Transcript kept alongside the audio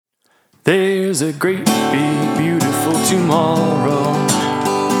There's a great big beautiful tomorrow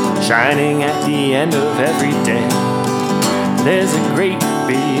shining at the end of every day. There's a great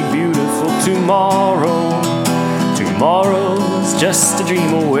big beautiful tomorrow. Tomorrow's just a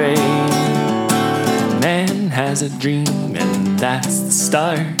dream away. Man has a dream and that's the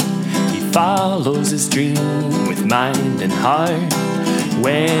start. He follows his dream with mind and heart.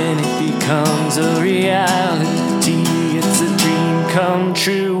 When it becomes a reality, it's a dream come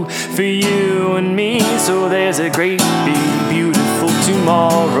true for you and me. So there's a great big beautiful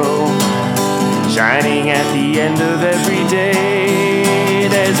tomorrow shining at the end of every day.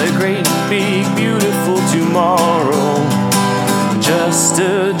 There's a great big beautiful tomorrow, just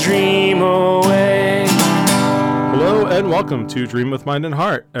a dream away. Hello and welcome to Dream with Mind and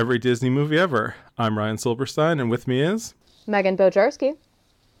Heart, every Disney movie ever. I'm Ryan Silberstein and with me is Megan Bojarski.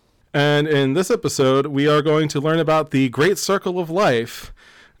 And in this episode, we are going to learn about the Great Circle of Life,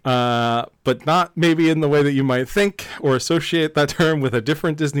 but not maybe in the way that you might think or associate that term with a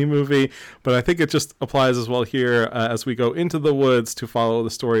different Disney movie, but I think it just applies as well here as we go into the woods to follow the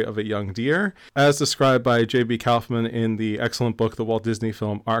story of a young deer, as described by J.B. Kaufman in the excellent book, The Walt Disney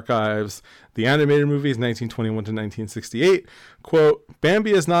Film Archives, the animated movies 1921 to 1968. Quote,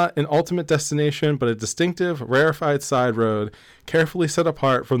 Bambi is not an ultimate destination, but a distinctive, rarefied side road, carefully set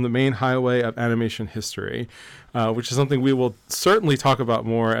apart from the main highway of animation history, which is something we will certainly talk about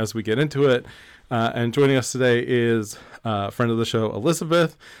more as we get into it. And joining us today is a friend of the show,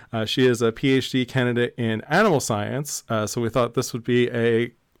 Elizabeth. She is a PhD candidate in animal science, so we thought this would be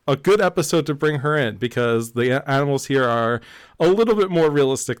a good episode to bring her in because the animals here are a little bit more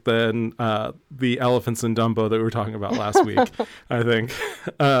realistic than the elephants in Dumbo that we were talking about last week, I think.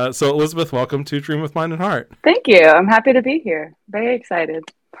 So Elizabeth, welcome to Dream with Mind and Heart. Thank you. I'm happy to be here. Very excited.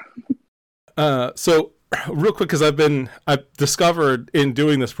 So real quick, because I've discovered in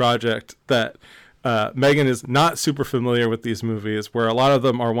doing this project that Megan is not super familiar with these movies, where a lot of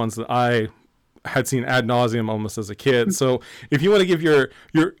them are ones that I had seen ad nauseum almost as a kid. So if you want to give your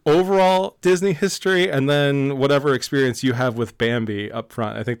overall Disney history and then whatever experience you have with Bambi up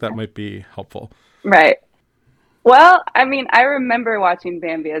front, I think that might be helpful. Right. Well, I remember watching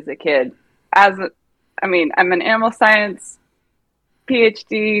Bambi as a kid. I'm an animal science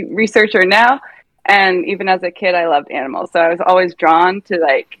PhD researcher now, and even as a kid, I loved animals. So I was always drawn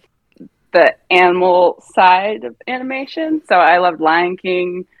to the animal side of animation. So I loved Lion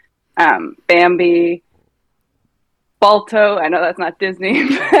King, Bambi, Balto. I know that's not Disney,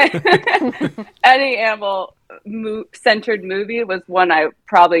 but any animal centered movie was one I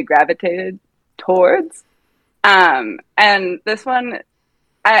probably gravitated towards. And this one,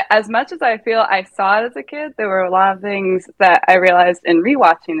 as much as I feel I saw it as a kid, there were a lot of things that I realized in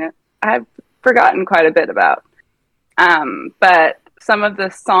rewatching it I've forgotten quite a bit about. But some of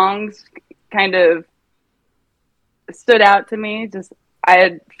the songs kind of stood out to me. Just I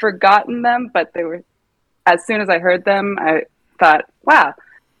had forgotten them, but they were, as soon as I heard them, I thought, wow,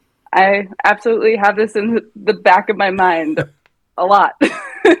 I absolutely have this in the back of my mind a lot.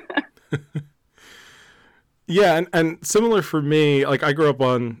 Yeah, and similar for me, like I grew up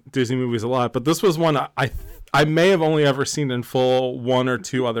on Disney movies a lot, but this was one I may have only ever seen in full one or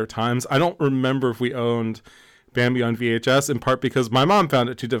two other times. I don't remember if we owned Bambi on VHS, in part because my mom found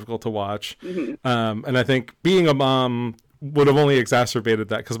it too difficult to watch. Mm-hmm. And I think being a mom would have only exacerbated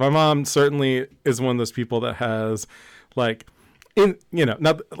that, because my mom certainly is one of those people that has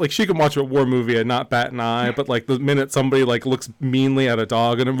not like she can watch a war movie and not bat an eye, but like the minute somebody like looks meanly at a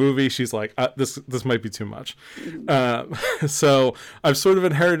dog in a movie, she's like, this might be too much. So I've sort of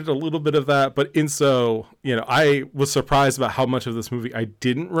inherited a little bit of that, but I was surprised about how much of this movie I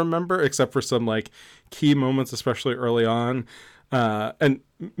didn't remember, except for some like key moments, especially early on. And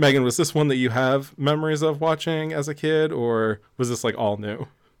Megan, was this one that you have memories of watching as a kid, or was this like all new?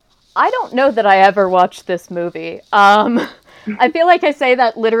 I don't know that I ever watched this movie. I feel like I say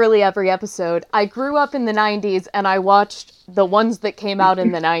that literally every episode. I grew up in the 90s and I watched the ones that came out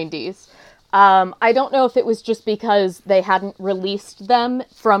in the 90s. I don't know if it was just because they hadn't released them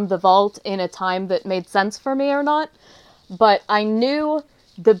from the vault in a time that made sense for me or not, but I knew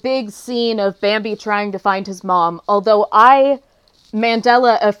the big scene of Bambi trying to find his mom, although I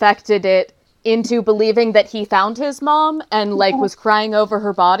Mandela affected it into believing that he found his mom and was crying over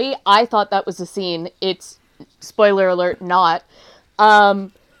her body. I thought that was a scene. It's, spoiler alert, not.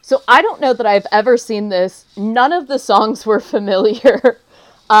 So I don't know that I've ever seen this. None of the songs were familiar.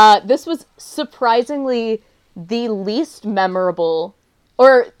 This was surprisingly the least memorable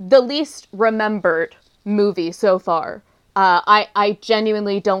or the least remembered movie so far. I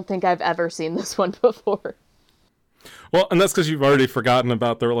genuinely don't think I've ever seen this one before. Well, and that's because you've already forgotten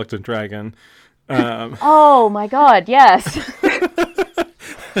about The Reluctant Dragon. Oh my god, yes.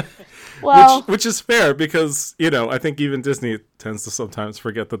 Well, which is fair because, I think even Disney tends to sometimes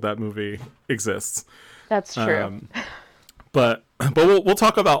forget that movie exists. That's true. But we'll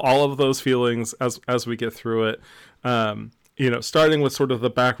talk about all of those feelings as we get through it. Starting with sort of the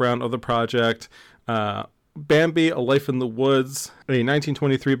background of the project. Bambi, A Life in the Woods, a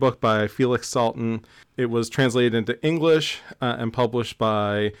 1923 book by Felix Salten. It was translated into English and published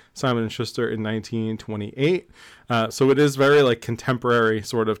by Simon & Schuster in 1928. So it is very contemporary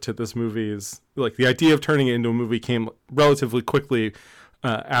sort of to this movie's, the idea of turning it into a movie came relatively quickly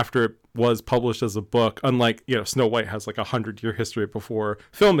after it was published as a book, unlike, Snow White has 100-year history before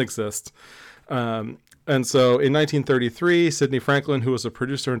film exists. And so in 1933, Sidney Franklin, who was a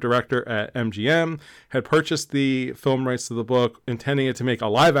producer and director at MGM, had purchased the film rights to the book, intending it to make a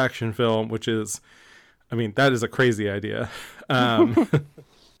live-action film, which is, that is a crazy idea.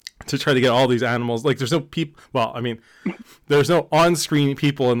 To try to get all these animals. There's no there's no on-screen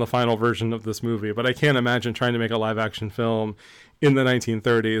people in the final version of this movie, but I can't imagine trying to make a live-action film in the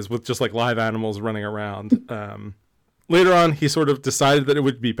 1930s with just live animals running around. Later on, he sort of decided that it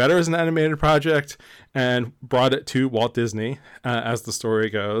would be better as an animated project and brought it to Walt Disney, as the story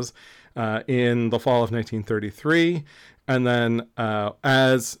goes, in the fall of 1933. And then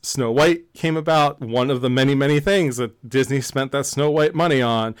as Snow White came about, one of the many, many things that Disney spent that Snow White money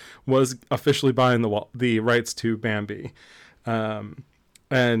on was officially buying the rights to Bambi.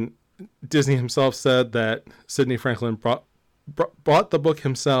 And Disney himself said that Sidney Franklin bought the book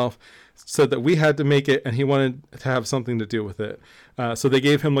himself, said that we had to make it and he wanted to have something to do with it. So they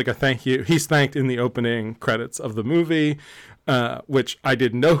gave him a thank you. He's thanked in the opening credits of the movie, which I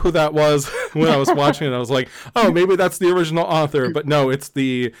didn't know who that was when I was watching it. I was like, oh, maybe that's the original author. But no, it's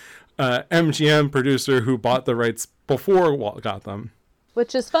the MGM producer who bought the rights before Walt got them.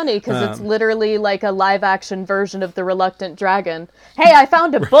 Which is funny because it's literally like a live action version of The Reluctant Dragon. Hey, I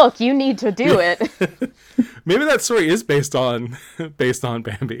found a book. You need to do it. Maybe that story is based on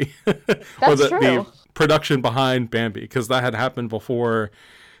Bambi. That's true. The production behind Bambi, because that had happened before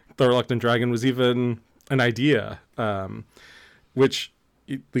The Reluctant Dragon was even an idea, which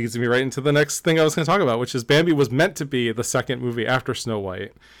leads me right into the next thing I was going to talk about, which is Bambi was meant to be the second movie after Snow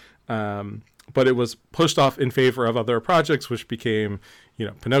White. But it was pushed off in favor of other projects, which became,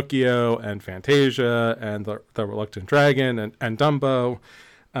 Pinocchio and Fantasia and the Reluctant Dragon and Dumbo.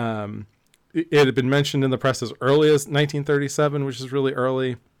 It had been mentioned in the press as early as 1937, which is really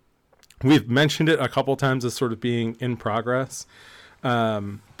early. We've mentioned it a couple times as sort of being in progress.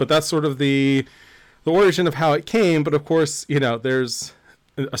 But that's sort of the origin of how it came. But of course, there's,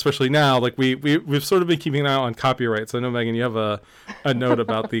 especially now, we've sort of been keeping an eye on copyright. So I know, Megan, you have a note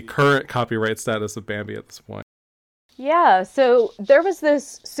about the current copyright status of Bambi at this point. Yeah, so there was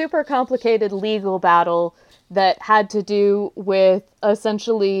this super complicated legal battle that had to do with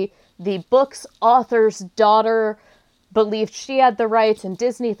essentially the book's author's daughter believed she had the rights and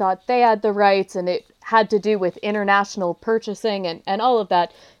Disney thought they had the rights, and it had to do with international purchasing and all of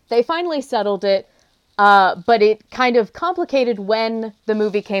that. They finally settled it. But it kind of complicated when the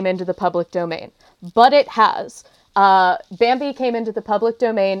movie came into the public domain. But it has. Bambi came into the public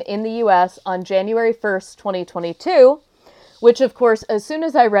domain in the US on January 1st, 2022, which, of course, as soon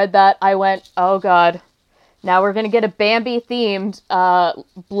as I read that, I went, oh, God, now we're going to get a Bambi-themed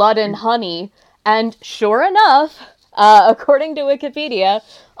Blood and Honey. And sure enough, according to Wikipedia,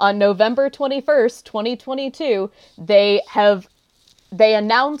 on November 21st, 2022, they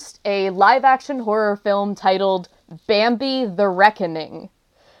announced a live-action horror film titled Bambi: The Reckoning,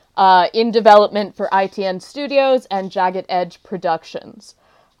 in development for ITN Studios and Jagged Edge Productions.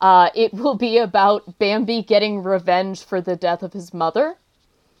 It will be about Bambi getting revenge for the death of his mother.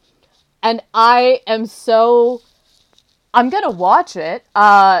 And I'm gonna watch it.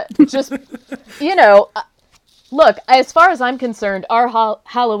 Look, as far as I'm concerned, our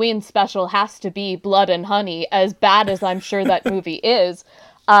Halloween special has to be Blood and Honey, as bad as I'm sure that movie is.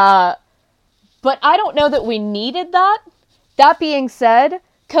 But I don't know that we needed that. That being said,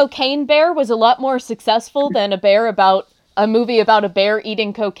 Cocaine Bear was a lot more successful than a movie about a bear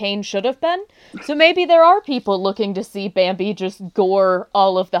eating cocaine should have been. So maybe there are people looking to see Bambi just gore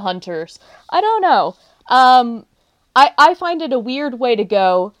all of the hunters. I don't know. I find it a weird way to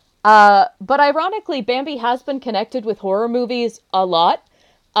go. But ironically, Bambi has been connected with horror movies a lot.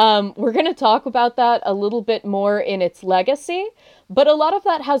 We're going to talk about that a little bit more in its legacy, but a lot of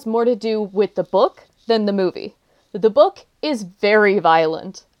that has more to do with the book than the movie. The book is very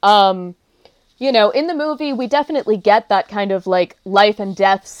violent. In the movie, we definitely get that kind of life and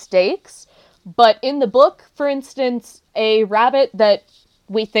death stakes, But in the book, for instance, a rabbit that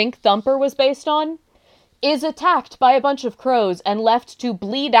we think Thumper was based on is attacked by a bunch of crows and left to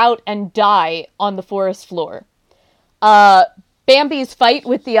bleed out and die on the forest floor. Bambi's fight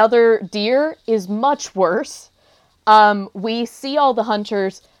with the other deer is much worse. We see all the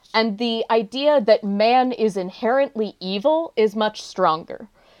hunters, and the idea that man is inherently evil is much stronger.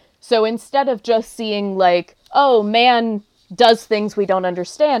 So instead of just seeing like, oh, man does things we don't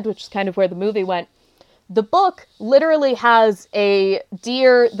understand, which is kind of where the movie went, the book literally has a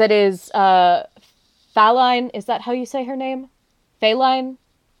deer that is Faline. Is that how you say her name? Faline?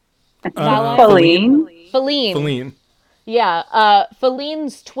 Feline. Feline. Yeah,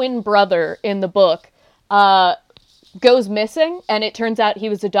 Feline's twin brother in the book goes missing, and it turns out he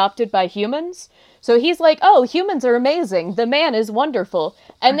was adopted by humans. So he's like, oh, humans are amazing. The man is wonderful.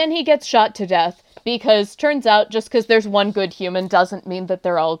 And then he gets shot to death because turns out just because there's one good human doesn't mean that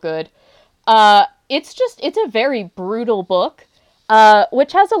they're all good. It's a very brutal book,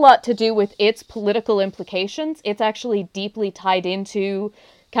 which has a lot to do with its political implications. It's actually deeply tied into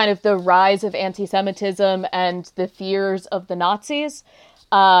kind of the rise of anti-Semitism and the fears of the Nazis,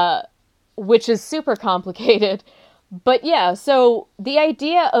 which is super complicated. But yeah, so the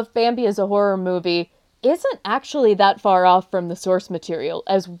idea of Bambi as a horror movie isn't actually that far off from the source material,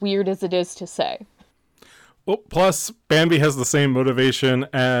 as weird as it is to say. Well, plus, Bambi has the same motivation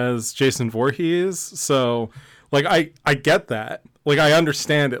as Jason Voorhees, so, like, I get that. Like, I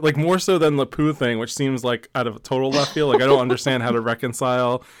understand it. Like, more so than the Pooh thing, which seems like out of a total left field. Like, I don't understand how to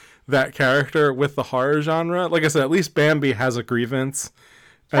reconcile that character with the horror genre. Like I said, at least Bambi has a grievance.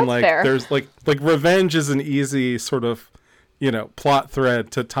 And, That's like, fair. there's, like, revenge is an easy sort of, plot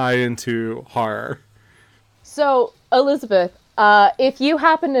thread to tie into horror. So, Elizabeth, if you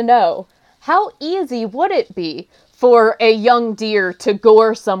happen to know, how easy would it be for a young deer to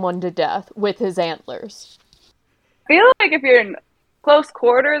gore someone to death with his antlers? I feel like if you're in close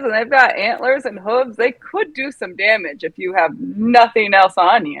quarters and they've got antlers and hooves, they could do some damage if you have nothing else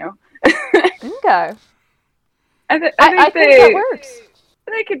on you. Okay. I think that works.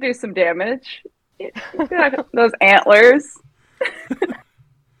 They could do some damage. Those antlers.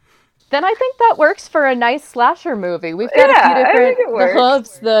 Then I think that works for a nice slasher movie. We've got a few I different, think it the works.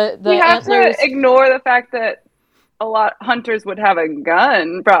 hooves, the We have antlers. to ignore the fact that a lot hunters would have a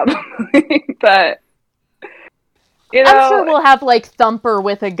gun, probably. But I'm sure we'll have like Thumper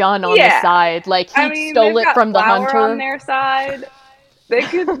with a gun on the side. Like he stole they've it got from the flour hunter. on their side. They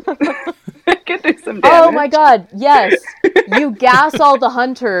could, they could do some damage. Oh my god, yes. You gas all the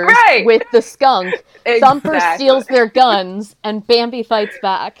hunters with the skunk. Exactly. Thumper steals their guns, and Bambi fights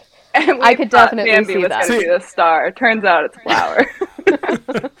back. And I could definitely Bambi see was that. going to be the star. Turns out it's flour.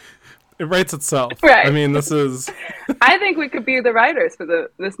 It writes itself. Right. I mean, this is... I think we could be the writers for the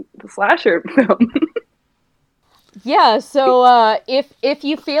slasher film. Yeah, so if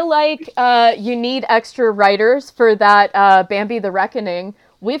you feel like you need extra writers for that Bambi the Reckoning,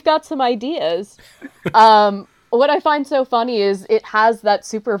 we've got some ideas. What I find so funny is it has that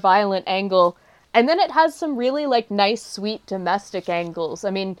super violent angle, and then it has some really like nice, sweet domestic angles.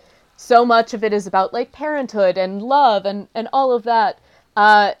 I mean, so much of it is about like parenthood and love and all of that.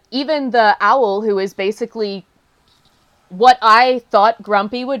 Even the owl, who is basically what I thought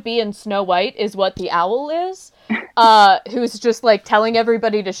Grumpy would be in Snow White, is what the owl is. Who's just like telling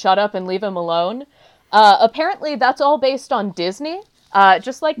everybody to shut up and leave him alone. Apparently that's all based on Disney.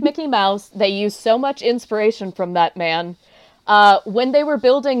 Just like Mickey Mouse, they use so much inspiration from that man. When they were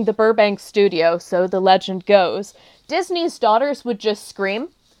building the Burbank studio, so the legend goes, Disney's daughters would just scream.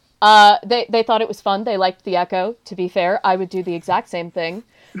 They thought it was fun. They liked the echo. To be fair, I would do the exact same thing.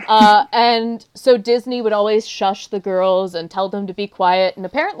 And so Disney would always shush the girls and tell them to be quiet. And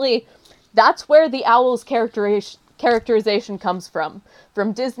apparently that's where the owl's characterization comes from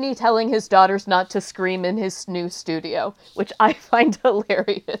Disney telling his daughters not to scream in his new studio, which I find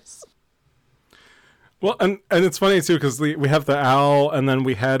hilarious. Well, and it's funny, too, because we have the owl, and then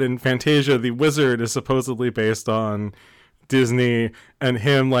we had in Fantasia, the wizard is supposedly based on Disney, and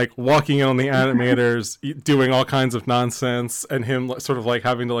him, like, walking on the animators, doing all kinds of nonsense, and him sort of, like,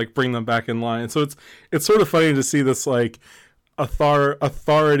 having to, like, bring them back in line. So it's sort of funny to see this, like,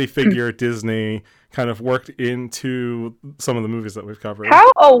 authority figure at Disney kind of worked into some of the movies that we've covered.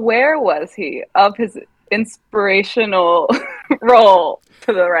 How aware was he of his inspirational role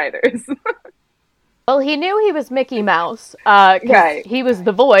to the writers? Well, he knew he was Mickey Mouse, 'cause Right. he was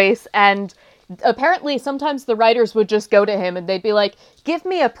the voice, and apparently sometimes the writers would just go to him and they'd be like, give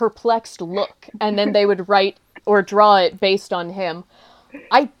me a perplexed look, and then they would write or draw it based on him.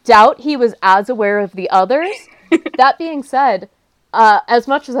 I doubt he was as aware of the others. That being said, as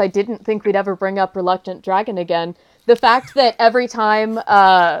much as I didn't think we'd ever bring up Reluctant Dragon again, the fact that every time,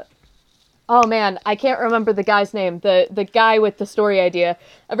 oh man, I can't remember the guy's name, the guy with the story idea,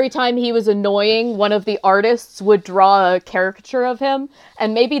 every time he was annoying, one of the artists would draw a caricature of him,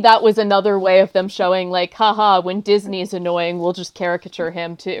 and maybe that was another way of them showing, like, haha, when Disney's annoying, we'll just caricature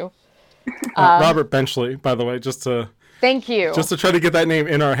him too. Robert Benchley, by the way, Thank you. Just to try to get that name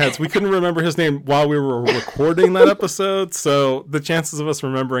in our heads. We couldn't remember his name while we were recording that episode, so the chances of us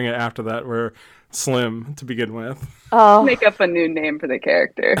remembering it after that were slim to begin with. Oh. Make up a new name for the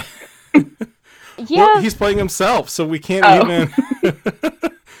character. Yeah. Well, he's playing himself, so we can't even...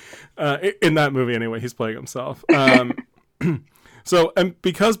 in that movie, anyway, he's playing himself. So, and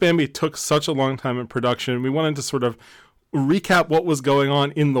because Bambi took such a long time in production, we wanted to sort of recap what was going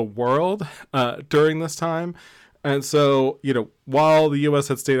on in the world during this time. And so, while the U.S.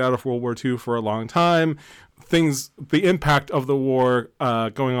 had stayed out of World War II for a long time, the impact of the war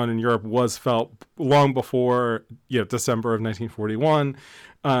going on in Europe was felt long before, December of 1941.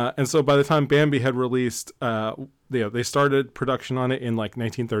 And so by the time Bambi had released, they started production on it in like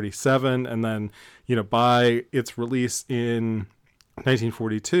 1937. And then, by its release in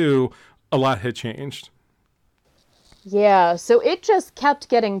 1942, a lot had changed. Yeah, so it just kept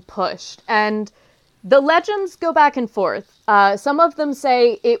getting pushed. And the legends go back and forth. Some of them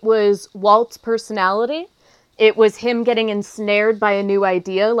say it was Walt's personality. It was him getting ensnared by a new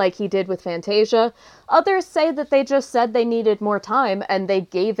idea like he did with Fantasia. Others say that they just said they needed more time and they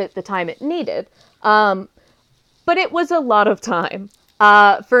gave it the time it needed. But it was a lot of time.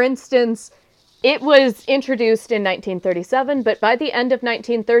 For instance, it was introduced in 1937, but by the end of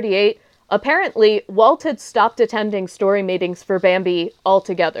 1938, apparently Walt had stopped attending story meetings for Bambi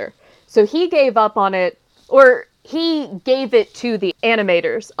altogether. So he gave up on it, or he gave it to the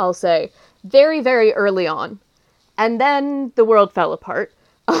animators, I'll say, very, very early on. And then the world fell apart.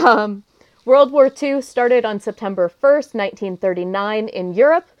 World War II started on September 1st, 1939 in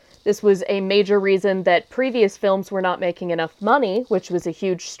Europe. This was a major reason that previous films were not making enough money, which was a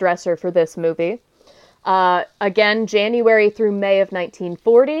huge stressor for this movie. Again, January through May of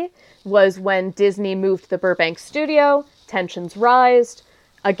 1940 was when Disney moved the Burbank studio, tensions rised.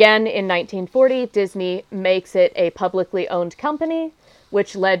 Again, in 1940, Disney makes it a publicly owned company,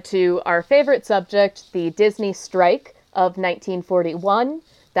 which led to our favorite subject, the Disney strike of 1941.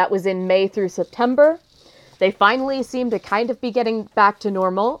 That was in May through September. They finally seemed to kind of be getting back to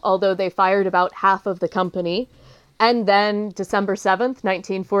normal, although they fired about half of the company. And then December 7th,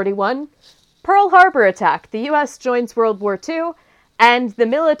 1941, Pearl Harbor attack. The U.S. joins World War II, and the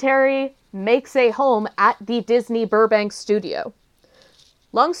military makes a home at the Disney Burbank studio.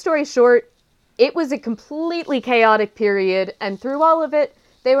 Long story short, it was a completely chaotic period, and through all of it,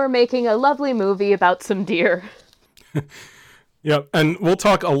 they were making a lovely movie about some deer. Yep, and we'll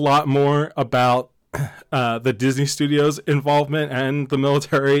talk a lot more about the Disney Studios involvement and the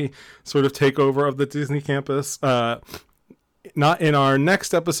military sort of takeover of the Disney campus. Not in our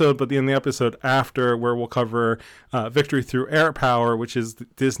next episode, but in the episode after, where we'll cover Victory Through Air Power, which is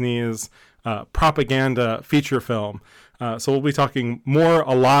Disney's propaganda feature film. So we'll be talking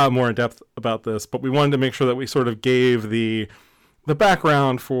a lot more in depth about this, but we wanted to make sure that we sort of gave the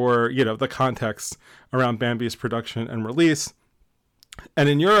background for, the context around Bambi's production and release. And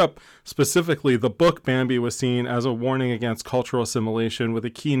in Europe, specifically, the book Bambi was seen as a warning against cultural assimilation with a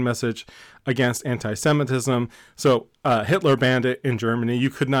keen message against anti-Semitism. So Hitler banned it in Germany. You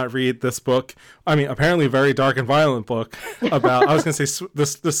could not read this book. I mean, apparently a very dark and violent book about, I was going to say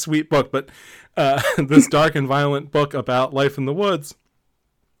this sweet book, but this dark and violent book about life in the woods.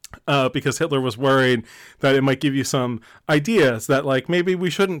 Because Hitler was worried that it might give you some ideas that, like, maybe we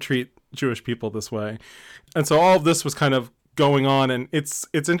shouldn't treat Jewish people this way. And so all of this was kind of going on, and it's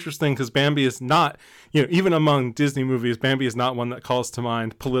interesting because Bambi is not, even among Disney movies, Bambi is not one that calls to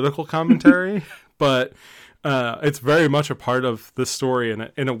mind political commentary, but it's very much a part of the story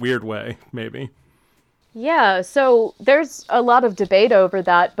in a weird way, maybe. Yeah, so there's a lot of debate over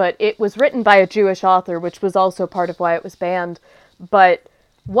that, but it was written by a Jewish author, which was also part of why it was banned. But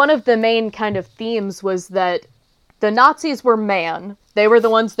one of the main kind of themes was that the Nazis were man. They were the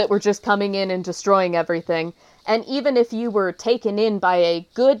ones that were just coming in and destroying everything. And even if you were taken in by a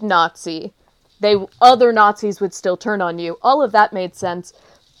good Nazi, other Nazis would still turn on you. All of that made sense.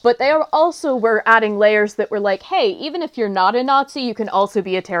 But they also were adding layers that were like, hey, even if you're not a Nazi, you can also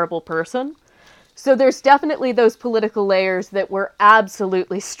be a terrible person. So there's definitely those political layers that were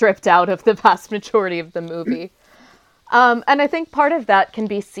absolutely stripped out of the vast majority of the movie. And I think part of that can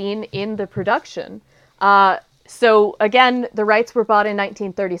be seen in the production. So again, the rights were bought in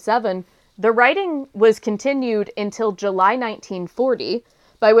 1937. The writing was continued until July 1940,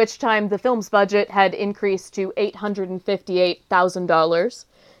 by which time the film's budget had increased to $858,000.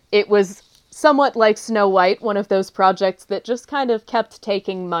 It was somewhat like Snow White, one of those projects that just kind of kept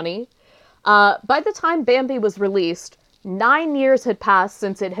taking money. By the time Bambi was released, 9 years had passed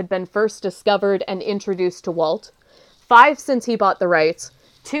since it had been first discovered and introduced to Walt, 5 since he bought the rights,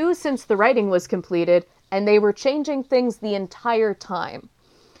 2 since the writing was completed, and they were changing things the entire time.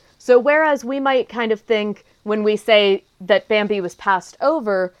 So whereas we might kind of think when we say that Bambi was passed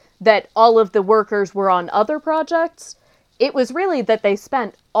over, that all of the workers were on other projects, it was really that they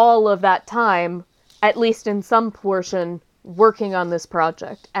spent all of that time, at least in some portion, working on this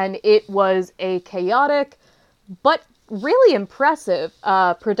project. And it was a chaotic, but really impressive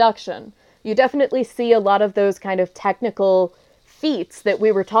production. You definitely see a lot of those kind of technical feats that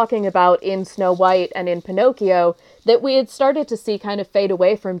we were talking about in Snow White and in Pinocchio that we had started to see kind of fade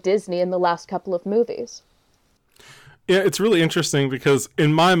away from Disney in the last couple of movies. Yeah, it's really interesting because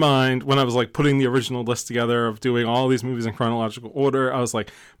in my mind, when I was like putting the original list together of doing all these movies in chronological order, I was like,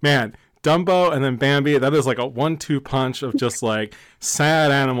 man, Dumbo and then Bambi, that is like a 1-2 punch of just like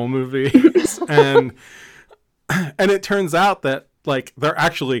sad animal movies. and it turns out that like they're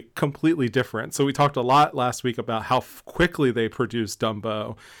actually completely different. So we talked a lot last week about how quickly they produced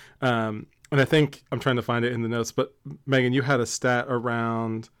Dumbo. And I think I'm trying to find it in the notes, but Megan, you had a stat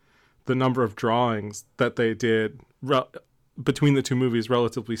around the number of drawings that they did between the two movies,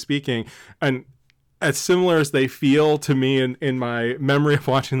 relatively speaking. And as similar as they feel to me in my memory of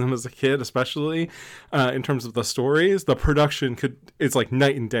watching them as a kid, especially in terms of the stories, the production it's like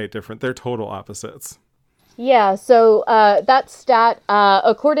night and day different. They're total opposites. Yeah, so that stat,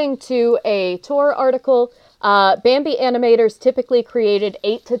 according to a Tor article, Bambi animators typically created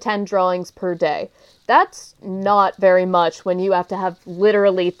 8 to 10 drawings per day. That's not very much when you have to have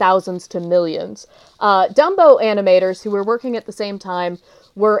literally thousands to millions. Dumbo animators who were working at the same time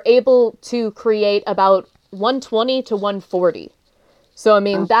were able to create about 120 to 140. So, I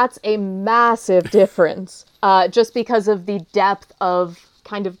mean, that's a massive difference just because of the depth of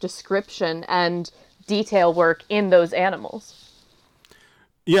kind of description and detail work in those animals.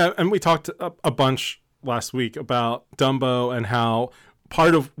 Yeah, and we talked a bunch last week about Dumbo and how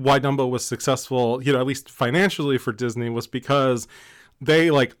part of why Dumbo was successful, at least financially for Disney, was because they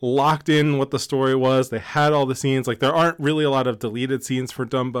like locked in what the story was. They had all the scenes. Like there aren't really a lot of deleted scenes for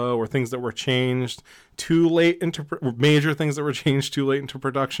Dumbo or things that were changed too late into major things that were changed too late into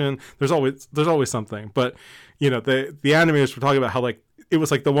production. There's always something. But the animators were talking about how like it was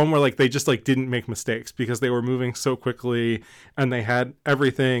like the one where like they just like didn't make mistakes because they were moving so quickly and they had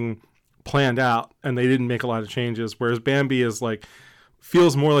everything planned out and they didn't make a lot of changes. Whereas Bambi is like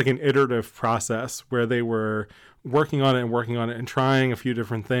feels more like an iterative process where they were working on it and trying a few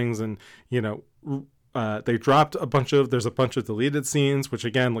different things. And, they dropped there's a bunch of deleted scenes, which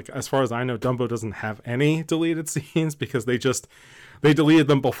again, like as far as I know, Dumbo doesn't have any deleted scenes because they deleted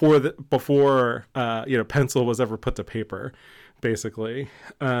them before pencil was ever put to paper, basically.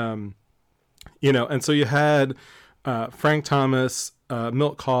 And so you had Frank Thomas,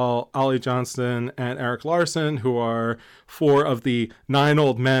 Milt Kahl, Ollie Johnston, and Eric Larson, who are 4 of the 9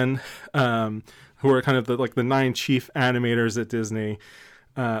 old men, who are kind of the 9 chief animators at Disney.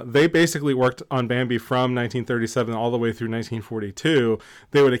 They basically worked on Bambi from 1937 all the way through 1942.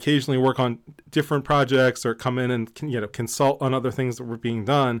 They would occasionally work on different projects or come in and consult on other things that were being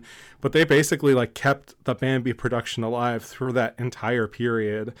done, but they basically like kept the Bambi production alive through that entire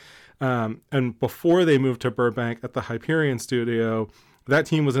period. And before they moved to Burbank at the Hyperion studio, that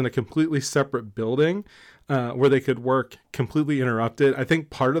team was in a completely separate building where they could work completely uninterrupted. I think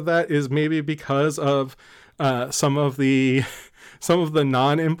part of that is maybe because of some of the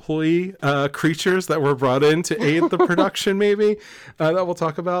non-employee creatures that were brought in to aid the production, maybe that we'll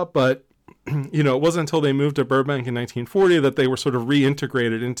talk about. But it wasn't until they moved to Burbank in 1940 that they were sort of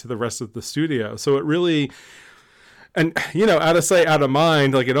reintegrated into the rest of the studio. So it really, and out of sight, out of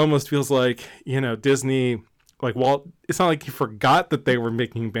mind. Like it almost feels like Disney. Like Walt, it's not like he forgot that they were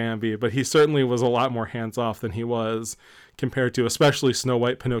making Bambi, but he certainly was a lot more hands-off than he was compared to especially Snow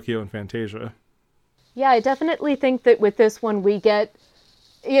White, Pinocchio, and Fantasia. Yeah, I definitely think that with this one we get,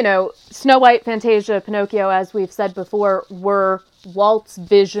 Snow White, Fantasia, Pinocchio, as we've said before, were Walt's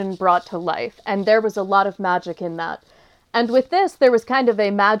vision brought to life. And there was a lot of magic in that. And with this, there was kind of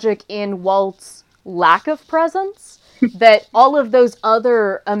a magic in Walt's lack of presence that all of those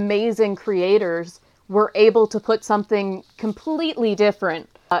other amazing creators were able to put something completely different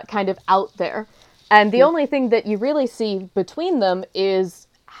kind of out there. And the only thing that you really see between them is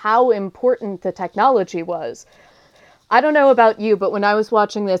how important the technology was. I don't know about you, but when I was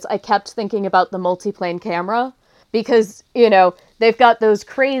watching this, I kept thinking about the multiplane camera because, they've got those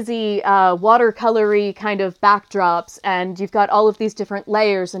crazy watercolory kind of backdrops, and you've got all of these different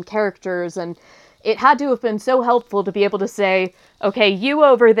layers and characters, and it had to have been so helpful to be able to say, okay, you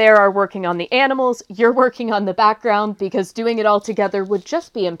over there are working on the animals, you're working on the background, because doing it all together would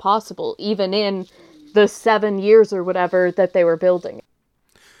just be impossible, even in the 7 years or whatever that they were building.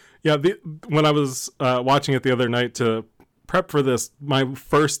 Yeah, when I was watching it the other night to prep for this, my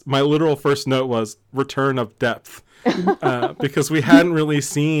literal first note was return of depth. Because we hadn't really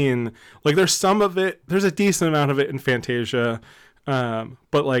seen, like, there's some of it, there's a decent amount of it in Fantasia,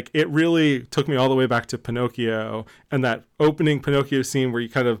 but like it really took me all the way back to Pinocchio, and that opening Pinocchio scene where you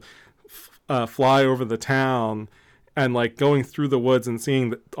kind of fly over the town and like going through the woods and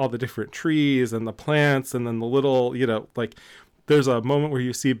seeing all the different trees and the plants, and then the little, like there's a moment where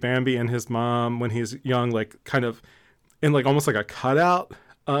you see Bambi and his mom when he's young, like kind of in like almost like a cutout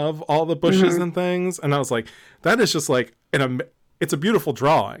of all the bushes and things, and I was like, that is just like it's a beautiful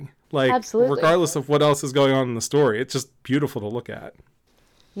drawing. Like, absolutely. Regardless of what else is going on in the story, it's just beautiful to look at.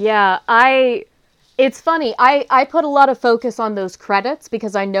 Yeah, it's funny. I put a lot of focus on those credits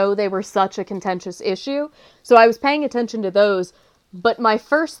because I know they were such a contentious issue. So I was paying attention to those. But my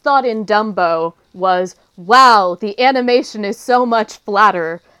first thought in Dumbo was, wow, the animation is so much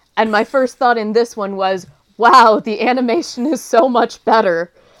flatter. And my first thought in this one was, wow, the animation is so much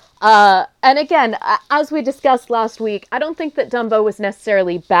better. And again, as we discussed last week, I don't think that Dumbo was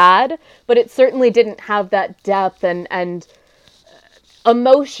necessarily bad, but it certainly didn't have that depth and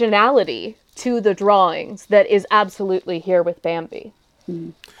emotionality to the drawings that is absolutely here with Bambi.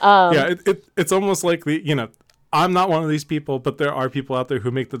 It's almost like I'm not one of these people, but there are people out there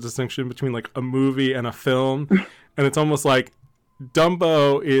who make the distinction between like a movie and a film, and it's almost like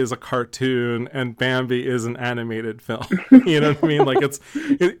Dumbo is a cartoon and Bambi is an animated film. You know what I mean? Like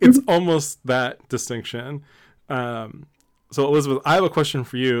it's almost that distinction. So Elizabeth, I have a question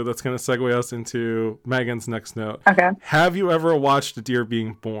for you that's going to segue us into Megan's next note. Okay. Have you ever watched a deer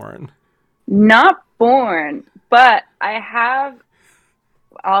being born? Not born, but I have,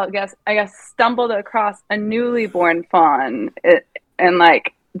 I guess stumbled across a newly born fawn and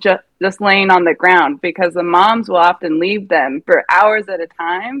like just laying on the ground, because the moms will often leave them for hours at a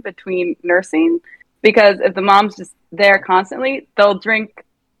time between nursing, because if the mom's just there constantly, they'll drink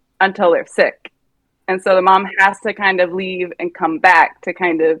until they're sick. And so the mom has to kind of leave and come back to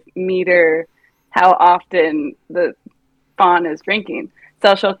kind of meter how often the fawn is drinking.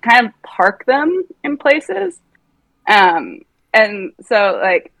 So she'll kind of park them in places. And so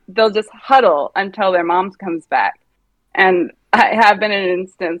like they'll just huddle until their mom comes back. And I have been in an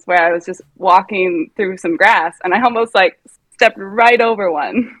instance where I was just walking through some grass and I almost like stepped right over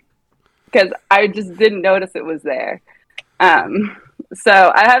one because I just didn't notice it was there.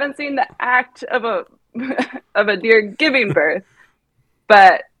 So I haven't seen the act of a deer giving birth,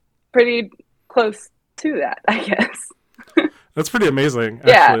 but pretty close to that, I guess. That's pretty amazing,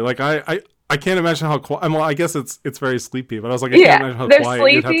 actually. Yeah. Like I can't imagine how quiet. Well, I guess it's very sleepy, but I was like, I can't imagine how quiet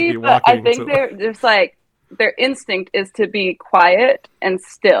sleepy, you'd have to be but walking. I think they're just like, their instinct is to be quiet and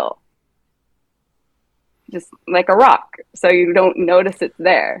still, just like a rock, so you don't notice it's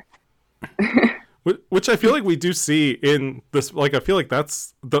there. Which I feel like we do see in this. Like, I feel like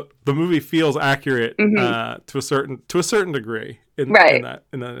that's the movie feels accurate to a certain degree in that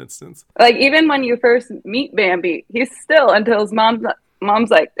instance. Like even when you first meet Bambi, he's still until his mom's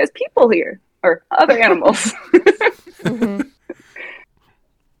like, "There's people here or other animals." Mm-hmm.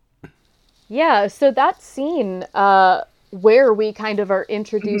 Yeah, so that scene where we kind of are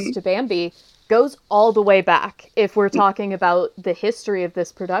introduced to Bambi goes all the way back if we're talking about the history of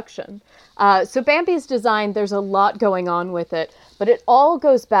this production. So Bambi's design, there's a lot going on with it, but it all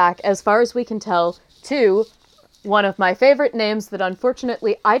goes back, as far as we can tell, to one of my favorite names that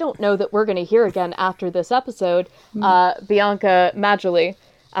unfortunately I don't know that we're going to hear again after this episode, Bianca Maggioli,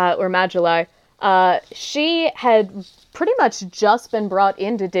 or Maggioli. She had pretty much just been brought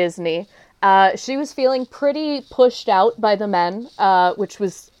into Disney. She was feeling pretty pushed out by the men, which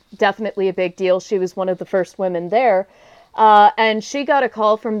was definitely a big deal. She was one of the first women there. And she got a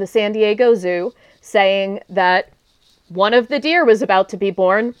call from the San Diego Zoo saying that one of the deer was about to be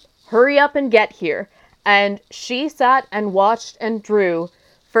born. Hurry up and get here. And she sat and watched and drew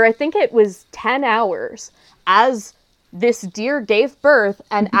for, I think it was 10 hours as this deer gave birth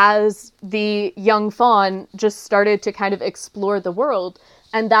and as the young fawn just started to kind of explore the world.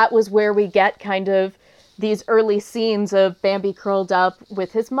 And that was where we get kind of these early scenes of Bambi curled up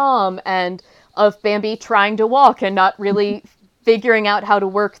with his mom and of Bambi trying to walk and not really figuring out how to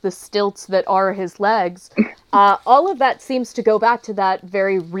work the stilts that are his legs. All of that seems to go back to that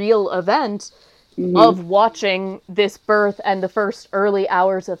very real event of watching this birth and the first early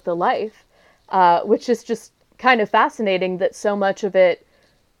hours of the life, which is just kind of fascinating that so much of it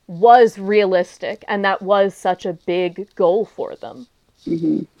was realistic and that was such a big goal for them.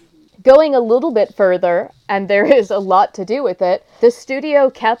 Going a little bit further, and there is a lot to do with it, the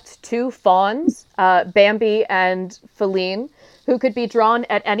studio kept 2 fawns, Bambi and Feline, who could be drawn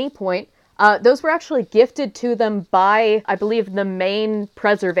at any point. Those were actually gifted to them by, I believe, the Maine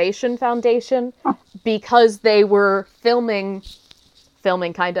Preservation Foundation, because they were filming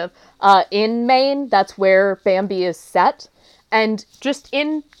kind of, in Maine. That's where Bambi is set. And just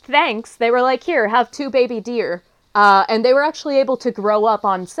in thanks, they were like, here, have 2 baby deer. And they were actually able to grow up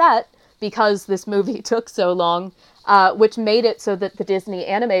on set because this movie took so long, which made it so that the Disney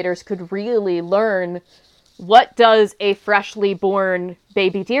animators could really learn, what does a freshly born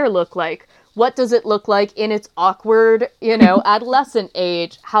baby deer look like? What does it look like in its awkward, adolescent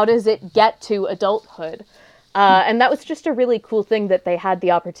age? How does it get to adulthood? And that was just a really cool thing that they had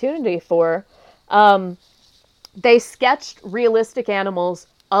the opportunity for. They sketched realistic animals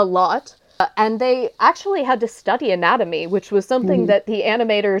a lot, and they actually had to study anatomy, which was something that the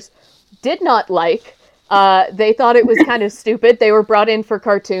animators did not like. They thought it was kind of stupid. They were brought in for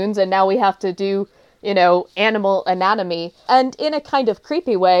cartoons, and now we have to do, animal anatomy. And in a kind of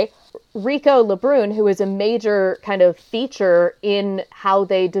creepy way, Rico Lebrun, who is a major kind of feature in how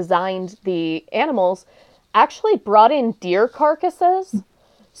they designed the animals, actually brought in deer carcasses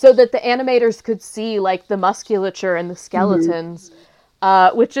so that the animators could see like the musculature and the skeletons,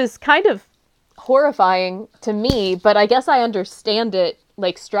 which is kind of horrifying to me, but I guess I understand it,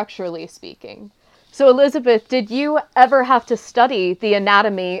 like, structurally speaking. So Elizabeth, did you ever have to study the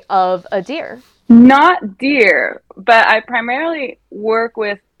anatomy of a deer? Not deer, but I primarily work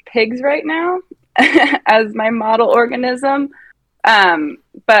with pigs right now as my model organism.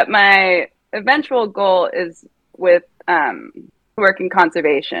 But my eventual goal is with work in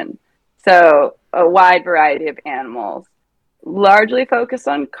conservation. So a wide variety of animals, largely focused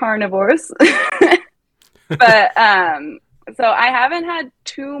on carnivores. But so I haven't had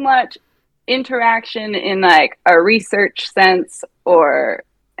too much interaction in like a research sense or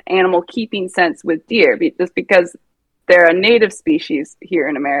animal keeping sense with deer, just because they're a native species here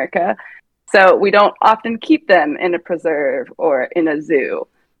in America. So we don't often keep them in a preserve or in a zoo.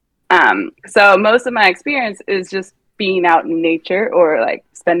 So most of my experience is just being out in nature or like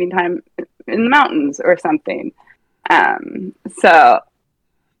spending time in the mountains or something. So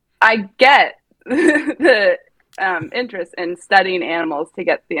I get the interest in studying animals to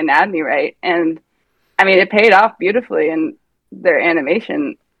get the anatomy right. And I mean, it paid off beautifully in their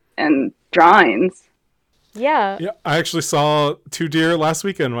animation and drawings. Yeah. Yeah, I actually saw 2 deer last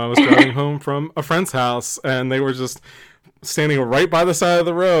weekend when I was driving home from a friend's house, and they were just standing right by the side of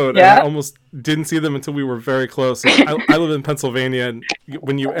the road. Yeah. And I almost didn't see them until we were very close. I live in Pennsylvania, and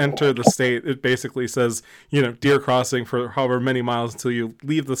when you enter the state, it basically says, deer crossing for however many miles until you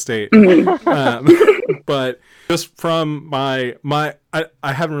leave the state. But just from I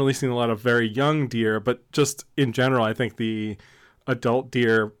haven't really seen a lot of very young deer, but just in general, I think the adult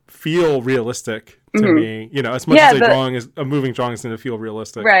deer feel realistic to me. As much as a moving drawing is going to feel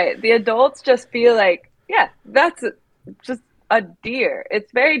realistic. Right. The adults just feel like, yeah, that's just a deer.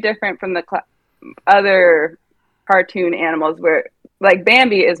 It's very different from the other cartoon animals where, like,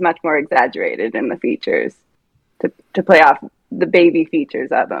 Bambi is much more exaggerated in the features to play off the baby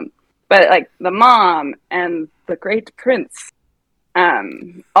features of them. But like the mom and the great prince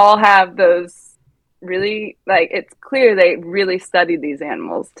all have those really, like, it's clear they really studied these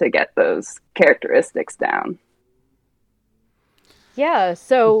animals to get those characteristics down. Yeah,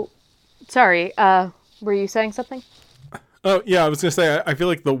 so, sorry, were you saying something? Oh, yeah, I was going to say, I feel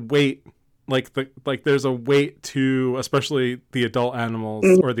like the weight, like there's a weight to, especially the adult animals,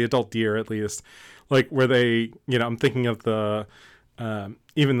 or the adult deer at least, like where they, I'm thinking of the,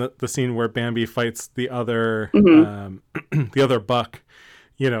 even the scene where Bambi fights the other, the other buck,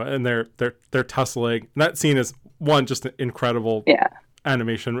 and they're tussling. That scene is just an incredible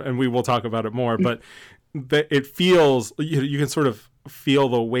animation, and we will talk about it more, but it feels, you can sort of feel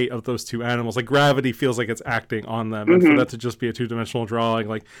the weight of those 2 animals. Like gravity feels like it's acting on them, and for that to just be a 2-dimensional drawing,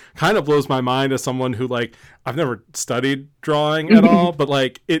 like, kind of blows my mind as someone who, like, I've never studied drawing at all, but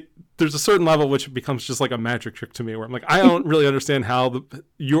like there's a certain level which it becomes just like a magic trick to me, where I'm like, I don't really understand how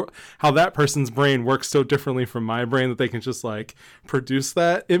how that person's brain works so differently from my brain that they can just like produce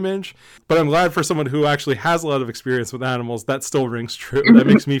that image. But I'm glad for someone who actually has a lot of experience with animals, that still rings true. That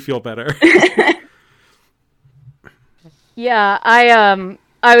makes me feel better. Yeah,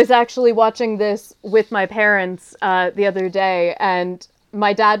 I was actually watching this with my parents the other day, and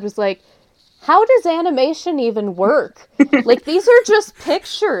my dad was like, how does animation even work? Like, these are just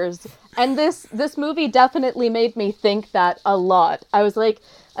pictures. And this movie definitely made me think that a lot. I was like,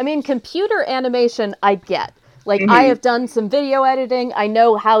 I mean, computer animation, I get. Like, I have done some video editing. I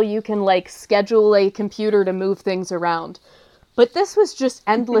know how you can, like, schedule a computer to move things around. But this was just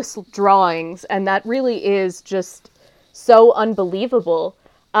endless drawings, and that really is just so unbelievable.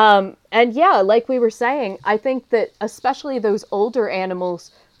 And yeah, like we were saying, I think that especially those older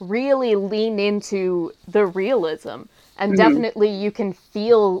animals really lean into the realism. And definitely you can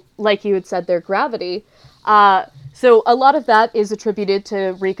feel, like you had said, their gravity. So a lot of that is attributed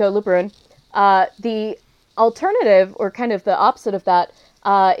to Rico Lebrun. The alternative, or kind of the opposite of that,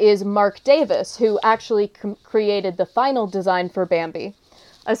 is Mark Davis, who actually created the final design for Bambi.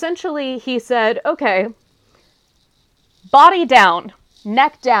 Essentially, he said, okay, body down,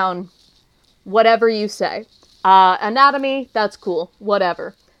 neck down, whatever you say. Anatomy, that's cool,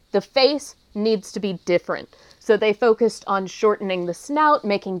 whatever. The face needs to be different. So they focused on shortening the snout,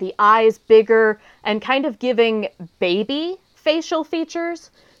 making the eyes bigger, and kind of giving baby facial features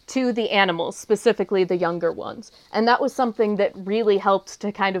to the animals, specifically the younger ones. And that was something that really helped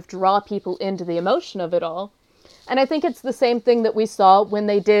to kind of draw people into the emotion of it all. And I think it's the same thing that we saw when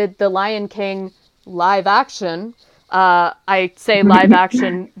they did the Lion King live action. I say live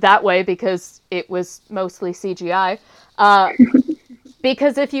action that way because it was mostly CGI.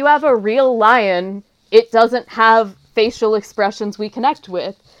 Because if you have a real lion, it doesn't have facial expressions we connect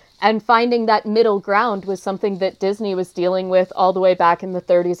with. And finding that middle ground was something that Disney was dealing with all the way back in the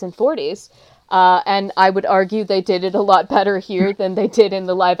 30s and 40s. And I would argue they did it a lot better here than they did in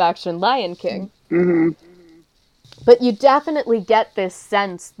the live-action Lion King. But you definitely get this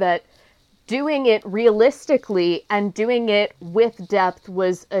sense that doing it realistically and doing it with depth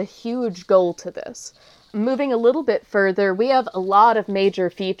was a huge goal to this. Moving a little bit further, we have a lot of major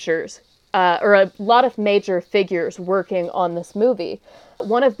features, or a lot of major figures working on this movie.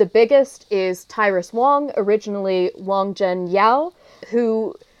 One of the biggest is Tyrus Wong, originally Wong Jen Yao,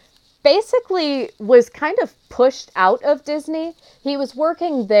 who basically was kind of pushed out of Disney. He was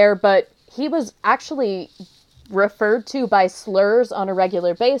working there, but he was actually referred to by slurs on a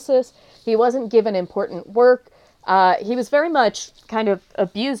regular basis. He wasn't given important work. He was very much kind of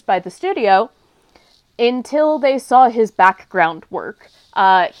abused by the studio until they saw his background work.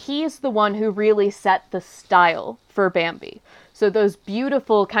 He's the one who really set the style for Bambi. So those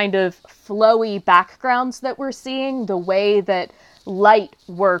beautiful kind of flowy backgrounds that we're seeing, the way that light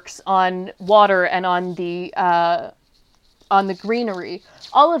works on water and on the greenery,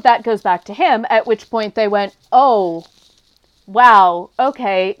 all of that goes back to him, at which point they went, oh, wow,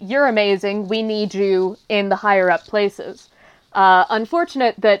 okay, you're amazing. We need you in the higher up places.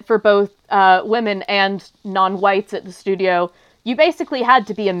 Unfortunate that for both women and non-whites at the studio, you basically had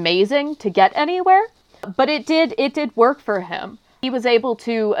to be amazing to get anywhere. But it did work for him. He was able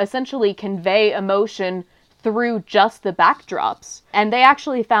to essentially convey emotion through just the backdrops. And they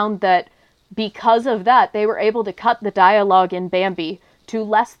actually found that because of that, they were able to cut the dialogue in Bambi to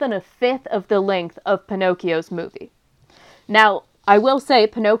less than a fifth of the length of Pinocchio's movie. Now, I will say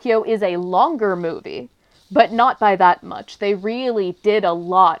Pinocchio is a longer movie, but not by that much. They really did a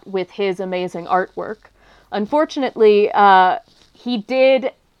lot with his amazing artwork. Unfortunately, he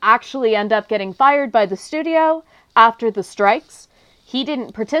did actually end up getting fired by the studio after the strikes. He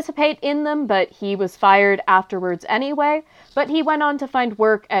didn't participate in them, but he was fired afterwards anyway. But he went on to find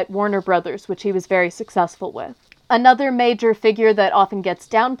work at Warner Brothers, which he was very successful with. Another major figure that often gets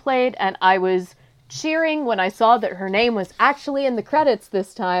downplayed, and I was cheering when I saw that her name was actually in the credits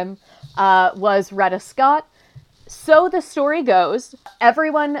this time, was Retta Scott. So the story goes,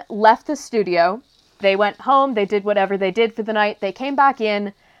 everyone left the studio. They went home, they did whatever they did for the night, they came back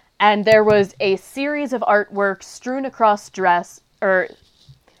in, and there was a series of artwork strewn across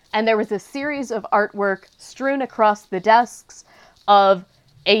the desks of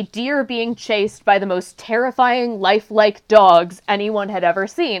a deer being chased by the most terrifying, lifelike dogs anyone had ever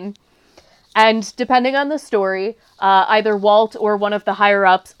seen. And depending on the story, either Walt or one of the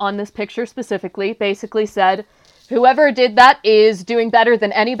higher-ups on this picture specifically basically said, whoever did that is doing better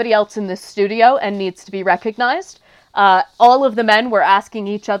than anybody else in this studio and needs to be recognized. All of the men were asking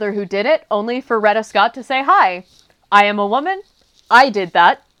each other who did it, only for Retta Scott to say, hi, I am a woman, I did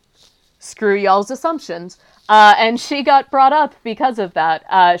that, screw y'all's assumptions. And she got brought up because of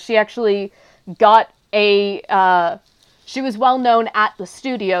that. She actually got she was well known at the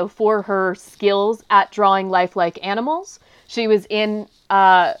studio for her skills at drawing lifelike animals. She was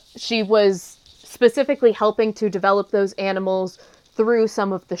specifically helping to develop those animals through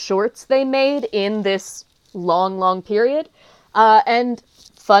some of the shorts they made in this long period. And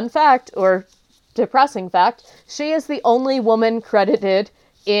fun fact, or depressing fact, she is the only woman credited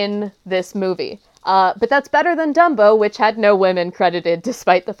in this movie. But that's better than Dumbo, which had no women credited,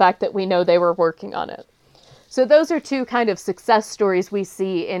 despite the fact that we know they were working on it. So those are two kind of success stories we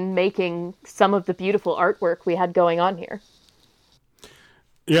see in making some of the beautiful artwork we had going on here.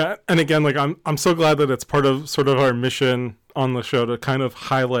 Yeah, and again, like I'm so glad that it's part of sort of our mission on the show to kind of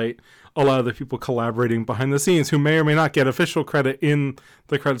highlight a lot of the people collaborating behind the scenes who may or may not get official credit in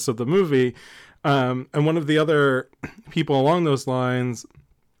the credits of the movie. And one of the other people along those lines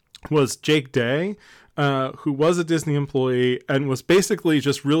was Jake Day, who was a Disney employee and was basically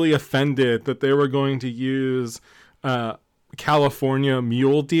just really offended that they were going to use California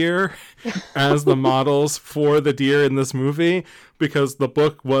mule deer as the models for the deer in this movie, because the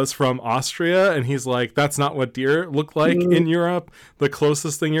book was from Austria, and he's like, that's not what deer look like in Europe. The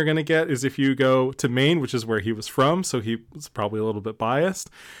closest thing you're going to get is if you go to Maine, which is where he was from, so he was probably a little bit biased.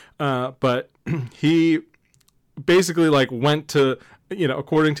 But he basically like went to,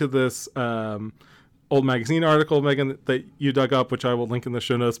 according to this old magazine article, Megan, that you dug up, which I will link in the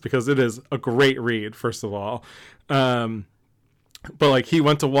show notes because it is a great read, first of all. But like he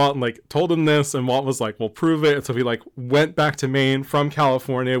went to Walt and like told him this, and Walt was like, well, prove it. And so he like went back to Maine from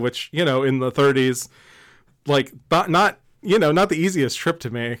California, which, in the 30s, like not the easiest trip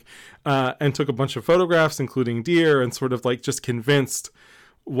to make, and took a bunch of photographs, including deer, and sort of like just convinced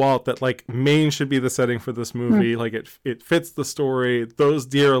Walt that like Maine should be the setting for this movie. Like it fits the story. Those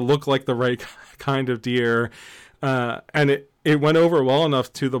deer look like the right kind of deer. And it went over well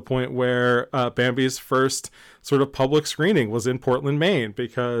enough to the point where Bambi's first sort of public screening was in Portland, Maine,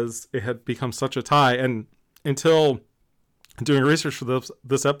 because it had become such a tie. And until doing research for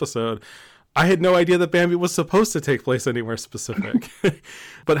this episode, I had no idea that Bambi was supposed to take place anywhere specific.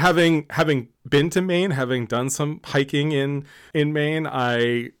 But having been to Maine, having done some hiking in Maine,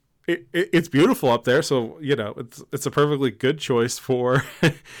 it's beautiful up there. So, it's a perfectly good choice for,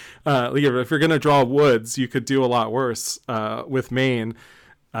 if you're going to draw woods, you could do a lot worse with Maine.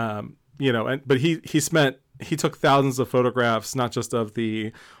 But he took thousands of photographs, not just of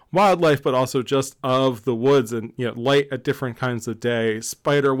the wildlife, but also just of the woods, and light at different kinds of day,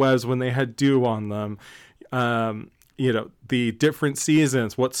 spider webs when they had dew on them, the different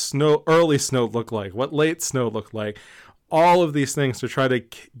seasons, what early snow looked like, what late snow looked like, all of these things to try to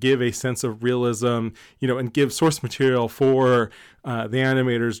give a sense of realism, and give source material for the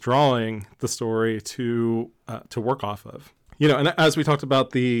animators drawing the story to work off of. And as we talked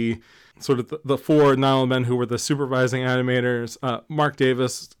about the sort of the four Nile men who were the supervising animators, Mark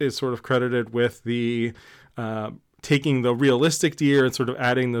Davis is sort of credited with the taking the realistic deer and sort of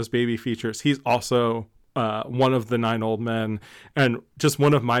adding those baby features. He's also one of the 9 old men, and just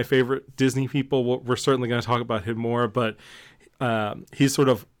one of my favorite Disney people. We're certainly going to talk about him more, but he's sort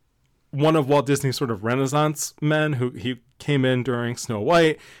of one of Walt Disney's sort of Renaissance men who he came in during Snow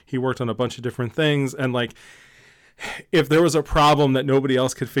White. He worked on a bunch of different things, and like, if there was a problem that nobody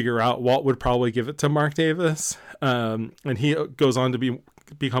else could figure out, Walt would probably give it to Mark Davis. And he goes on to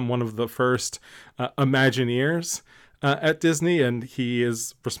become one of the first Imagineers at Disney, and he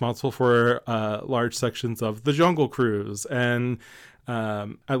is responsible for large sections of the Jungle Cruise and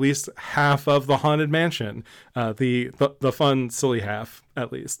at least half of the Haunted Mansion, the fun, silly half,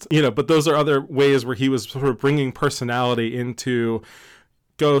 at least. But those are other ways where he was sort of bringing personality into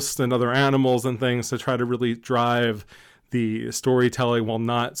ghosts and other animals and things to try to really drive the storytelling while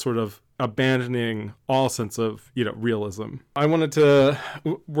not sort of abandoning all sense of realism.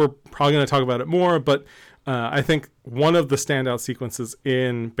 We're probably going to talk about it more, but I think one of the standout sequences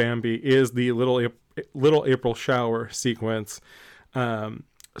in Bambi is the Little April Shower sequence.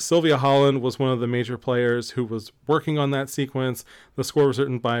 Sylvia Holland was one of the major players who was working on that sequence. The score was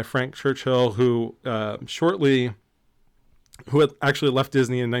written by Frank Churchill, who had actually left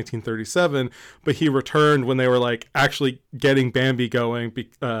Disney in 1937, but he returned when they were like actually getting Bambi going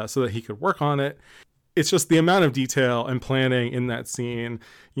so that he could work on it. It's just the amount of detail and planning in that scene.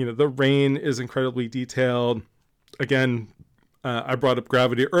 The rain is incredibly detailed. Again, I brought up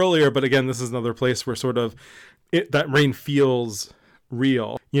gravity earlier, but again, this is another place where sort of that rain feels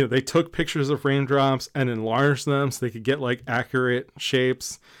real. They took pictures of raindrops and enlarged them so they could get like accurate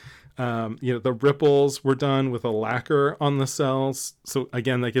shapes. The ripples were done with a lacquer on the cells. So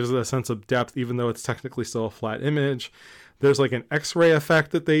again, that gives it a sense of depth, even though it's technically still a flat image. There's like an X-ray effect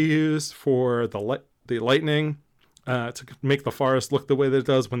that they used for the lightning to make the forest look the way that it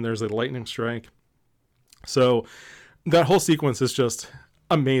does when there's a lightning strike. So that whole sequence is just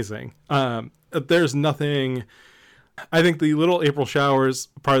amazing. There's nothing I think the Little April Showers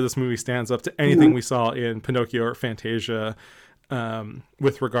part of this movie stands up to anything we saw in Pinocchio or Fantasia,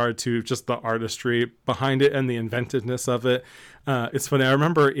 with regard to just the artistry behind it and the inventiveness of it. It's funny. I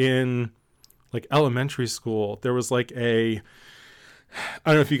remember in like elementary school, there was like I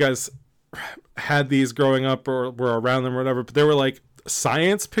don't know if you guys had these growing up or were around them or whatever, but they were like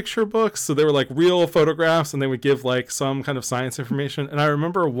science picture books. So they were like real photographs and they would give like some kind of science information. And I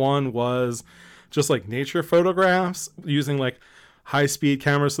remember one was just like nature photographs using like high speed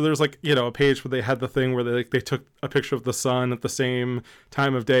cameras. So there's like, you know, a page where they had the thing where they took a picture of the sun at the same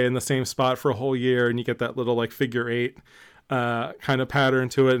time of day in the same spot for a whole year. And you get that little like figure eight kind of pattern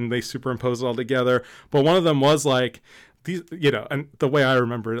to it, and they superimpose it all together. But one of them was like these, you know, and the way I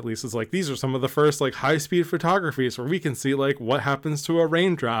remember it at least is like these are some of the first like high speed photographies where we can see like what happens to a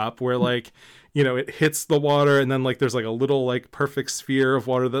raindrop, where like, you know, it hits the water and then like there's like a little like perfect sphere of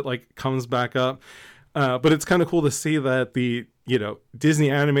water that like comes back up. But it's kind of cool to see that the, you know, Disney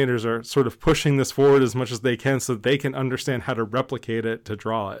animators are sort of pushing this forward as much as they can so they can understand how to replicate it to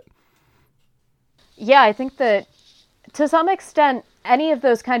draw it. Yeah, I think that to some extent, any of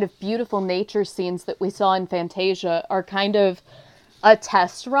those kind of beautiful nature scenes that we saw in Fantasia are kind of a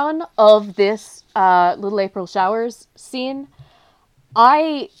test run of this Little April Showers scene.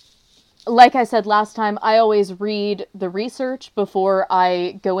 Like I said last time, I always read the research before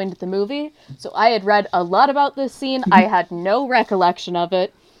I go into the movie. So I had read a lot about this scene. I had no recollection of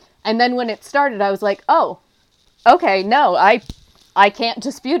it. And then when it started, I was like, oh, okay, no, I can't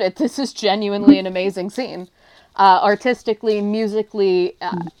dispute it. This is genuinely an amazing scene. Artistically, musically,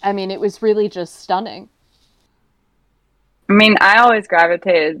 I mean, it was really just stunning. I mean, I always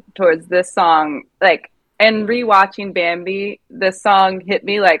gravitated towards this song. Like, and rewatching Bambi, this song hit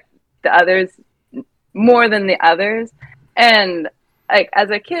me like the others more than the others. And like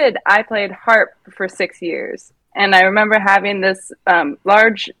as a kid, I played harp for 6 years. And I remember having this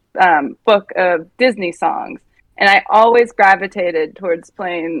large book of Disney songs. And I always gravitated towards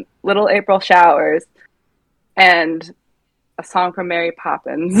playing Little April Showers and a song from Mary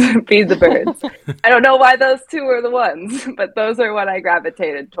Poppins, Feed the Birds. I don't know why those two were the ones, but those are what I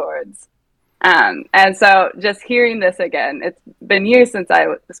gravitated towards. And so just hearing this again, it's been years since I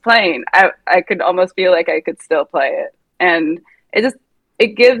was playing. I could almost feel like I could still play it. And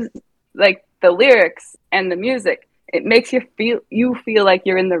it gives like the lyrics and the music, it makes you feel like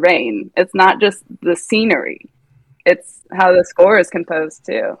you're in the rain. It's not just the scenery. It's how the score is composed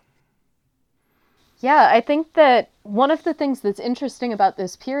too. Yeah, I think that one of the things that's interesting about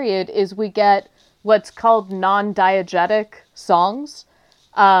this period is we get what's called non-diegetic songs,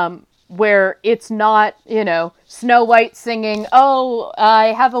 where it's not, you know, Snow White singing, oh,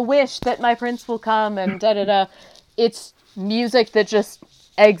 I have a wish that my prince will come and da-da-da. It's music that just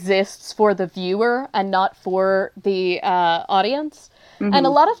exists for the viewer and not for the audience. Mm-hmm. And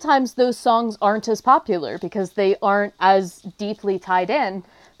a lot of times those songs aren't as popular because they aren't as deeply tied in.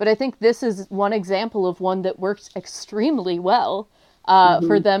 But I think this is one example of one that works extremely well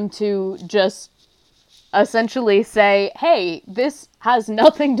for them to just essentially say, hey, this has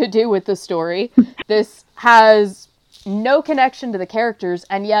nothing to do with the story. This has no connection to the characters,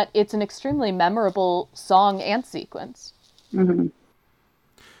 and yet it's an extremely memorable song and sequence. Mm-hmm.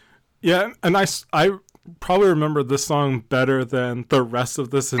 Yeah, and I probably remember this song better than the rest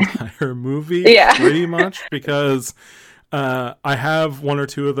of this entire movie, pretty much, because I have one or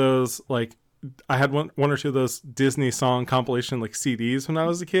two of those, like, I had one or two of those Disney song compilation like CDs when I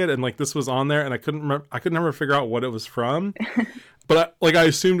was a kid, and like this was on there, and I could never figure out what it was from, but I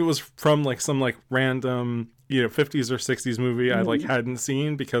assumed it was from like some like random, you know, 50s or 60s movie I like hadn't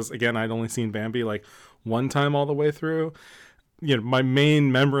seen, because again I'd only seen Bambi like one time all the way through. You know, my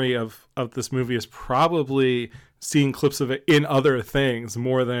main memory of this movie is probably seeing clips of it in other things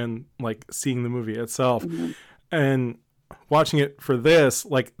more than like seeing the movie itself. And watching it for this,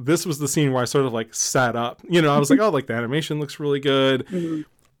 like, this was the scene where I sort of like sat up, you know, I was like, oh, like the animation looks really good.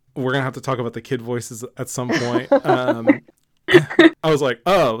 We're gonna have to talk about the kid voices at some point. I was like,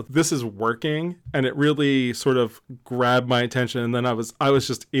 oh, this is working, and it really sort of grabbed my attention, and then I was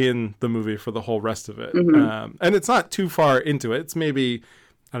just in the movie for the whole rest of it. And it's not too far into it. It's maybe,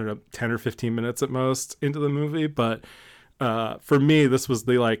 I don't know, 10 or 15 minutes at most into the movie, but for me, this was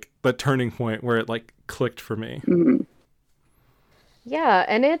the turning point where it like clicked for me. Yeah,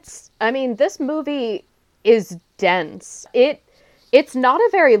 and this movie is dense. It's not a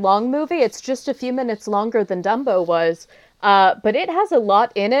very long movie. It's just a few minutes longer than Dumbo was. But it has a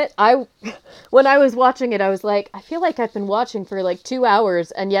lot in it. When I was watching it, I was like, I feel like I've been watching for like 2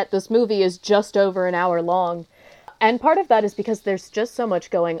 hours, and yet this movie is just over an hour long. And part of that is because there's just so much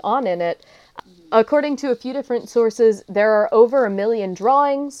going on in it. According to a few different sources, there are over 1 million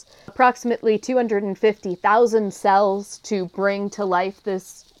drawings, approximately 250,000 cells to bring to life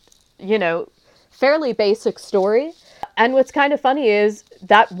this, fairly basic story. And what's kind of funny is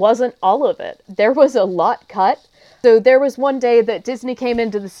that wasn't all of it. There was a lot cut. So there was one day that Disney came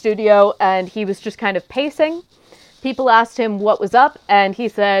into the studio and he was just kind of pacing. People asked him what was up, and he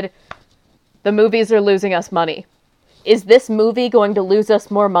said, "The movies are losing us money. Is this movie going to lose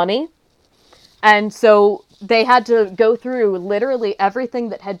us more money?" And so they had to go through literally everything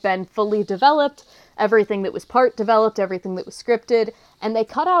that had been fully developed, everything that was part developed, everything that was scripted, and they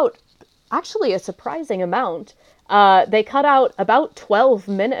cut out actually a surprising amount. They cut out about 12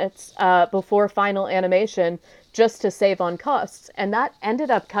 minutes before final animation just to save on costs. And that ended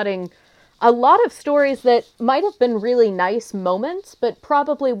up cutting a lot of stories that might have been really nice moments, but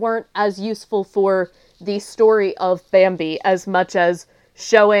probably weren't as useful for the story of Bambi as much as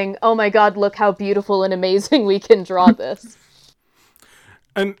showing, oh my god, look how beautiful and amazing we can draw this.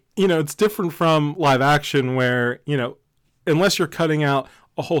 And, it's different from live action where, unless you're cutting out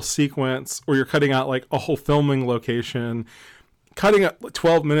a whole sequence or you're cutting out like a whole filming location, cutting up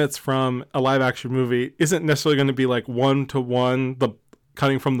 12 minutes from a live action movie isn't necessarily going to be like one-to-one the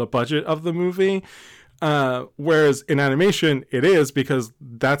cutting from the budget of the movie. Whereas in animation, it is, because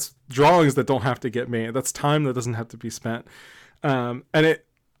that's drawings that don't have to get made. That's time that doesn't have to be spent. And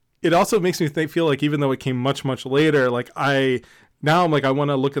it also makes me feel like, even though it came much, much later, I want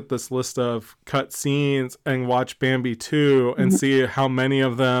to look at this list of cut scenes and watch Bambi 2 and see how many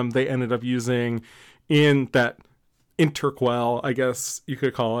of them they ended up using in that interquel, I guess you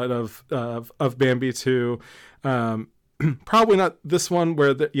could call it, of Bambi 2. Probably not this one,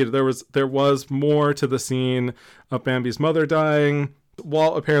 where there was more to the scene of Bambi's mother dying.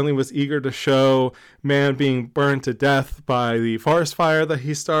 Walt apparently was eager to show man being burned to death by the forest fire that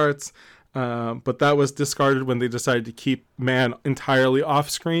he starts, but that was discarded when they decided to keep man entirely off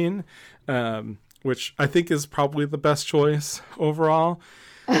screen, which I think is probably the best choice overall.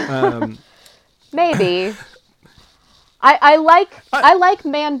 Maybe. I like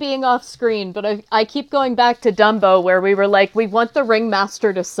man being off screen, but I keep going back to Dumbo, where we were like, we want the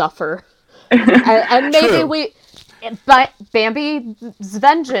ringmaster to suffer. and maybe but Bambi's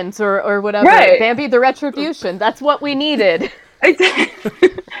vengeance or whatever, right. Bambi the retribution, that's what we needed.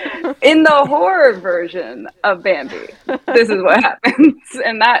 In the horror version of Bambi, this is what happens,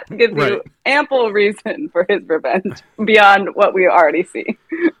 and that gives you ample reason for his revenge beyond what we already see.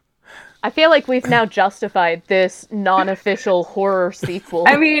 I feel like we've now justified this non-official horror sequel.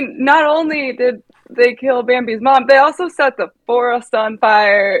 I mean, not only did they kill Bambi's mom, they also set the forest on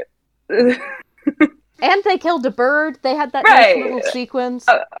fire. And they killed a bird. They had that nice little sequence.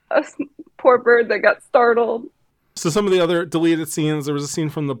 A poor bird that got startled. So some of the other deleted scenes, there was a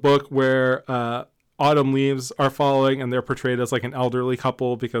scene from the book where autumn leaves are falling and they're portrayed as like an elderly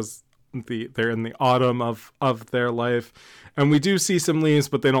couple because they're in the autumn of their life. And we do see some leaves,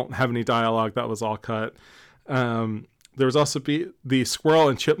 but they don't have any dialogue. That was all cut. There was also the squirrel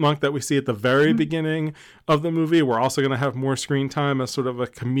and chipmunk that we see at the very beginning of the movie. We're also going to have more screen time as sort of a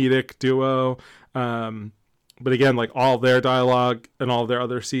comedic duo. But again, like all their dialogue and all their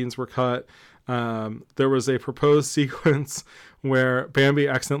other scenes were cut. There was a proposed sequence where Bambi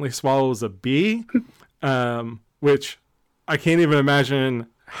accidentally swallows a bee, which I can't even imagine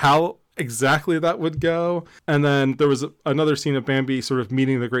how exactly that would go. And then there was another scene of Bambi sort of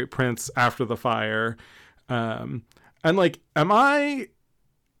meeting the Great Prince after the fire. And like, am I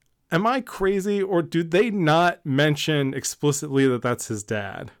crazy, or do they not mention explicitly that that's his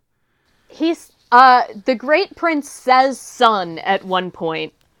dad? He's the Great Prince says son at one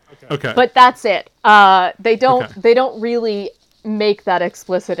point. Okay. But that's it. They don't really make that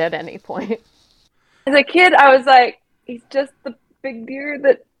explicit at any point. As a kid, I was like, he's just the big deer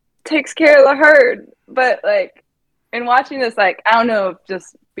that takes care of the herd. But like, in watching this, like, I don't know if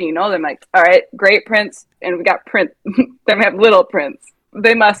just being old, I'm like, all right, Great Prince, and we got Prince, then we have Little Prince.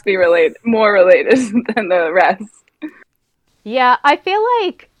 They must be more related than the rest. Yeah, I feel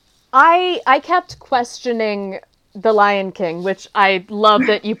like I kept questioning The Lion King, which I love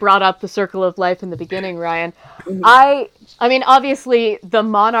that you brought up the circle of life in the beginning, Ryan. I mean, obviously, the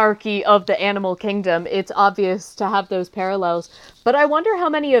monarchy of the animal kingdom, it's obvious to have those parallels. But I wonder how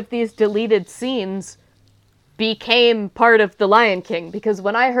many of these deleted scenes became part of The Lion King. Because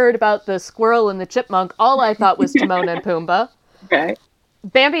when I heard about the squirrel and the chipmunk, all I thought was Timon and Pumbaa. Okay.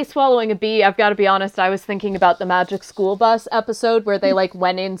 Bambi swallowing a bee, I've got to be honest, I was thinking about the Magic School Bus episode where they, like,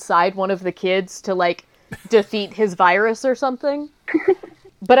 went inside one of the kids to, like, defeat his virus or something.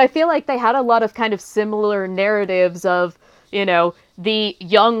 But I feel like they had a lot of kind of similar narratives of, you know, the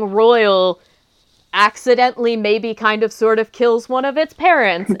young royal accidentally maybe kind of sort of kills one of its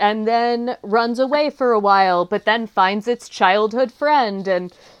parents and then runs away for a while, but then finds its childhood friend,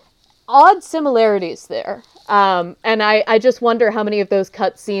 and odd similarities there. And I just wonder how many of those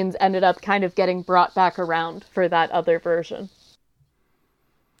cut scenes ended up kind of getting brought back around for that other version.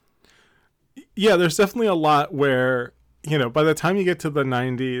 Yeah, there's definitely a lot where, you know, by the time you get to the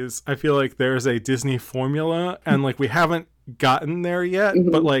 90s, I feel like there's a Disney formula, and like we haven't gotten there yet,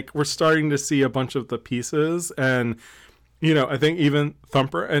 but like we're starting to see a bunch of the pieces. And, you know, I think even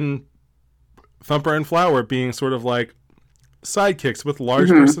Thumper and Flower being sort of like sidekicks with large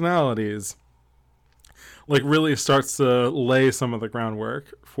personalities, like really starts to lay some of the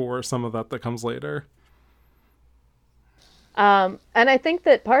groundwork for some of that comes later. And I think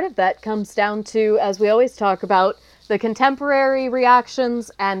that part of that comes down to, as we always talk about, the contemporary reactions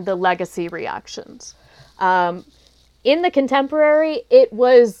and the legacy reactions. In the contemporary,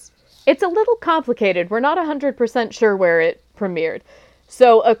 it's a little complicated. We're not 100% sure where it premiered.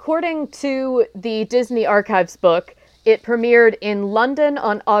 So according to the Disney Archives book, it premiered in London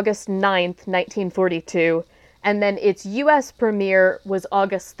on August 9th, 1942, and then its US premiere was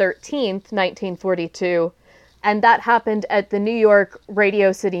August 13th, 1942, and that happened at the New York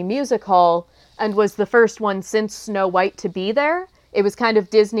Radio City Music Hall and was the first one since Snow White to be there. It was kind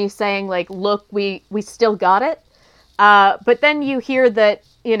of Disney saying, like, look, we still got it. But then you hear that,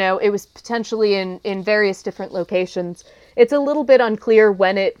 you know, it was potentially in various different locations. It's a little bit unclear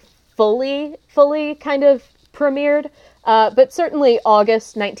when it fully kind of premiered, but certainly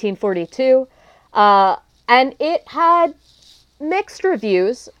August 1942. And it had mixed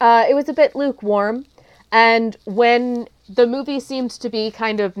reviews. It was a bit lukewarm. And when the movie seemed to be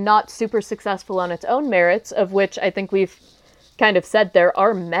kind of not super successful on its own merits, of which I think we've kind of said there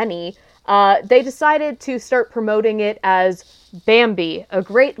are many, they decided to start promoting it as Bambi, a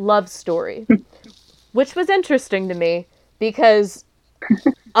great love story, which was interesting to me because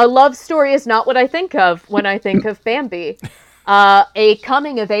a love story is not what I think of when I think of Bambi. A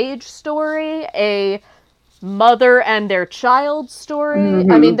coming-of-age story, a mother and their child story.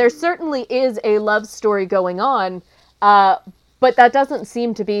 I mean, there certainly is a love story going on, but that doesn't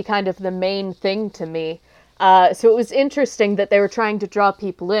seem to be kind of the main thing to me. So it was interesting that they were trying to draw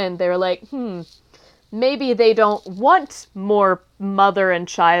people in. They were like, maybe they don't want more mother and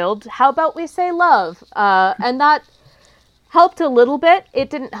child. How about we say love? And that helped a little bit. It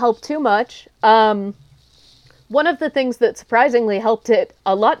didn't help too much. One of the things that surprisingly helped it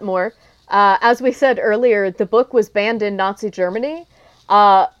a lot more, as we said earlier, the book was banned in Nazi Germany.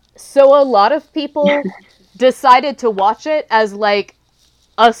 So a lot of people decided to watch it as like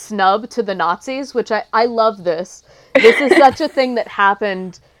a snub to the Nazis, which I love this. This is such a thing that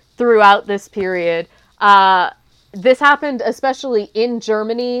happened throughout this period. This happened especially in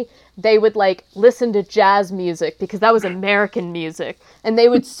Germany. They would like listen to jazz music because that was American music, and they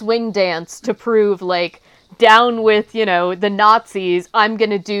would swing dance to prove like, down with, you know, the Nazis, I'm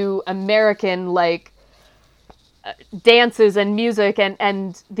gonna do American like dances and music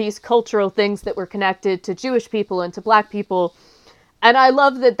and these cultural things that were connected to Jewish people and to Black people. And I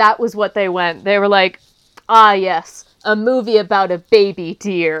love that that was what they went. They were like, ah, yes, a movie about a baby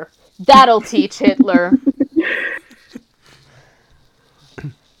deer. That'll teach Hitler.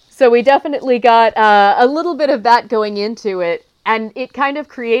 So we definitely got a little bit of that going into it. And it kind of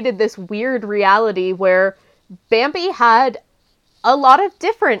created this weird reality where Bambi had a lot of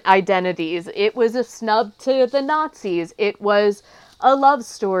different identities. It was a snub to the Nazis. It was a love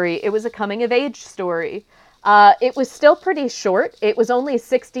story. It was a coming-of-age story. It was still pretty short. It was only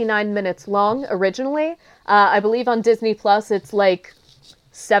 69 minutes long originally. I believe on Disney Plus it's like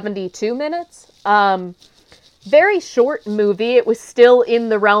 72 minutes. Very short movie. It was still in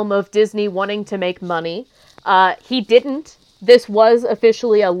the realm of Disney wanting to make money. He didn't. This was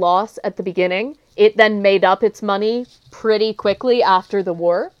officially a loss at the beginning. It then made up its money pretty quickly after the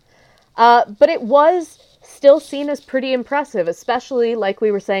war. But it was still seen as pretty impressive, especially, like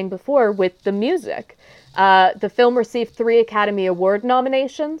we were saying before, with the music. The film received 3 Academy Award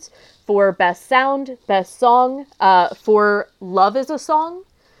nominations for Best Sound, Best Song, for Love is a Song,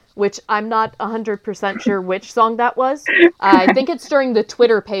 which I'm not 100% sure which song that was. I think it's during the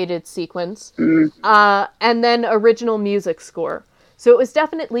Twitter-pated sequence. And then Original Music Score. So it was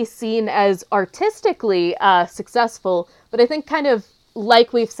definitely seen as artistically successful, but I think kind of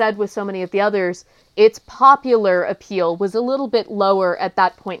like we've said with so many of the others, its popular appeal was a little bit lower at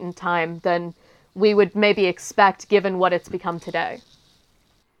that point in time than we would maybe expect given what it's become today.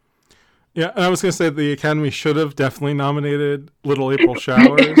 Yeah, and I was going to say the Academy should have definitely nominated Little April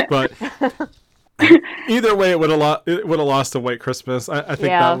Showers, but, Either way, it would have lost to White Christmas. I think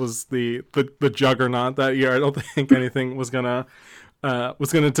that was the juggernaut that year. I don't think anything was gonna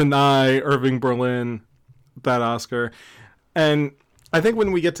deny Irving Berlin that Oscar. And I think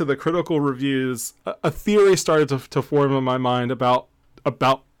when we get to the critical reviews, a theory started to form in my mind about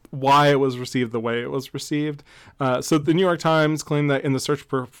why it was received the way it was received. So the New York Times claimed that in The Search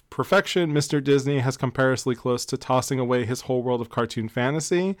for Perfection, Mr. Disney has come perilously close to tossing away his whole world of cartoon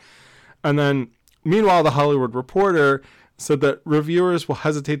fantasy. And then, meanwhile, The Hollywood Reporter said that reviewers will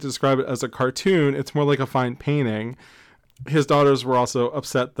hesitate to describe it as a cartoon. It's more like a fine painting. His daughters were also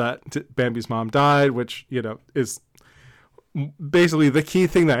upset that Bambi's mom died, which, is basically the key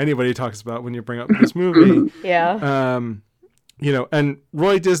thing that anybody talks about when you bring up this movie. Yeah. And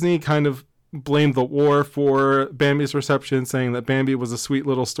Roy Disney kind of blamed the war for Bambi's reception, saying that Bambi was a sweet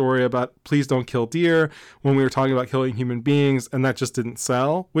little story about please don't kill deer when we were talking about killing human beings, and that just didn't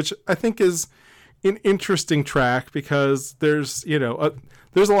sell, which I think is an interesting track because there's a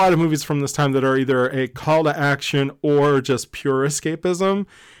lot of movies from this time that are either a call to action or just pure escapism.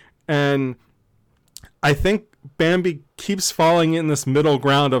 And I think Bambi keeps falling in this middle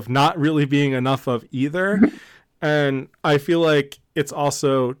ground of not really being enough of either. And I feel like it's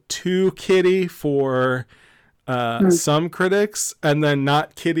also too kiddie for some critics and then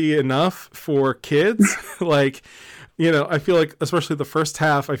not kiddie enough for kids. I feel like, especially the first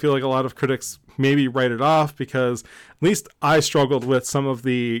half, I feel like a lot of critics maybe write it off because at least I struggled with some of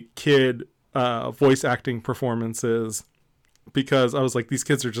the kid voice acting performances because I was like, these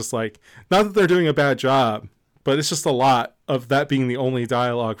kids are just like, not that they're doing a bad job, but it's just a lot of that being the only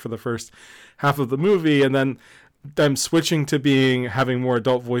dialogue for the first half of the movie. And then them switching to having more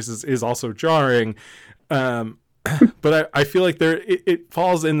adult voices is also jarring. But I feel like it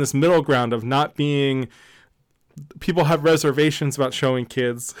falls in this middle ground of not being, people have reservations about showing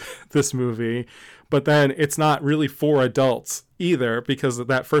kids this movie, but then it's not really for adults either because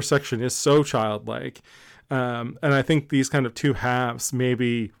that first section is so childlike. And I think these kind of two halves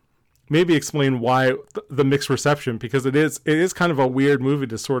maybe explain why the mixed reception, because it is kind of a weird movie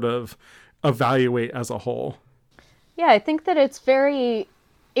to sort of evaluate as a whole. Yeah, I think that it's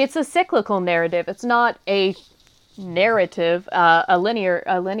a cyclical narrative. It's not a narrative, a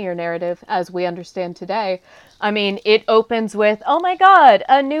linear narrative as we understand today. I mean, it opens with, oh my God,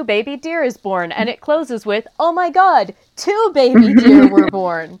 a new baby deer is born. And it closes with, oh my God, 2 baby deer were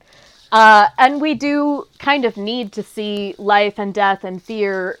born. And we do kind of need to see life and death and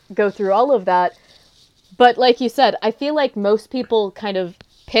fear go through all of that. But like you said, I feel like most people kind of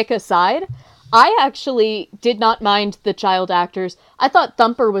pick a side. I actually did not mind the child actors. I thought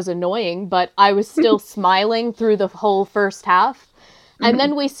Thumper was annoying, but I was still smiling through the whole first half. And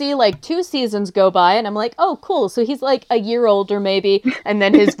then we see 2 seasons go by and I'm like, oh, cool. So he's a year older maybe. And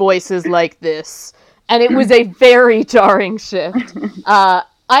then his voice is like this. And it was a very jarring shift. I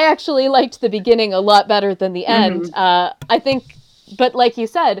actually liked the beginning a lot better than the end. I think, but like you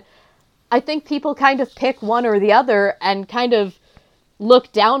said, I think people kind of pick one or the other and kind of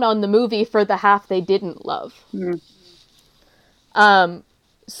look down on the movie for the half they didn't love.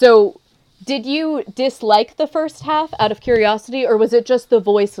 So did you dislike the first half out of curiosity, or was it just the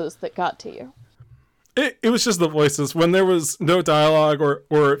voices that got to you? It was just the voices. When there was no dialogue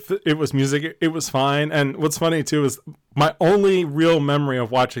or if it was music, it was fine. And what's funny too is my only real memory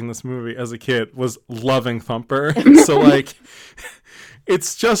of watching this movie as a kid was loving Thumper. So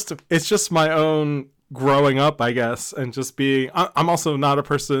it's just my own growing up, I guess, and just being, I'm also not a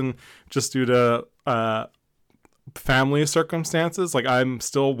person just due to family circumstances. I'm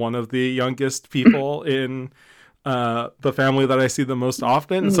still one of the youngest people in the family that I see the most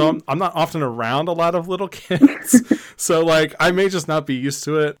often. So I'm not often around a lot of little kids. So I may just not be used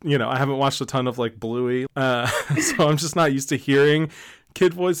to it. I haven't watched a ton of Bluey. So I'm just not used to hearing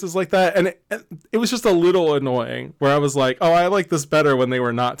kid voices like that. And it was just a little annoying where I was like, oh, I like this better when they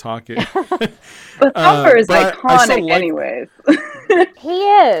were not talking. But Thumper is iconic anyways. He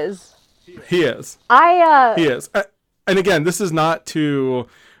is. He is. He is. And again, this is not to,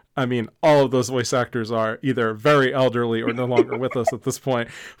 all of those voice actors are either very elderly or no longer with us at this point.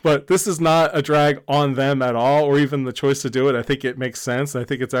 But this is not a drag on them at all, or even the choice to do it. I think it makes sense. I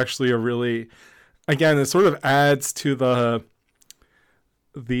think it's actually it sort of adds to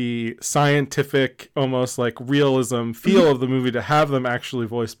the scientific, almost realism feel of the movie to have them actually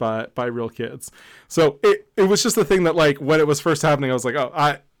voiced by real kids. So it was just the thing that when it was first happening, I was like,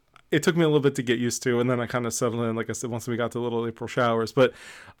 oh, it took me a little bit to get used to, and then I kind of settled in, like I said, once we got to Little April Showers. But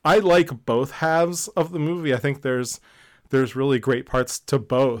I like both halves of the movie. I think there's really great parts to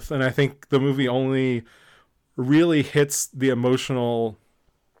both, and I think the movie only really hits the emotional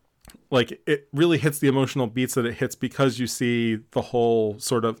like it really hits the emotional beats that it hits because you see the whole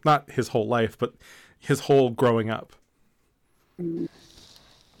sort of, not his whole life, but his whole growing up.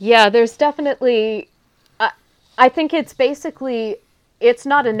 Yeah, there's definitely, I think it's basically, it's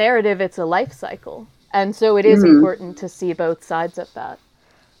not a narrative, it's a life cycle. And so it is important to see both sides of that.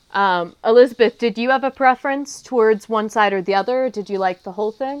 Elizabeth, did you have a preference towards one side or the other? Did you like the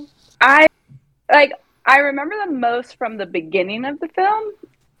whole thing? I remember the most from the beginning of the film,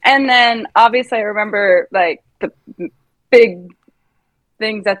 and then obviously I remember like the big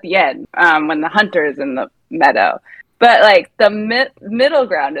things at the end, when the hunter's in the meadow. But like the middle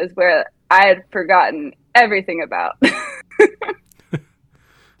ground is where I had forgotten everything about.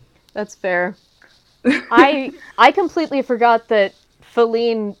 That's fair. I completely forgot that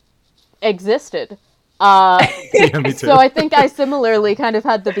Feline existed. Yeah, me too. So I think I similarly kind of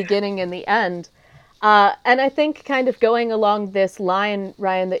had the beginning and the end. And I think kind of going along this line,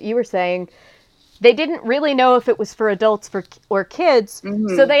 Ryan, that you were saying, they didn't really know if it was for adults or kids.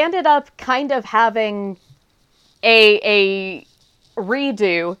 So they ended up kind of having a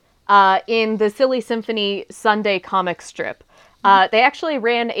redo in the Silly Symphony Sunday comic strip. They actually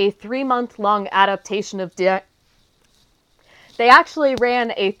ran a 3-month-long adaptation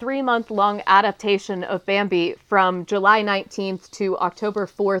of Bambi from July 19th to October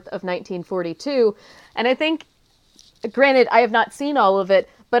 4th of 1942. And I think, granted, I have not seen all of it,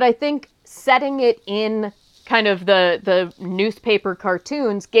 but I think setting it in kind of the newspaper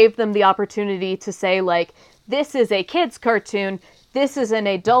cartoons gave them the opportunity to say, like, this is a kid's cartoon, this is an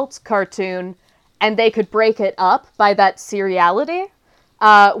adult's cartoon, and they could break it up by that seriality.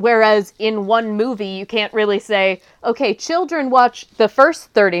 Whereas in one movie, you can't really say, okay, children watch the first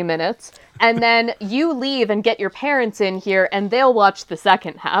 30 minutes, and then you leave and get your parents in here, and they'll watch the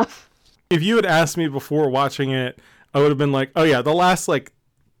second half. If you had asked me before watching it, I would have been like, oh yeah, the last like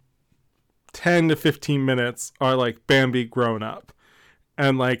 10 to 15 minutes are like Bambi grown up.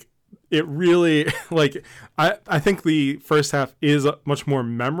 And like, it really, like, I think the first half is much more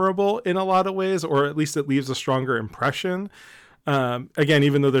memorable in a lot of ways, or at least it leaves a stronger impression. Again,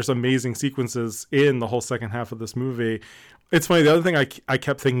 even though there's amazing sequences in the whole second half of this movie, it's funny. The other thing I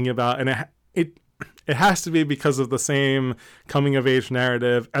kept thinking about, and it has to be because of the same coming of age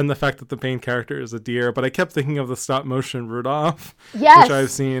narrative and the fact that the main character is a deer, but I kept thinking of the stop motion Rudolph, Yes. which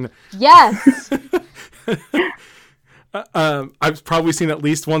I've seen. Yes. I've probably seen at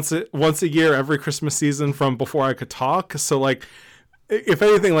least once a year every Christmas season from before I could talk. So like, if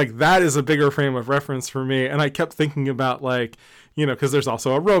anything, like that is a bigger frame of reference for me. And I kept thinking about like, you know, because there's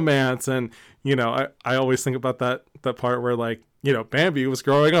also a romance, and you know, I always think about that part where like, you know, Bambi was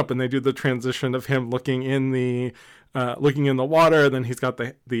growing up and they do the transition of him looking in the water, and then he's got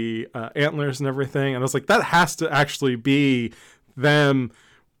the antlers and everything, and I was like, that has to actually be them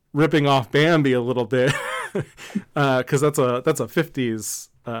ripping off Bambi a little bit, because that's a 50s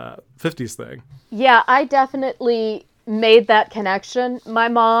thing. Yeah, I definitely made that connection. My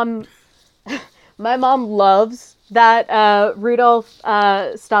mom loves that Rudolph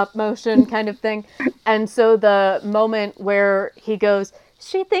stop motion kind of thing. And so the moment where he goes,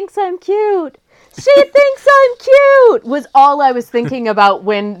 "She thinks I'm cute. She thinks I'm cute," was all I was thinking about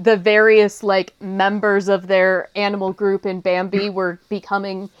when the various like members of their animal group in Bambi were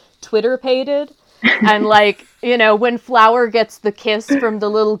becoming Twitter-pated. And like, you know, when Flower gets the kiss from the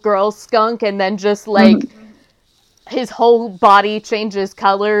little girl skunk, and then just like his whole body changes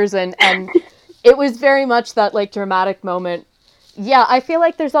colors, and it was very much that like dramatic moment. Yeah, I feel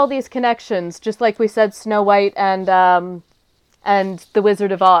like there's all these connections, just like we said, Snow White and The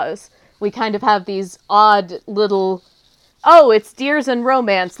Wizard of Oz. We kind of have these odd little, oh, it's deers and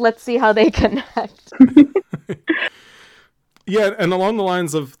romance, let's see how they connect. Yeah, and along the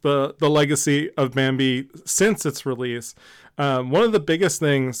lines of the legacy of Bambi since its release, one of the biggest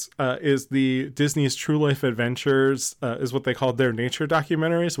things is the Disney's True Life Adventures, is what they called their nature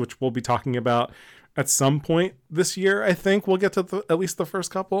documentaries, which we'll be talking about at some point this year. I think we'll get to at least the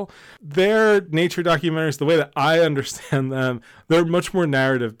first couple. Their nature documentaries, the way that I understand them, they're much more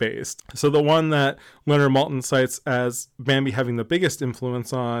narrative based. So the one that Leonard Maltin cites as Bambi having the biggest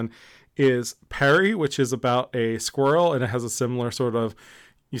influence on is Perry, which is about a squirrel, and it has a similar sort of,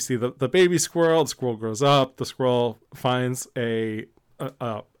 you see the baby squirrel, the squirrel grows up, the squirrel finds a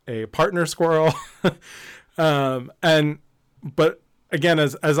partner squirrel. But again,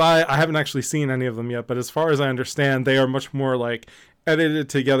 as I haven't actually seen any of them yet, but as far as I understand, they are much more like edited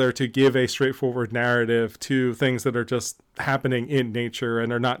together to give a straightforward narrative to things that are just happening in nature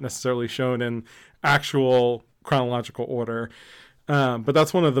and are not necessarily shown in actual chronological order. But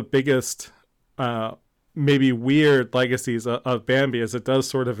that's one of the biggest maybe weird legacies of Bambi, as it does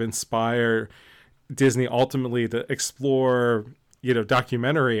sort of inspire Disney ultimately to explore,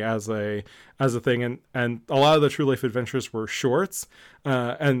 documentary as a thing, and a lot of the True Life Adventures were shorts,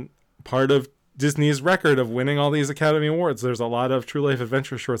 and part of Disney's record of winning all these Academy Awards, there's a lot of True Life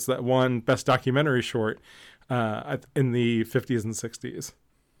Adventure shorts that won Best Documentary Short in the 50s and 60s.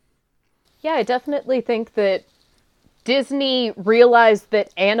 Yeah, I definitely think that Disney realized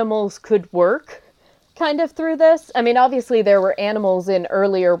that animals could work kind of through this. I mean, obviously there were animals in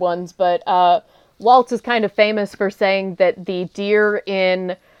earlier ones, but Walt is kind of famous for saying that the deer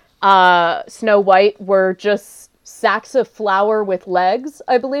in Snow White were just sacks of flour with legs,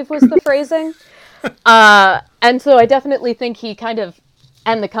 I believe was the phrasing. And so I definitely think he kind of,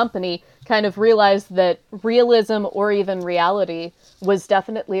 and the company, kind of realized that realism or even reality was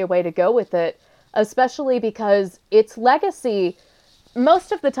definitely a way to go with it, especially because its legacy,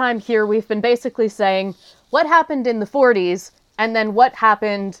 most of the time here we've been basically saying what happened in the 40s and then what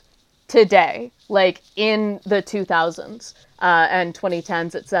happened today, like in the 2000s and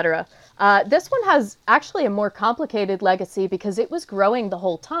 2010s, etc. This one has actually a more complicated legacy because it was growing the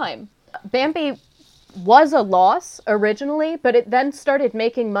whole time. Bambi was a loss originally, but it then started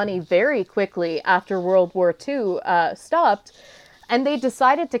making money very quickly after World War II stopped, and they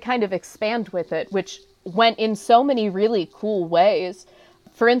decided to kind of expand with it, which went in so many really cool ways.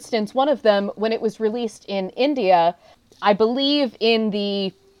 For instance, one of them, when it was released in India, I believe in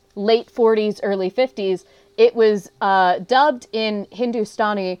the late 40s, early 50s, it was dubbed in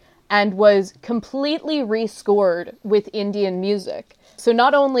Hindustani and was completely rescored with Indian music. So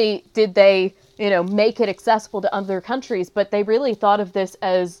not only did they, make it accessible to other countries, but they really thought of this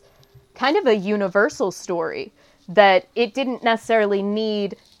as kind of a universal story, that it didn't necessarily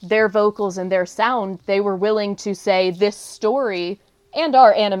need their vocals and their sound. They were willing to say this story and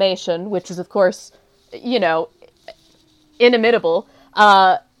our animation, which is, of course, inimitable,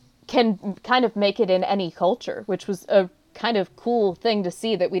 can kind of make it in any culture, which was a kind of cool thing to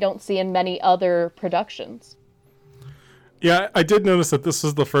see that we don't see in many other productions. Yeah, I did notice that this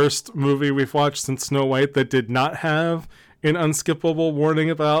is the first movie we've watched since Snow White that did not have an unskippable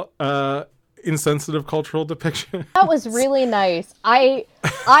warning about insensitive cultural depiction. That was really nice. I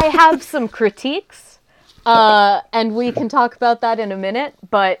have some critiques, and we can talk about that in a minute,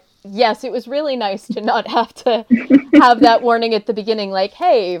 but yes, it was really nice to not have to have that warning at the beginning, like,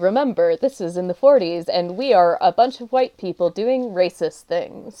 hey, remember, this is in the 40s, and we are a bunch of white people doing racist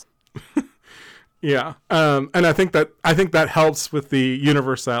things. Yeah, and I think that helps with the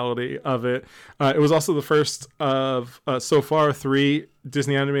universality of it. It was also the first of so far 3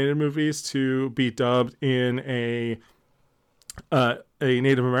 Disney animated movies to be dubbed in a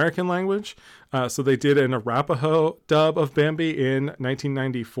Native American language. So they did an Arapaho dub of Bambi in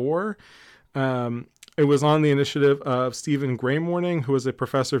 1994. It was on the initiative of Stephen Graymorning, who was a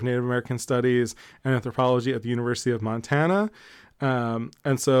professor of Native American Studies and Anthropology at the University of Montana.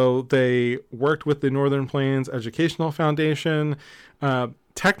 And so they worked with the Northern Plains Educational Foundation.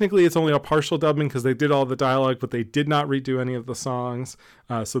 Technically, it's only a partial dubbing because they did all the dialogue, but they did not redo any of the songs.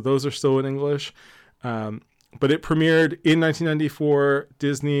 So those are still in English. But it premiered in 1994.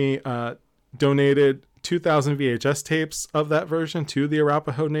 Disney donated 2,000 VHS tapes of that version to the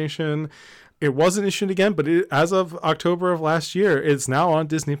Arapaho Nation. It wasn't issued again, but as of October of last year, it's now on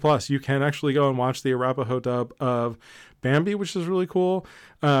Disney Plus. You can actually go and watch the Arapaho dub of Bambi, which is really cool.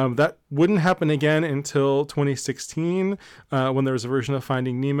 That wouldn't happen again until 2016, when there was a version of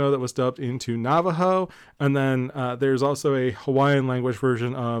Finding Nemo that was dubbed into Navajo. And then there's also a Hawaiian language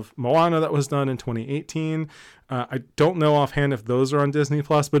version of Moana that was done in 2018. I don't know offhand if those are on Disney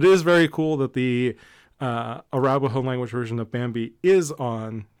Plus, but it is very cool that the Arapaho language version of Bambi is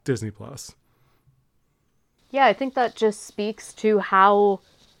on Disney Plus. Yeah, I think that just speaks to how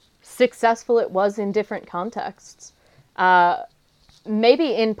successful it was in different contexts.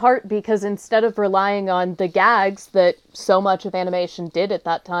 Maybe in part because instead of relying on the gags that so much of animation did at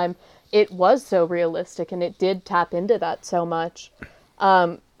that time, it was so realistic and it did tap into that so much.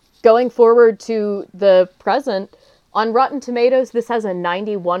 Going forward to the present, on Rotten Tomatoes, this has a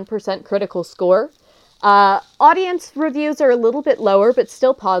 91% critical score. Audience reviews are a little bit lower, but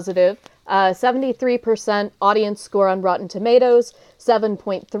still positive. 73% audience score on Rotten Tomatoes,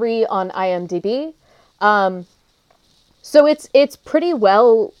 7.3 on IMDb. So it's pretty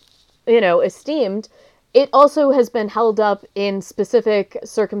well, esteemed. It also has been held up in specific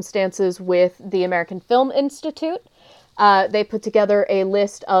circumstances with the American Film Institute. They put together a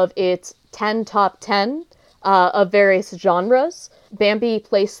list of its 10 top 10 of various genres. Bambi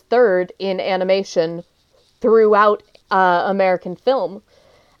placed third in animation throughout American film.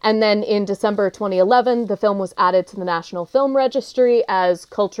 And then in December 2011, the film was added to the National Film Registry as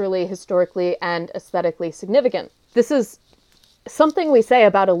culturally, historically, and aesthetically significant. This is something we say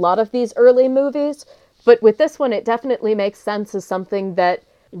about a lot of these early movies, but with this one, it definitely makes sense as something that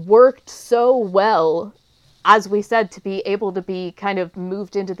worked so well, as we said, to be able to be kind of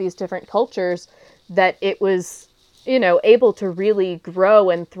moved into these different cultures, that it was, able to really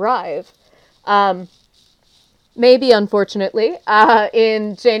grow and thrive. Maybe, unfortunately,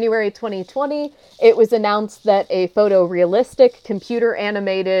 in January 2020, it was announced that a photorealistic,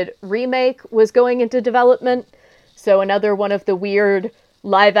 computer-animated remake was going into development. So another one of the weird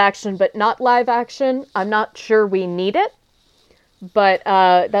live-action but not live-action. I'm not sure we need it, but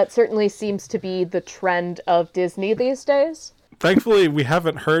that certainly seems to be the trend of Disney these days. Thankfully, we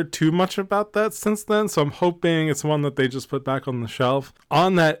haven't heard too much about that since then, so I'm hoping it's one that they just put back on the shelf.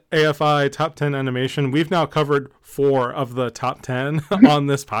 On that AFI Top 10 animation, we've now covered 4 of the top 10 on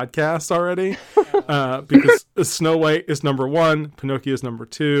this podcast already, because Snow White is number 1, Pinocchio is number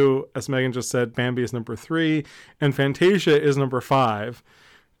 2, as Megan just said, Bambi is number 3, and Fantasia is number 5.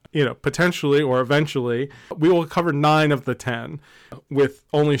 Potentially or eventually, we will cover 9 of the 10, with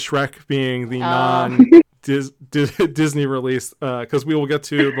only Shrek being the Disney release, because we will get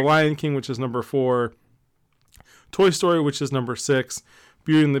to The Lion King, which is number 4, Toy Story, which is number 6,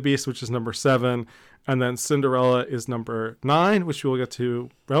 Beauty and the Beast, which is number 7, and then Cinderella is number 9, which we will get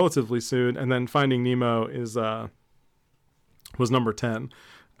to relatively soon, and then Finding Nemo was number 10.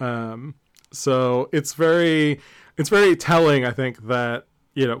 So it's very telling, I think, that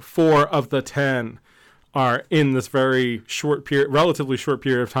 4 of the 10 are in this relatively short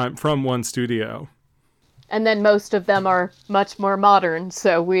period of time from one studio. And then most of them are much more modern,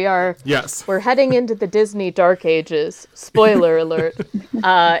 so we're heading into the Disney Dark Ages, spoiler alert,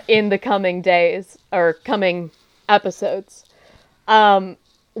 in the coming days, or coming episodes. One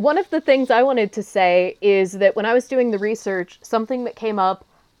of the things I wanted to say is that when I was doing the research, something that came up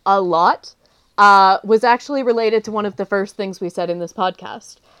a lot was actually related to one of the first things we said in this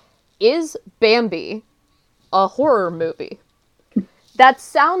podcast. Is Bambi a horror movie? That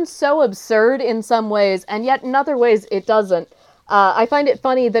sounds so absurd in some ways, and yet in other ways it doesn't. I find it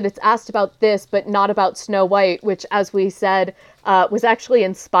funny that it's asked about this, but not about Snow White, which, as we said, was actually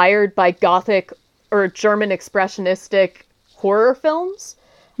inspired by Gothic or German expressionistic horror films.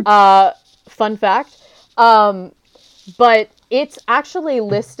 Fun fact. But it's actually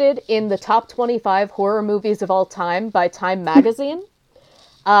listed in the top 25 horror movies of all time by Time magazine.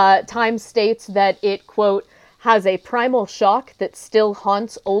 Time states that it, quote, has a primal shock that still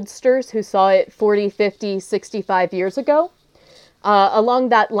haunts oldsters who saw it 40, 50, 65 years ago. Along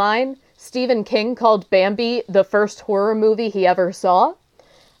that line, Stephen King called Bambi the first horror movie he ever saw.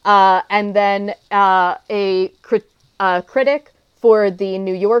 And then a critic for The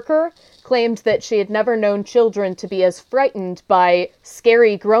New Yorker claimed that she had never known children to be as frightened by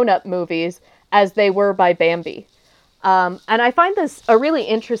scary grown-up movies as they were by Bambi. And I find this a really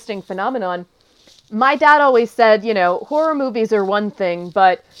interesting phenomenon. My dad always said, horror movies are one thing,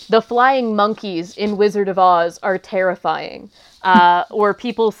 but the flying monkeys in Wizard of Oz are terrifying. Or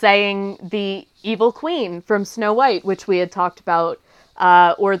people saying the evil queen from Snow White, which we had talked about,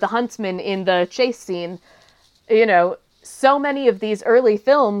 or the huntsman in the chase scene. So many of these early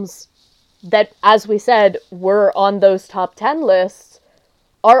films that, as we said, were on those top 10 lists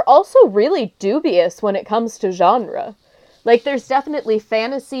are also really dubious when it comes to genre. Like, there's definitely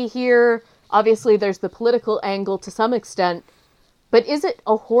fantasy here. Obviously, there's the political angle to some extent, but is it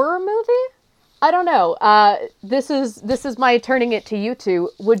a horror movie? I don't know. This is my turning it to you two.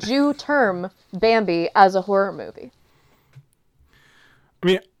 Would you term Bambi as a horror movie? I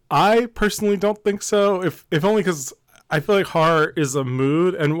mean, I personally don't think so. If only because I feel like horror is a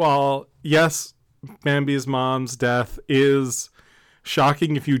mood, and while yes, Bambi's mom's death is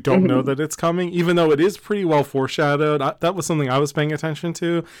shocking if you don't know that it's coming, even though it is pretty well foreshadowed. That was something I was paying attention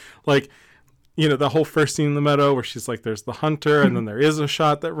to, like. The whole first scene in the meadow where she's like, there's the hunter, and then there is a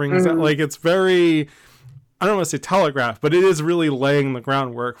shot that rings out. Like, it's very, I don't want to say telegraph, but it is really laying the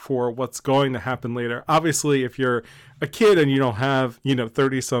groundwork for what's going to happen later. Obviously, if you're a kid and you don't have,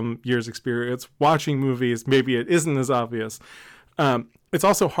 30 some years experience watching movies, maybe it isn't as obvious. It's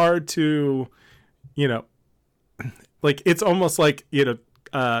also hard to, like, it's almost like,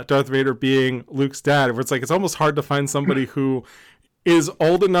 Darth Vader being Luke's dad, where it's like, it's almost hard to find somebody who is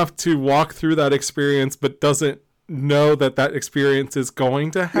old enough to walk through that experience, but doesn't know that experience is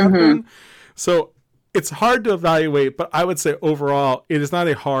going to happen. So it's hard to evaluate, but I would say overall, it is not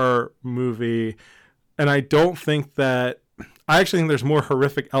a horror movie. And I don't think I actually think there's more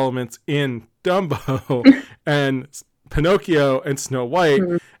horrific elements in Dumbo and Pinocchio and Snow White,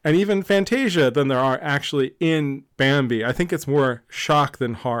 and even Fantasia than there are actually in Bambi. I think it's more shock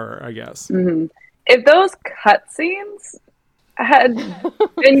than horror, I guess. If those cutscenes had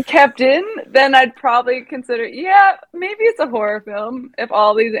been kept in, then I'd probably consider, yeah, maybe it's a horror film if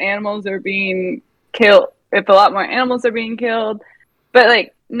all these animals are being killed, if a lot more animals are being killed. But,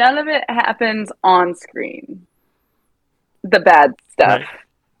 like, none of it happens on screen. The bad stuff.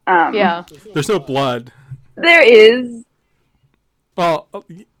 Right. Yeah. There's no blood. There is. Well,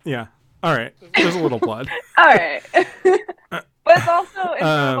 yeah. All right. There's a little blood. All right. But it's also in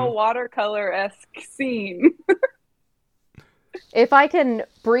a watercolor-esque scene. If I can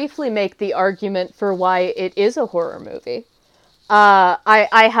briefly make the argument for why it is a horror movie,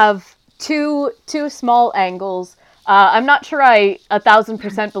 I have two small angles. I'm not sure I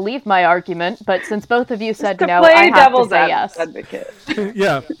 1,000% believe my argument, but since both of you said no, I have to say yes. Advocate.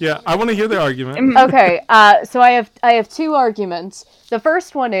 Yeah. I want to hear the argument. Okay, so I have two arguments. The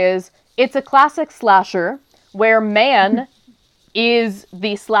first one is it's a classic slasher where man is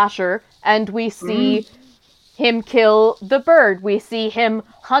the slasher, and we see him kill the bird. We see him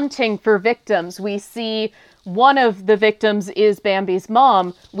hunting for victims. We see one of the victims is Bambi's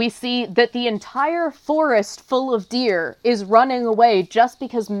mom. We see that the entire forest full of deer is running away just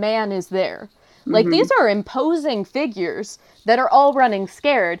because man is there. Like, these are imposing figures that are all running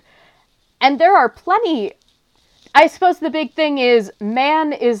scared. And there are plenty... I suppose the big thing is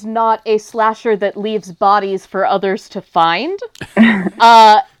man is not a slasher that leaves bodies for others to find.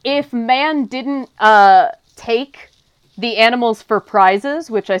 If man didn't take the animals for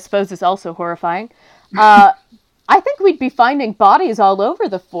prizes, which I suppose is also horrifying, I think we'd be finding bodies all over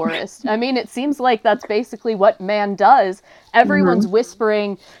the forest. I mean, it seems like that's basically what man does. Everyone's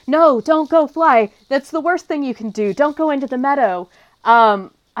whispering, no, don't go fly. That's the worst thing you can do. Don't go into the meadow.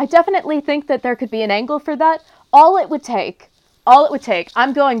 I definitely think that there could be an angle for that. All it would take,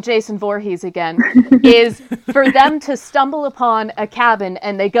 I'm going Jason Voorhees again, is for them to stumble upon a cabin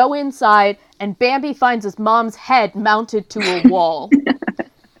and they go inside and Bambi finds his mom's head mounted to a wall.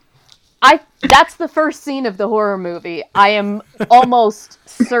 That's the first scene of the horror movie. I am almost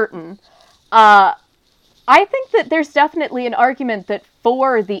certain. I think that there's definitely an argument that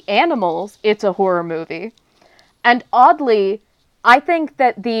for the animals, it's a horror movie. And oddly, I think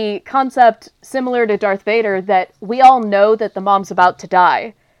that the concept, similar to Darth Vader, that we all know that the mom's about to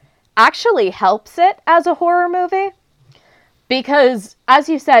die, actually helps it as a horror movie. Because, as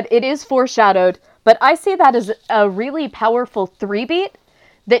you said, it is foreshadowed, but I see that as a really powerful 3-beat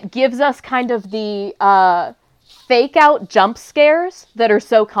that gives us kind of the fake-out jump scares that are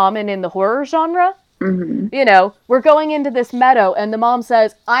so common in the horror genre. You know, we're going into this meadow, and the mom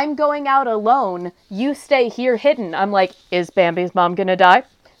says, I'm going out alone. You stay here hidden. I'm like, is Bambi's mom gonna die?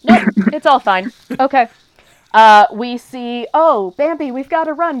 Nope, it's all fine. Okay. We see, oh, Bambi, we've got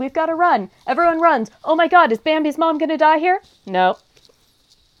to run. Everyone runs. Oh my god, is Bambi's mom gonna die here? No.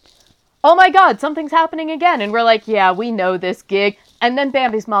 Oh my god, something's happening again. And we're like, yeah, we know this gig. And then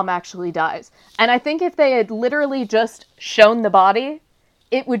Bambi's mom actually dies. And I think if they had literally just shown the body,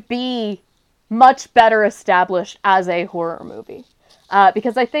 it would be much better established as a horror movie.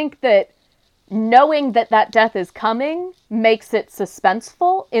 Because I think that knowing that that death is coming makes it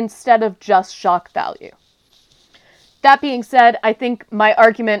suspenseful instead of just shock value. That being said, I think my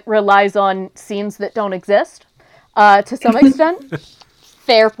argument relies on scenes that don't exist, to some extent.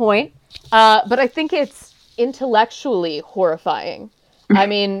 Fair point. But I think it's intellectually horrifying. I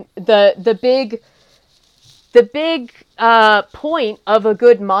mean, the big point of a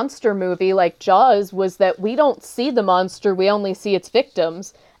good monster movie like Jaws was that we don't see the monster, we only see its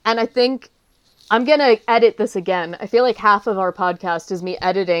victims. And I think, I'm gonna edit this again. I feel like half of our podcast is me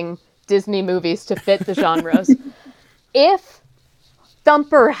editing Disney movies to fit the genres. If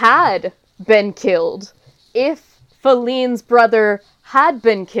Thumper had been killed, if Feline's brother had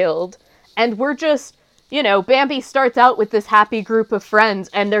been killed, and we're just, you know, Bambi starts out with this happy group of friends,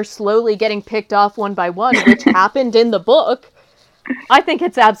 and they're slowly getting picked off one by one, which happened in the book, I think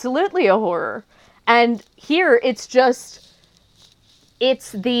it's absolutely a horror. And here, it's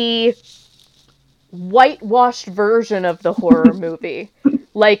the whitewashed version of the horror movie.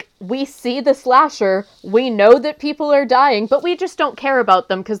 Like, we see the slasher, we know that people are dying, but we just don't care about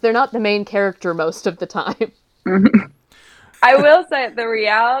them because they're not the main character most of the time. I will say the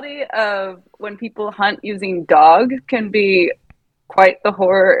reality of when people hunt using dog can be quite the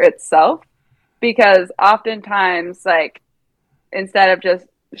horror itself, because oftentimes, like, instead of just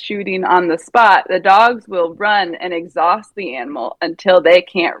shooting on the spot, the dogs will run and exhaust the animal until they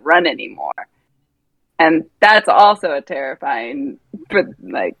can't run anymore. And that's also a terrifying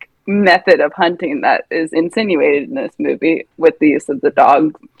method of hunting that is insinuated in this movie with the use of the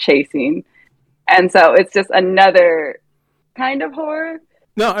dog chasing. And so it's just another kind of horror.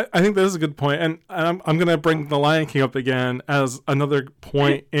 No, I think that is a good point. And I'm going to bring The Lion King up again as another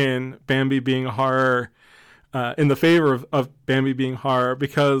point in Bambi being a horror, in the favor of Bambi being horror,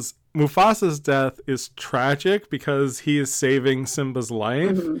 because Mufasa's death is tragic because he is saving Simba's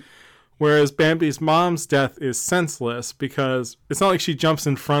life. Mm-hmm. Whereas Bambi's mom's death is senseless because it's not like she jumps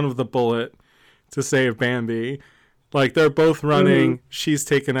in front of the bullet to save Bambi. Like, they're both running, she's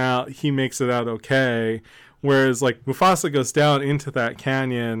taken out, he makes it out okay. Whereas, like, Mufasa goes down into that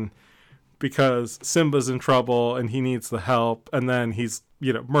canyon because Simba's in trouble and he needs the help. And then he's,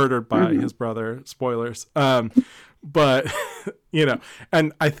 murdered by his brother. Spoilers. But,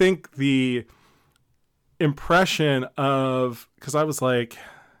 and I think the impression of, because I was like,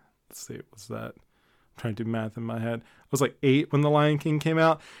 let's see, what's that? I'm trying to do math in my head. I was like 8 when The Lion King came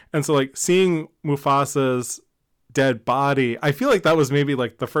out. And so, like, seeing Mufasa's dead body, I feel like that was maybe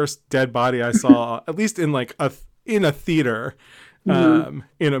like the first dead body I saw, at least in like in a theater, in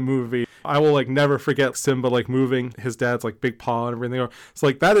a movie. I will like never forget Simba like moving his dad's like big paw and everything. So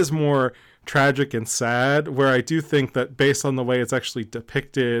like that is more tragic and sad, where I do think that based on the way it's actually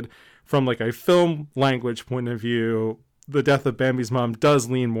depicted from like a film language point of view, the death of Bambi's mom does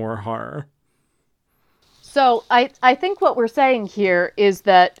lean more horror. So I think what we're saying here is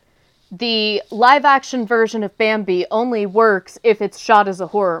that the live action version of Bambi only works if it's shot as a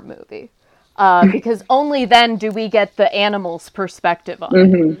horror movie. Because only then do we get the animal's perspective on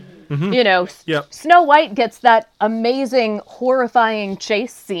it. Mm-hmm. Snow White gets that amazing, horrifying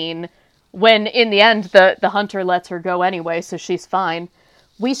chase scene when, in the end, the hunter lets her go anyway, so she's fine.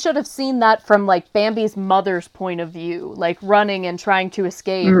 We should have seen that from, like, Bambi's mother's point of view, like, running and trying to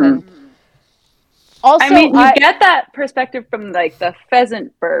escape. And also, I mean, you get that perspective from, like, the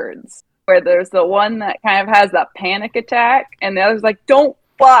pheasant birds, where there's the one that kind of has that panic attack, and the other's like, don't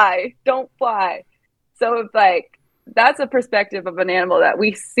fly. So it's like, that's a perspective of an animal that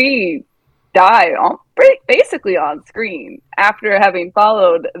we see die basically on screen after having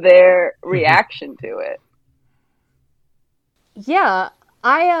followed their reaction to it. Yeah,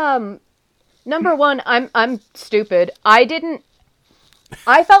 number one, I'm stupid.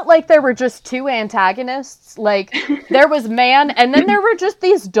 I felt like there were just two antagonists. Like, there was man, and then there were just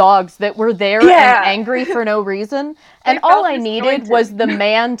these dogs that were there and angry for no reason. And all I needed was the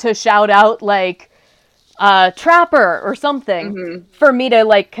man to shout out, like, Trapper or something for me to,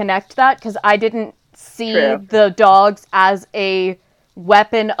 like, connect that, because I didn't see the dogs as a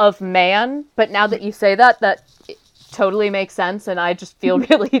weapon of man. But now that you say that totally makes sense, and I just feel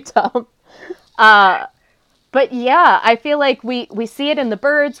really dumb. But yeah, I feel like we see it in the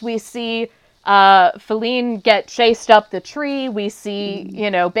birds. We see Feline get chased up the tree. We see,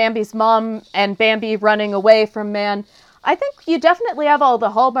 Bambi's mom and Bambi running away from man. I think you definitely have all the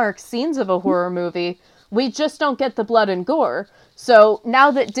hallmark scenes of a horror movie. We just don't get the blood and gore. So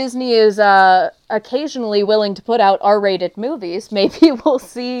now that Disney is occasionally willing to put out R-rated movies, maybe we'll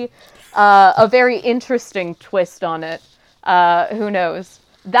see a very interesting twist on it. Who knows?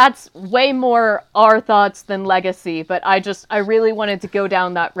 That's way more our thoughts than Legacy, but I really wanted to go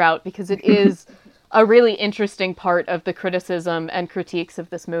down that route because it is a really interesting part of the criticism and critiques of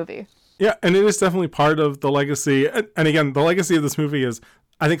this movie. Yeah, and it is definitely part of the legacy. And again, the legacy of this movie is,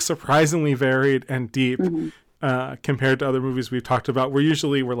 I think, surprisingly varied and deep compared to other movies we've talked about.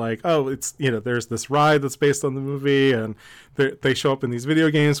 We're like, oh, it's, there's this ride that's based on the movie, and they show up in these video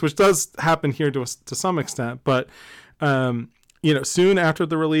games, which does happen here to some extent, but soon after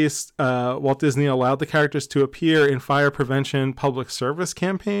the release, Walt Disney allowed the characters to appear in fire prevention public service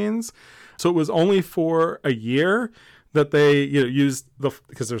campaigns. So it was only for a year that they used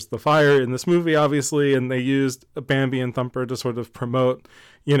because there's the fire in this movie, obviously, and they used Bambi and Thumper to sort of promote,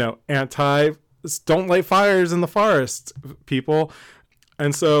 don't light fires in the forest, people.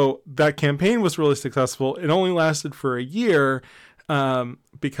 And so that campaign was really successful. It only lasted for a year,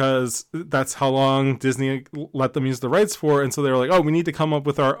 because that's how long Disney let them use the rights for. And so they were like, oh, we need to come up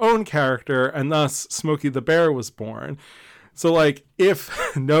with our own character. And thus Smokey the Bear was born. So, like,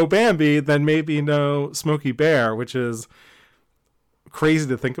 if no Bambi, then maybe no Smokey Bear, which is crazy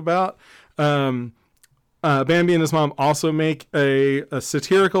to think about. Bambi and his mom also make a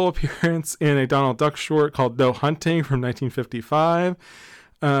satirical appearance in a Donald Duck short called No Hunting from 1955.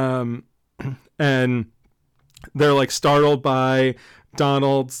 And they're like startled by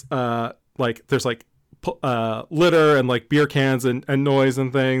Donald's there's like litter and like beer cans and noise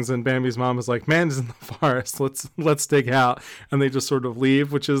and things, and Bambi's mom is like, man is in the forest, let's dig out, and they just sort of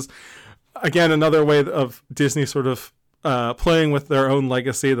leave, which is again another way of Disney sort of playing with their own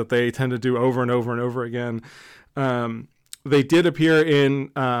legacy that they tend to do over and over and over again. They did appear in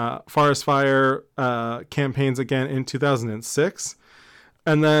Forest Fire campaigns again in 2006.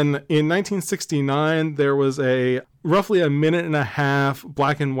 And then in 1969, there was a roughly a minute and a half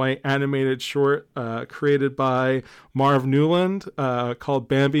black and white animated short created by Marv Newland called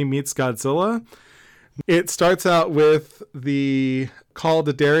Bambi Meets Godzilla. It starts out with the Call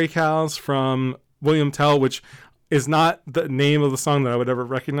to Dairy Cows from William Tell, which is not the name of the song that I would ever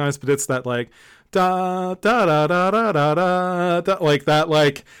recognize, but it's that like da da da da da da da, like that,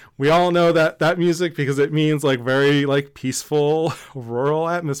 like we all know that music because it means like very like peaceful rural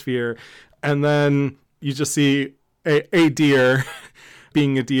atmosphere. And then you just see a deer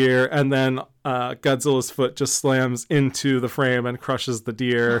being a deer, and then Godzilla's foot just slams into the frame and crushes the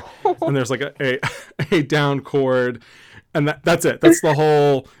deer, and there's like a down chord, and that's it. That's the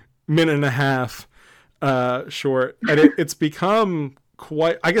whole minute and a half short, and it's become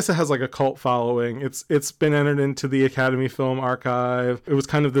quite, I guess it has like a cult following. It's been entered into the Academy Film Archive. It was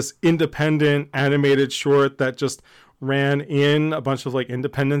kind of this independent animated short that just ran in a bunch of like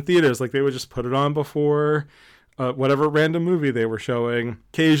independent theaters. Like they would just put it on before whatever random movie they were showing.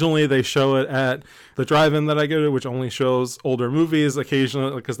 Occasionally they show it at the drive-in that I go to, which only shows older movies.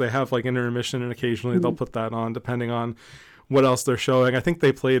 Occasionally, because they have like an intermission, and occasionally they'll put that on depending on what else they're showing. I think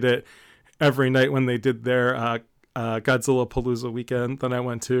they played it every night when they did their Godzilla Palooza weekend that I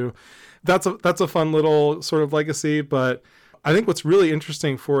went to. That's a fun little sort of legacy, but I think what's really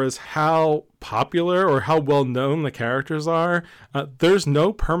interesting for is how popular or how well known the characters are. There's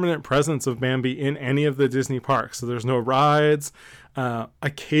no permanent presence of Bambi in any of the Disney parks, so there's no rides.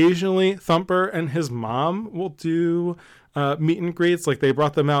 Occasionally Thumper and his mom will do meet and greets. Like they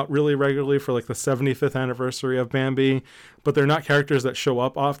brought them out really regularly for like the 75th anniversary of Bambi, but they're not characters that show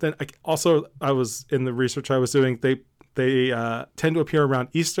up often. I was in the research I was doing, they tend to appear around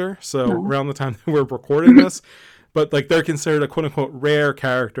Easter, so around the time that we're recording this. But like they're considered a quote unquote rare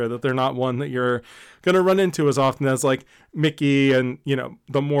character, that they're not one that you're going to run into as often as like Mickey, and you know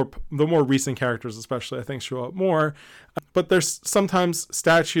the more recent characters especially I think show up more. But there's sometimes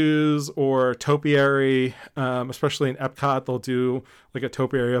statues or topiary, especially in Epcot they'll do like a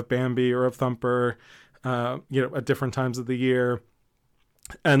topiary of Bambi or of Thumper, at different times of the year,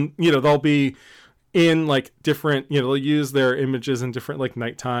 and they'll be in like different, they'll use their images in different like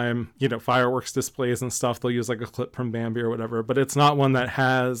nighttime, fireworks displays and stuff. They'll use like a clip from Bambi or whatever, but it's not one that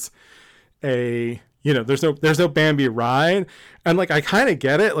has a, there's no Bambi ride. And like, I kind of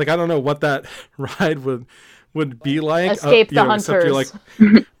get it. Like, I don't know what that ride would be like. Escape the hunters. You're like,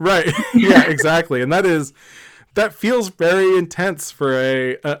 right. Yeah, exactly. And that feels very intense for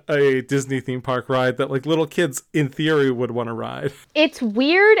a Disney theme park ride that like little kids in theory would want to ride. It's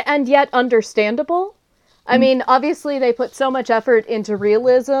weird and yet understandable. I mean, obviously they put so much effort into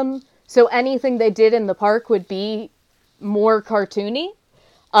realism, so anything they did in the park would be more cartoony,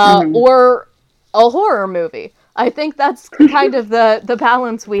 or a horror movie. I think that's kind of the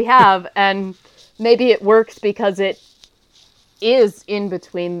balance we have, and maybe it works because it is in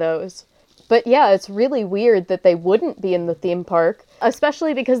between those. But yeah, it's really weird that they wouldn't be in the theme park,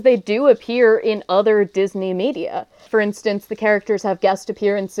 especially because they do appear in other Disney media. For instance, the characters have guest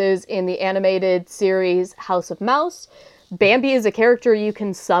appearances in the animated series House of Mouse. Bambi is a character you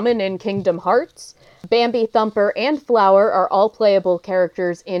can summon in Kingdom Hearts. Bambi, Thumper, and Flower are all playable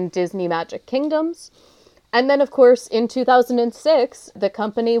characters in Disney Magic Kingdoms. And then, of course, in 2006, the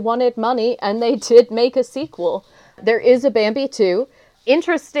company wanted money, and they did make a sequel. There is a Bambi 2.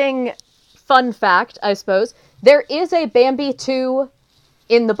 Interesting fun fact, I suppose, there is a Bambi 2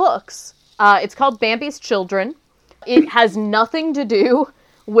 in the books. It's called Bambi's Children. It has nothing to do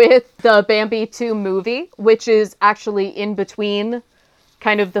with the Bambi 2 movie, which is actually in between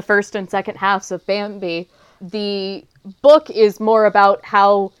kind of the first and second halves of Bambi. The book is more about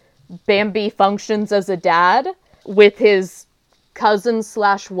how Bambi functions as a dad with his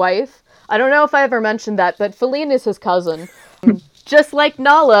cousin/wife. I don't know if I ever mentioned that, but Feline is his cousin. Just like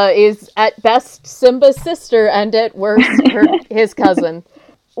Nala is at best Simba's sister and at worst his cousin,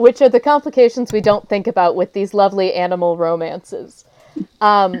 which are the complications we don't think about with these lovely animal romances.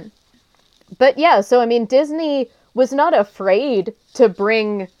 But yeah, so I mean, Disney was not afraid to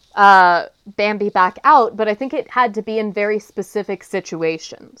bring Bambi back out, but I think it had to be in very specific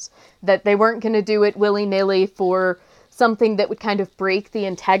situations, that they weren't going to do it willy-nilly for something that would kind of break the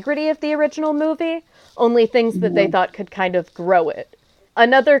integrity of the original movie, only things that they thought could kind of grow it.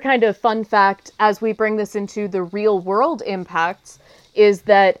 Another kind of fun fact, as we bring this into the real world impacts, is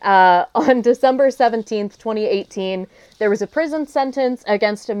that on December 17th, 2018, there was a prison sentence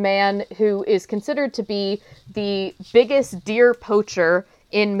against a man who is considered to be the biggest deer poacher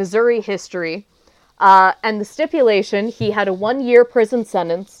in Missouri history. And the stipulation, he had a 1-year prison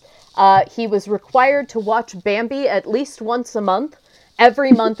sentence. He was required to watch Bambi at least once a month,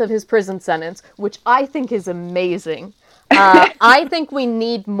 every month of his prison sentence, which I think is amazing. I think we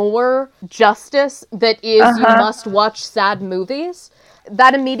need more justice that is you must watch sad movies.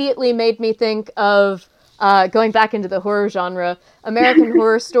 That immediately made me think of, going back into the horror genre, American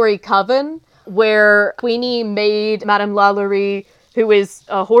Horror Story Coven, where Queenie made Madame Lalaurie, who is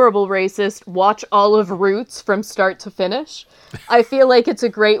a horrible racist, watch all of Roots from start to finish. I feel like it's a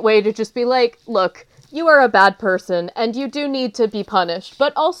great way to just be like, look, you are a bad person, and you do need to be punished,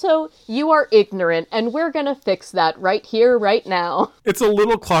 but also, you are ignorant, and we're gonna fix that right here, right now. It's a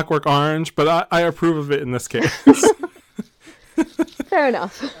little Clockwork Orange, but I approve of it in this case. Fair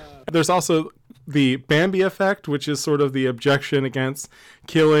enough. There's also the Bambi effect, which is sort of the objection against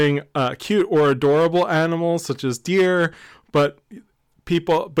killing cute or adorable animals, such as deer, but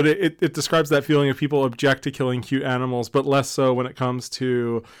it describes that feeling of people object to killing cute animals, but less so when it comes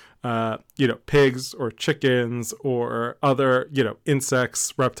to pigs or chickens or other,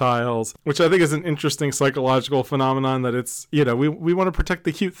 insects, reptiles, which I think is an interesting psychological phenomenon that it's, we want to protect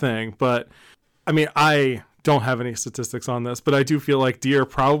the cute thing. But I mean, I don't have any statistics on this, but I do feel like deer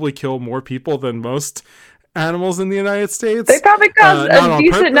probably kill more people than most animals in the United States. They probably cause a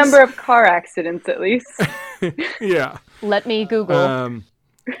decent number of car accidents, at least. Yeah. Let me Google.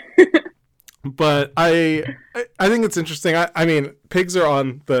 But I think it's interesting. I mean, pigs are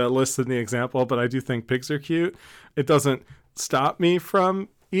on the list in the example, but I do think pigs are cute. It doesn't stop me from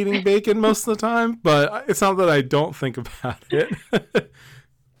eating bacon most of the time, but it's not that I don't think about it.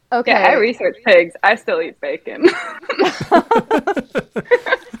 Okay. Yeah, I research pigs. I still eat bacon.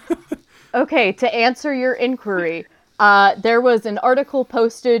 Okay, to answer your inquiry, there was an article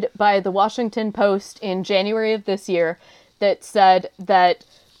posted by the Washington Post in January of this year that said that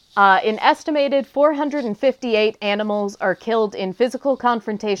an estimated 458 animals are killed in physical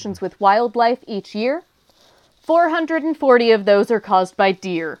confrontations with wildlife each year. 440 of those are caused by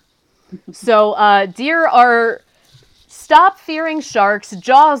deer. So deer are... Stop fearing sharks.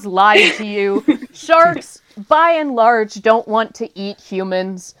 Jaws lied to you. Sharks, by and large, don't want to eat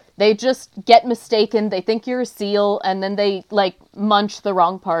humans. They just get mistaken. They think you're a seal, and then they, munch the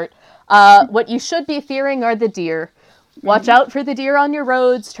wrong part. What you should be fearing are the deer. Watch out for the deer on your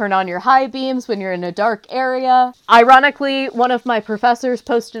roads. Turn on your high beams when you're in a dark area. Ironically, one of my professors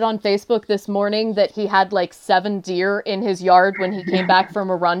posted on Facebook this morning that he had 7 deer in his yard when he came back from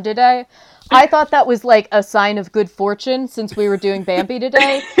a run today. I thought that was a sign of good fortune since we were doing Bambi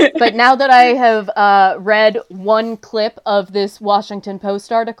today. But now that I have read one clip of this Washington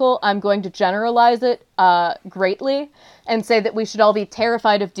Post article, I'm going to generalize it greatly and say that we should all be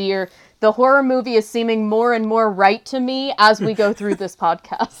terrified of deer. The horror movie is seeming more and more right to me as we go through this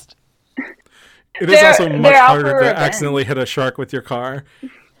podcast. It is also much harder to accidentally hit a shark with your car.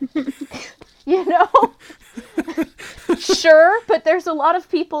 Sure, but there's a lot of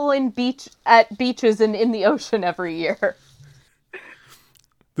people at beaches and in the ocean every year.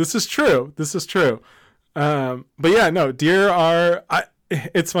 This is true. But yeah, no, deer are...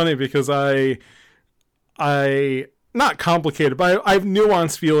 it's funny because I not complicated, but I have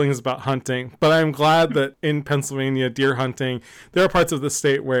nuanced feelings about hunting. But I'm glad that in Pennsylvania, deer hunting, there are parts of the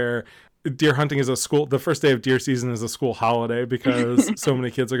state where deer hunting is the first day of deer season is a school holiday because so many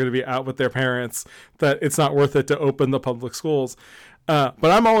kids are going to be out with their parents that it's not worth it to open the public schools. But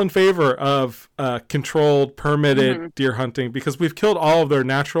I'm all in favor of controlled, permitted deer hunting because we've killed all of their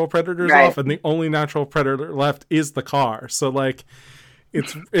natural predators off, and the only natural predator left is the car. So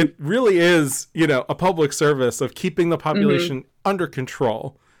it really is, a public service of keeping the population under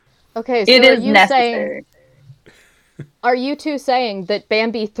control. Okay, so it is necessary. Are you two saying that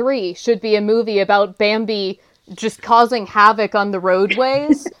Bambi 3 should be a movie about Bambi just causing havoc on the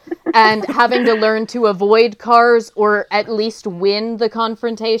roadways and having to learn to avoid cars or at least win the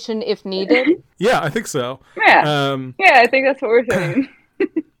confrontation if needed? Yeah, I think so. Yeah, I think that's what we're saying.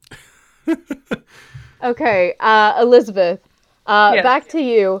 Okay, Elizabeth, Yes. back to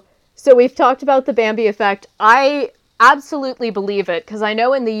you. So we've talked about the Bambi effect. I absolutely believe it, because I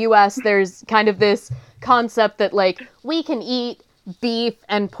know in the US there's kind of this concept that, we can eat beef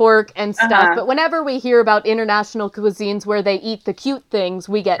and pork and stuff, but whenever we hear about international cuisines where they eat the cute things,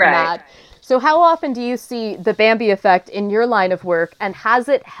 we get mad. So how often do you see the Bambi effect in your line of work, and has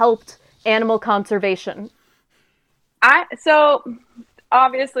it helped animal conservation? So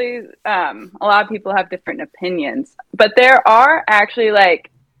obviously, a lot of people have different opinions, but there are actually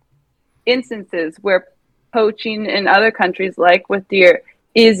like instances where poaching in other countries, like with deer,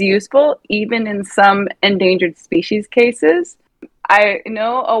 is useful, even in some endangered species cases. I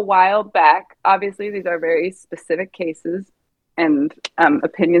know a while back, obviously, these are very specific cases and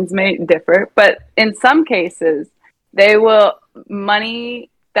opinions may differ, but in some cases, they will money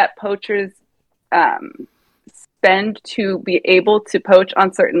that poachers spend to be able to poach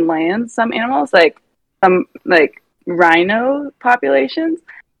on certain lands, some animals, like some like rhino populations,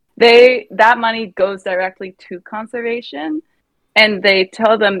 that money goes directly to conservation, and they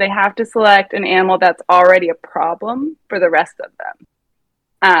tell them they have to select an animal that's already a problem for the rest of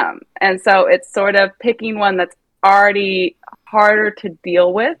them. And so it's sort of picking one that's already harder to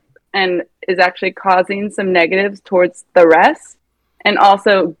deal with and is actually causing some negatives towards the rest, and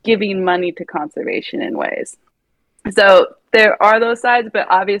also giving money to conservation in ways. So there are those sides, but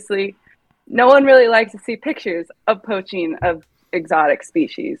obviously no one really likes to see pictures of poaching of exotic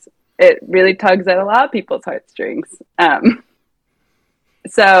species. It really tugs at a lot of people's heartstrings.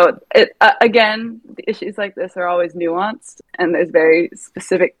 So again, issues like this are always nuanced, and there's very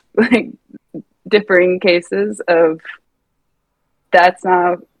specific, like, differing cases of that's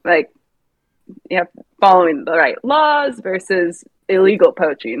not like, following the right laws versus illegal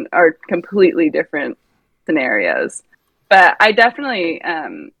poaching are completely different scenarios. But I definitely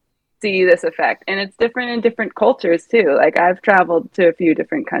see this effect, and it's different in different cultures too. Like, I've traveled to a few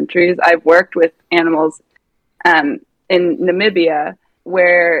different countries. I've worked with animals in Namibia,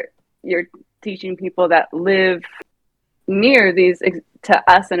 where you're teaching people that live near these,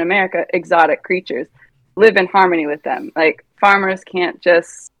 to us in America, exotic creatures, live in harmony with them. Like, farmers can't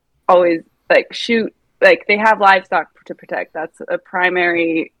just always like shoot, like they have livestock to protect. That's a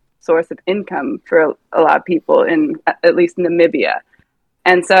primary source of income for a lot of people in at least Namibia.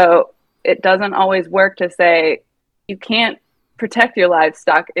 And so it doesn't always work to say you can't protect your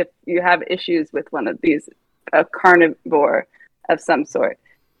livestock if you have issues with one of these, a carnivore of some sort.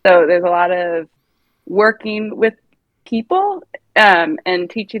 So there's a lot of working with people and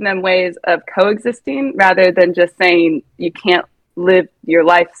teaching them ways of coexisting, rather than just saying you can't live your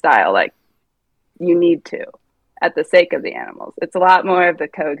lifestyle like you need to at the sake of the animals. It's a lot more of the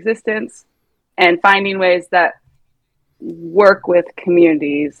coexistence and finding ways that work with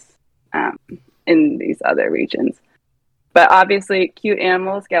communities in these other regions. But obviously, cute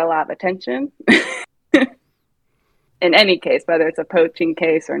animals get a lot of attention in any case, whether it's a poaching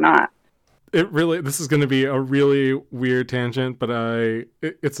case or not. This is going to be a really weird tangent, but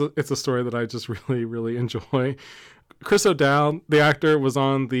it's a story that I just really, really enjoy. Chris O'Dowd, the actor, was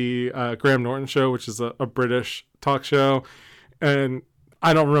on the Graham Norton Show, which is a British talk show. And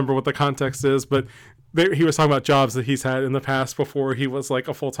I don't remember what the context is, but he was talking about jobs that he's had in the past before he was like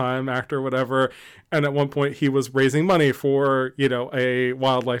a full-time actor or whatever. And at one point he was raising money for, a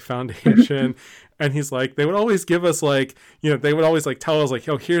wildlife foundation. And he's like, they would always give us like, they would always like tell us like,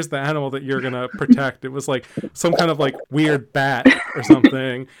 oh, here's the animal that you're going to protect. It was like some kind of like weird bat or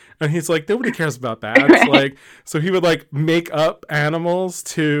something. And he's like, nobody cares about bats. Like, so he would like make up animals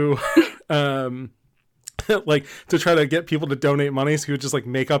to, like to try to get people to donate money. So he would just like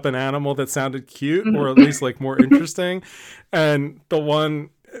make up an animal that sounded cute or at least like more interesting. And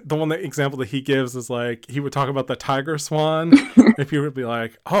the example that he gives is like, he would talk about the tiger swan and people would be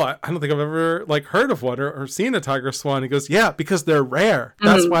like, oh, I don't think I've ever like heard of one or seen a tiger swan. He goes, yeah, because they're rare.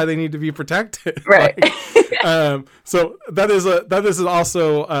 That's why they need to be protected. Right. Like, so that is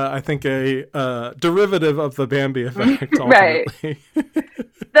also I think a derivative of the Bambi effect. Ultimately. Right.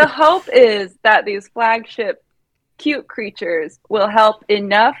 The hope is that these flagship cute creatures will help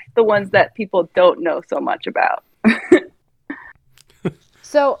enough the ones that people don't know so much about.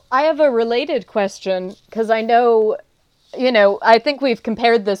 So I have a related question, because I know, I think we've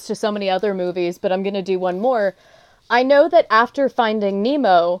compared this to so many other movies, but I'm going to do one more. I know that after Finding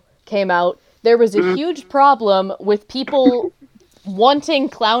Nemo came out, there was a huge problem with people wanting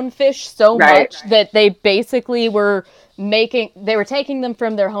clownfish so much that they basically were taking them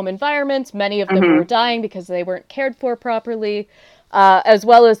from their home environments. Many of them were dying because they weren't cared for properly, as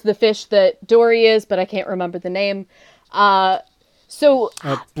well as the fish that Dory is, but I can't remember the name. So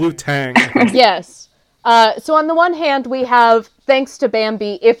blue tang. Yes. So on the one hand, we have, thanks to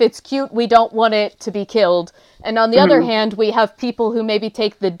Bambi, if it's cute, we don't want it to be killed. And on the other hand, we have people who maybe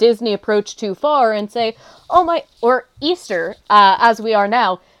take the Disney approach too far and say, or Easter, as we are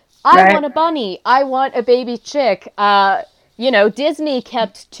now, I want a bunny. I want a baby chick. Disney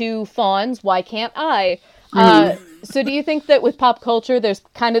kept 2 fawns. Why can't I? So do you think that with pop culture, there's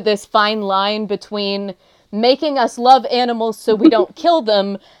kind of this fine line between making us love animals so we don't kill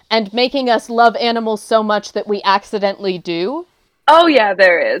them, and making us love animals so much that we accidentally do. Oh yeah,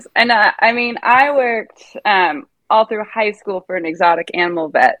 there is. And I mean, I worked all through high school for an exotic animal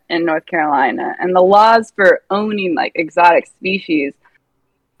vet in North Carolina, and the laws for owning like exotic species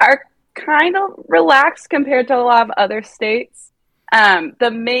are kind of relaxed compared to a lot of other states.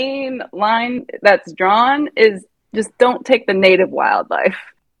 The main line that's drawn is just don't take the native wildlife.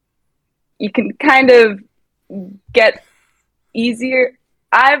 You can kind of get easier.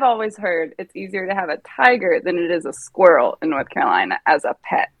 I've always heard it's easier to have a tiger than it is a squirrel in North Carolina as a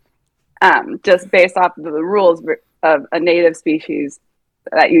pet, just based off of the rules of a native species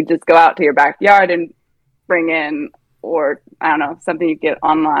that you just go out to your backyard and bring in, or I don't know, something you get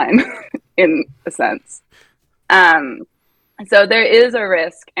online in a sense. So there is a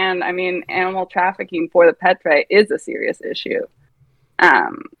risk. And I mean, animal trafficking for the pet trade is a serious issue.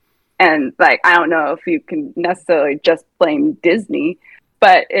 And like, I don't know if you can necessarily just blame Disney,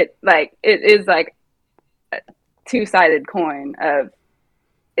 but it is like a two-sided coin of,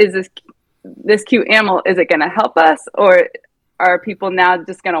 is this cute animal, is it going to help us, or are people now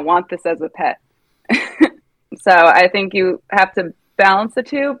just going to want this as a pet? So I think you have to balance the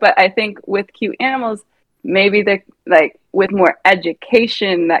two, but I think with cute animals, maybe they like with more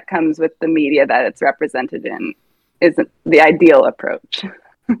education that comes with the media that it's represented in isn't the ideal approach.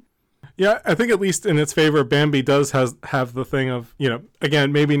 Yeah, I think at least in its favor, Bambi does have the thing of, you know,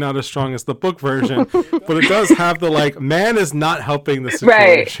 again, maybe not as strong as the book version, but it does have the like, man is not helping the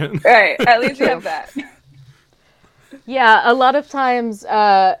situation. Right. At least you have that. Yeah, a lot of times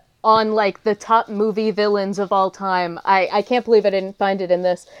on like the top movie villains of all time, I can't believe I didn't find it in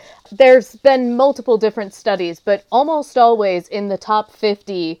this. There's been multiple different studies, but almost always in the top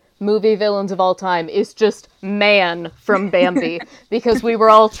 50 movie villains of all time is just man from Bambi, because we were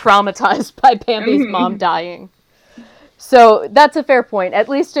all traumatized by Bambi's mom dying. So that's a fair point. At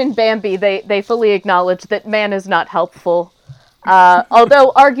least in Bambi, they fully acknowledge that man is not helpful.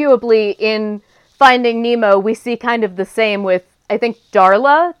 Although arguably in Finding Nemo, we see kind of the same with, I think,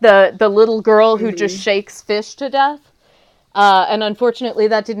 Darla, the little girl who just shakes fish to death. And unfortunately,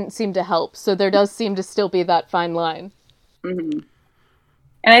 that didn't seem to help. So there does seem to still be that fine line. Mm-hmm.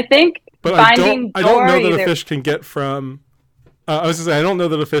 And I think but Finding I don't know that Dory, a fish can get from... I was going to say, I don't know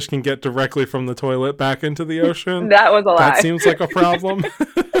that a fish can get directly from the toilet back into the ocean. That was a lie. That seems like a problem.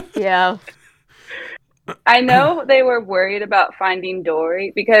 Yeah. I know they were worried about Finding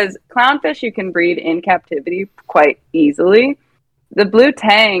Dory because clownfish you can breed in captivity quite easily. The blue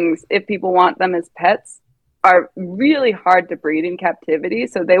tangs, if people want them as pets, are really hard to breed in captivity.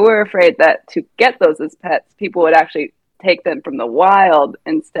 So they were afraid that to get those as pets, people would actually take them from the wild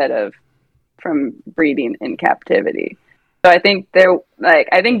instead of from breeding in captivity. So I think when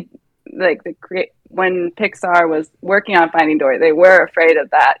Pixar was working on Finding Dory, they were afraid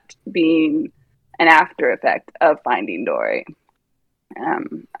of that being an after effect of Finding Dory.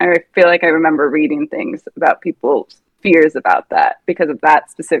 I feel like I remember reading things about people's fears about that because of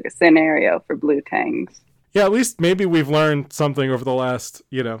that specific scenario for blue tangs. Yeah, at least maybe we've learned something over the last,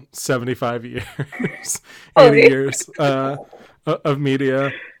 75 years, 80 years of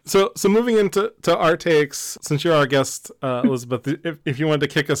media. So moving into our takes, since you're our guest, Elizabeth, if you wanted to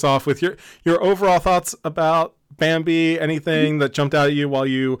kick us off with your overall thoughts about Bambi, anything that jumped out at you while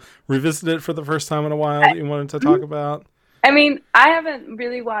you revisited it for the first time in a while that you wanted to talk about? I mean, I haven't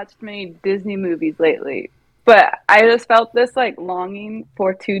really watched many Disney movies lately, but I just felt this like longing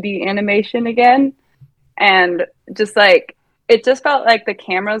for 2D animation again. And just like, it just felt like the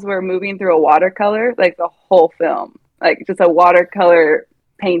cameras were moving through a watercolor, like the whole film, like just a watercolor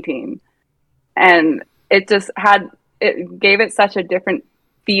painting. And it gave it such a different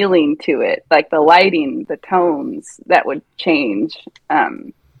feeling to it, like the lighting, the tones that would change,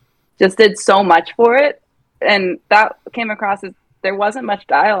 just did so much for it. And that came across as there wasn't much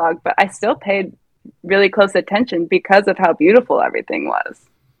dialogue, but I still paid really close attention because of how beautiful everything was.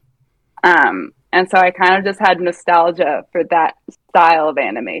 And so I kind of just had nostalgia for that style of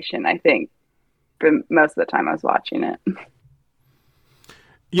animation, I think, for most of the time I was watching it.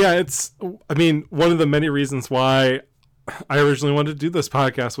 Yeah, one of the many reasons why I originally wanted to do this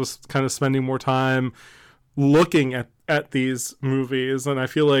podcast was kind of spending more time looking at these movies. And I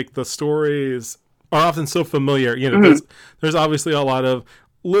feel like the stories are often so familiar. There's obviously a lot of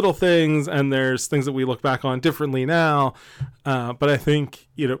little things and there's things that we look back on differently now. But I think,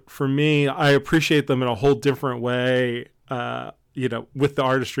 for me, I appreciate them in a whole different way, with the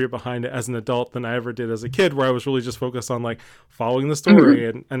artistry behind it as an adult than I ever did as a kid, where I was really just focused on like following the story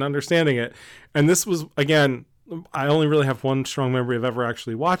and understanding it. And this was, again, I only really have one strong memory of ever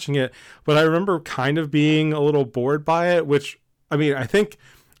actually watching it, but I remember kind of being a little bored by it, which, I mean, I think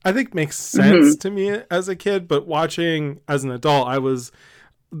makes sense to me as a kid, but watching as an adult,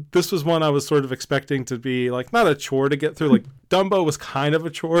 this was one I was sort of expecting to be like, not a chore to get through. Like Dumbo was kind of a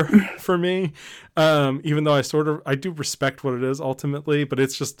chore for me. Even though I do respect what it is ultimately, but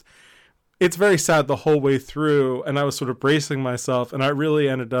it's very sad the whole way through. And I was sort of bracing myself, and I really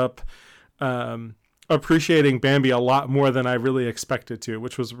ended up, appreciating Bambi a lot more than I really expected to,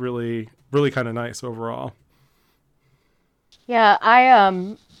 which was really, really kind of nice overall. Yeah,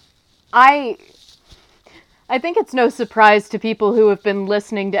 I think it's no surprise to people who have been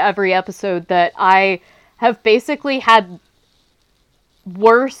listening to every episode that I have basically had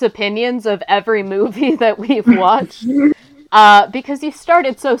worse opinions of every movie that we've watched. Because you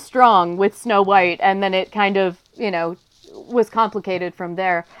started so strong with Snow White, and then it kind of, was complicated from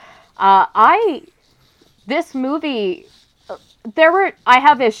there. This movie, I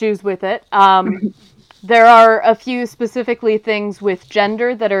have issues with it. There are a few specifically things with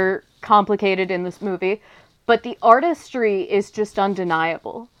gender that are complicated in this movie, but the artistry is just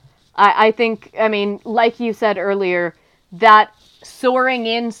undeniable. I think, like you said earlier, that soaring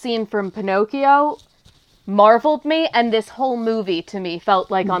in scene from Pinocchio marveled me, and this whole movie to me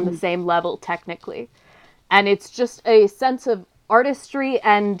felt like on the same level technically. And it's just a sense of artistry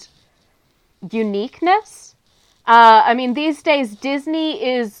and uniqueness. These days Disney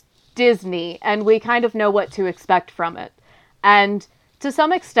is Disney, and we kind of know what to expect from it. And to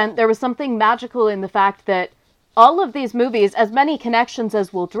some extent, there was something magical in the fact that all of these movies, as many connections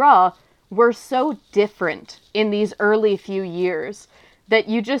as we'll draw, were so different in these early few years that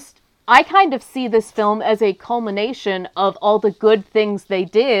I kind of see this film as a culmination of all the good things they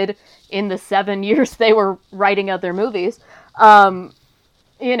did in the 7 years they were writing other movies.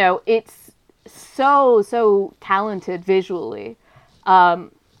 It's so talented visually.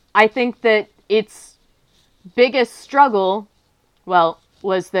 I think that its biggest struggle,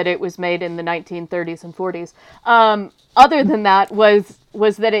 was that it was made in the 1930s and 40s. Other than that was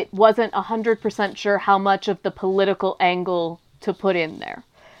that it wasn't 100% sure how much of the political angle to put in there.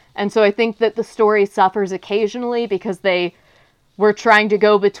 And so I think that the story suffers occasionally because they were trying to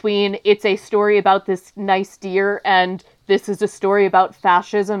go between it's a story about this nice deer and this is a story about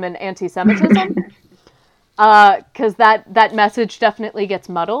fascism and anti-Semitism. Because that message definitely gets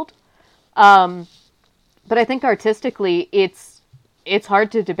muddled. But I think artistically, it's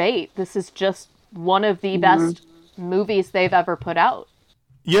hard to debate. This is just one of the best movies they've ever put out.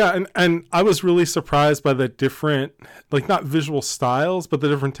 Yeah, and I was really surprised by the different, like, not visual styles, but the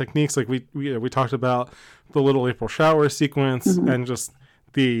different techniques. Like we talked about the Little April Shower sequence and just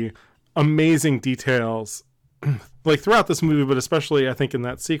the amazing details, like throughout this movie, but especially I think in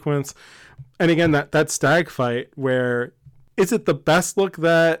that sequence. And again, that stag fight where, is it the best look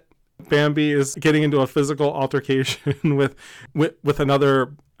that Bambi is getting into a physical altercation with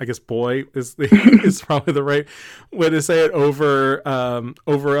another, I guess, boy is probably the right way to say it, over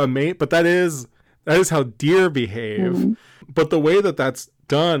a mate, but that is how deer behave. But the way that that's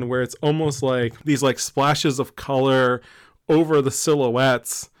done, where it's almost like these like splashes of color over the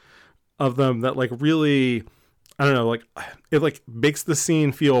silhouettes of them, that like really, I don't know, like it like makes the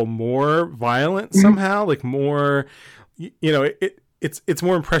scene feel more violent somehow, like more, it's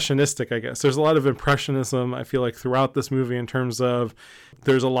more impressionistic, I guess. There's a lot of impressionism, I feel like, throughout this movie, in terms of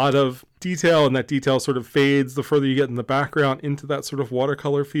there's a lot of detail, and that detail sort of fades the further you get in the background into that sort of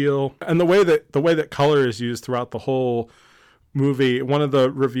watercolor feel. And the way that color is used throughout the whole movie, one of the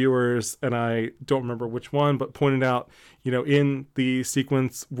reviewers, and I don't remember which one, but pointed out, in the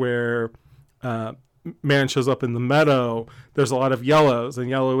sequence where man shows up in the meadow, there's a lot of yellows, and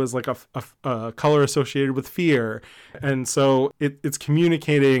yellow is like a color associated with fear. And so it's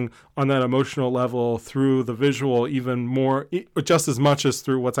communicating on that emotional level through the visual even more, just as much as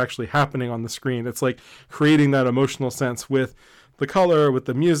through what's actually happening on the screen. It's like creating that emotional sense with the color, with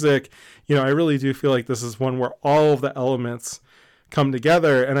the music. I really do feel like this is one where all of the elements come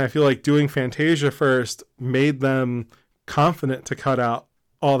together, and I feel like doing Fantasia first made them confident to cut out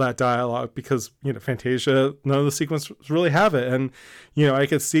all that dialogue, because Fantasia, none of the sequences really have it. And I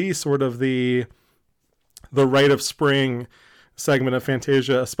could see sort of the Rite of Spring segment of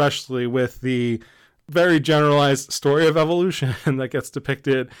Fantasia, especially with the very generalized story of evolution that gets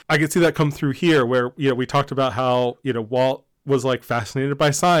depicted. I could see that come through here, where we talked about how Walt was like fascinated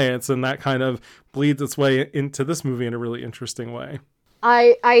by science, and that kind of bleeds its way into this movie in a really interesting way.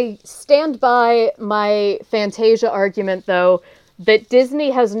 I stand by my Fantasia argument, though, that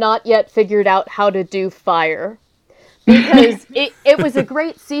Disney has not yet figured out how to do fire. because it was a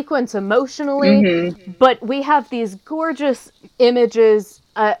great sequence emotionally, but we have these gorgeous images.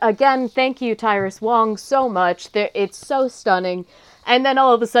 Again, thank you, Tyrus Wong, so much. It's so stunning. And then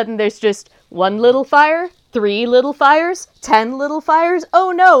all of a sudden there's just one little fire, 3 little fires, 10 little fires.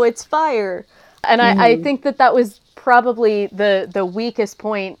 Oh no, it's fire. And I think that was probably the weakest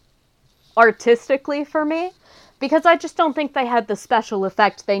point artistically for me, because I just don't think they had the special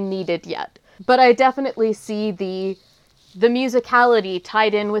effect they needed yet. But I definitely see the musicality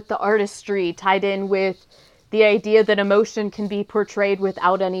tied in with the artistry, tied in with the idea that emotion can be portrayed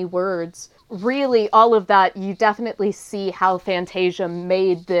without any words. Really, all of that, you definitely see how Fantasia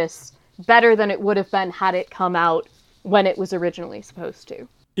made this better than it would have been had it come out when it was originally supposed to.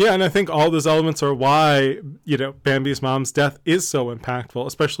 Yeah, and I think all those elements are why, Bambi's mom's death is so impactful,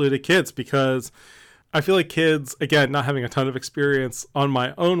 especially to kids, because I feel like kids, again, not having a ton of experience on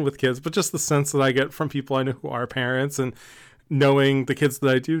my own with kids, but just the sense that I get from people I know who are parents and knowing the kids that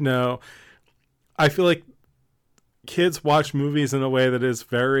I do know, I feel like kids watch movies in a way that is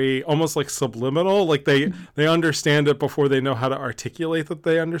very almost like subliminal. Like they understand it before they know how to articulate that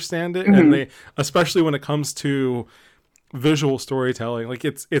they understand it. And they, especially when it comes to visual storytelling, like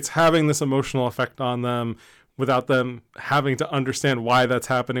it's having this emotional effect on them without them having to understand why that's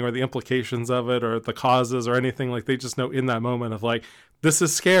happening or the implications of it or the causes or anything. Like they just know in that moment of like, this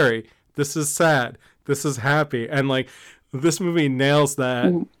is scary, this is sad, this is happy. And like this movie nails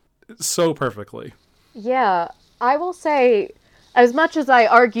that so perfectly. Yeah, I will say, as much as I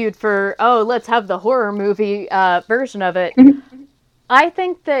argued for, let's have the horror movie version of it, I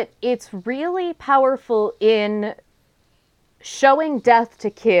think that it's really powerful in showing death to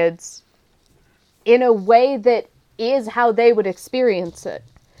kids in a way that is how they would experience it.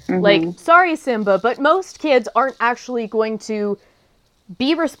 Like, sorry, Simba, but most kids aren't actually going to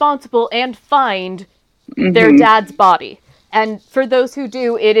be responsible and find their dad's body. And for those who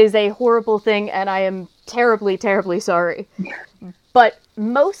do, it is a horrible thing, and I am terribly, terribly sorry. But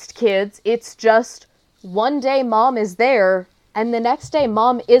most kids, it's just one day mom is there, and the next day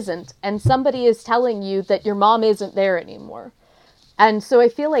mom isn't, and somebody is telling you that your mom isn't there anymore. And so I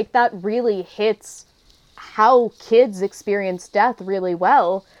feel like that really hits how kids experience death really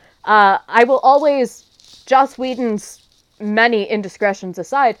well. I will always, Joss Whedon's many indiscretions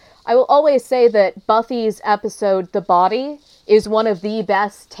aside, I will always say that Buffy's episode, The Body, is one of the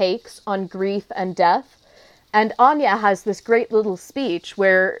best takes on grief and death. And Anya has this great little speech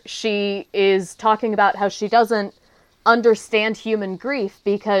where she is talking about how she doesn't understand human grief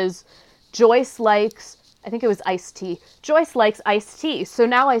because Joyce likes, I think it was iced tea. Joyce likes iced tea. So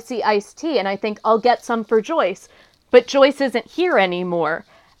now I see iced tea and I think I'll get some for Joyce. But Joyce isn't here anymore.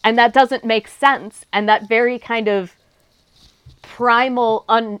 And that doesn't make sense. And that very kind of primal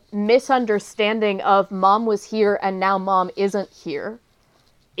misunderstanding of mom was here and now mom isn't here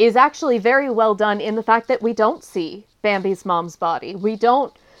is actually very well done in the fact that we don't see Bambi's mom's body. We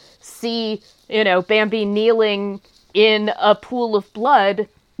don't see, Bambi kneeling in a pool of blood.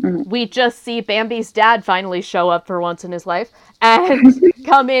 We just see Bambi's dad finally show up for once in his life and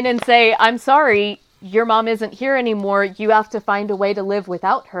come in and say, I'm sorry, your mom isn't here anymore. You have to find a way to live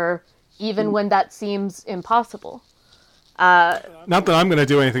without her, even when that seems impossible. Not that I'm going to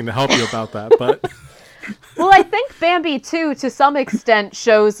do anything to help you about that, but... Well, I think Bambi, too, to some extent,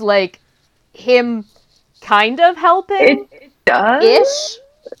 shows, like, him kind of helping. It does?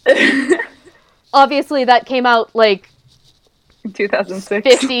 Ish. Obviously, that came out, like... 2006.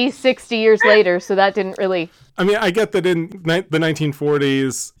 50, 60 years later, so that didn't really... I mean, I get that in the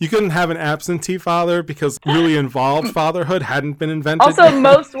 1940s, you couldn't have an absentee father because really involved fatherhood hadn't been invented. Also,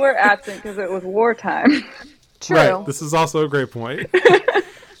 most were absent because it was wartime. True. Right. This is also a great point.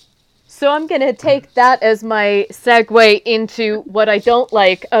 So I'm going to take that as my segue into what I don't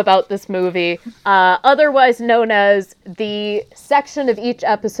like about this movie, otherwise known as the section of each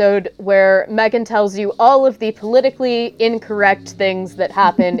episode where Megan tells you all of the politically incorrect things that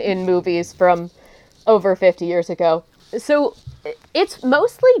happen in movies from over 50 years ago. So it's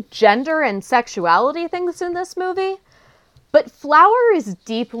mostly gender and sexuality things in this movie, but Flower is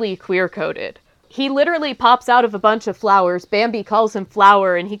deeply queer-coded. He literally pops out of a bunch of flowers. Bambi calls him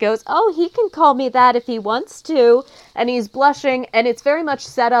Flower, and he goes, oh, he can call me that if he wants to. And he's blushing, and it's very much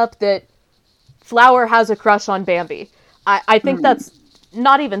set up that Flower has a crush on Bambi. I think that's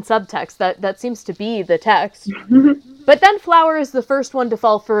not even subtext. That seems to be the text. But then Flower is the first one to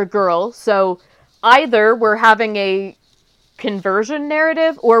fall for a girl, so either we're having a conversion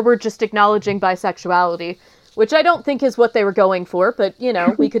narrative, or we're just acknowledging bisexuality, which I don't think is what they were going for, but,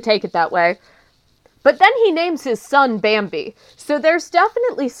 we could take it that way. But then he names his son Bambi. So there's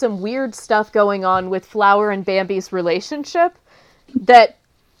definitely some weird stuff going on with Flower and Bambi's relationship that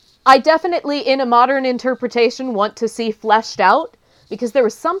I definitely, in a modern interpretation, want to see fleshed out, because there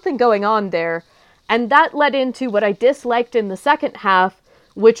was something going on there. And that led into what I disliked in the second half,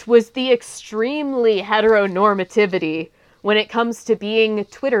 which was the extremely heteronormativity when it comes to being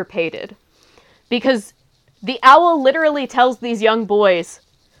Twitter-pated. Because the owl literally tells these young boys,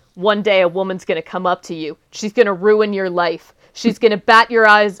 one day a woman's going to come up to you. She's going to ruin your life. She's going to bat her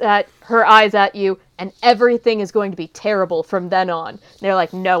eyes at you, and everything is going to be terrible from then on. And they're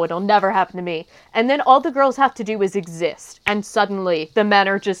like, no, it'll never happen to me. And then all the girls have to do is exist, and suddenly the men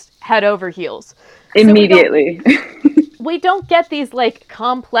are just head over heels. Immediately. So we don't get these, like,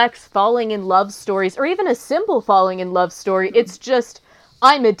 complex falling in love stories, or even a simple falling in love story. It's just,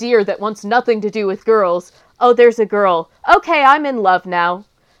 I'm a deer that wants nothing to do with girls. Oh, there's a girl. Okay, I'm in love now.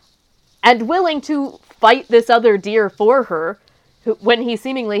 And willing to fight this other deer for her, when he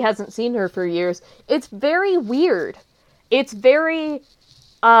seemingly hasn't seen her for years. It's very weird. It's very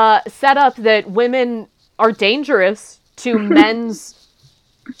set up that women are dangerous to men's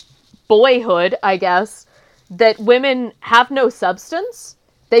boyhood, I guess. That women have no substance.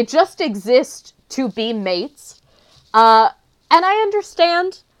 They just exist to be mates. And I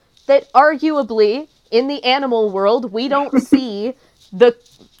understand that arguably, in the animal world, we don't see the,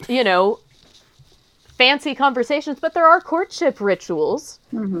 fancy conversations, but there are courtship rituals.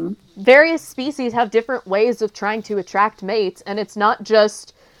 Mm-hmm. Various species have different ways of trying to attract mates, and it's not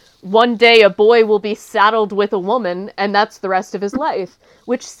just one day a boy will be saddled with a woman, and that's the rest of his life,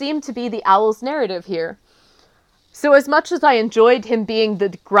 which seemed to be the owl's narrative here. So as much as I enjoyed him being the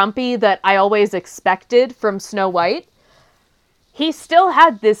grumpy that I always expected from Snow White, he still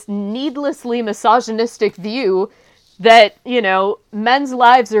had this needlessly misogynistic view that, men's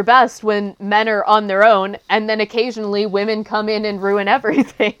lives are best when men are on their own, and then occasionally women come in and ruin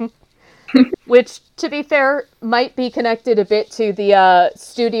everything. Which, to be fair, might be connected a bit to the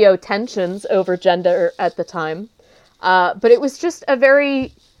studio tensions over gender at the time. But it was just a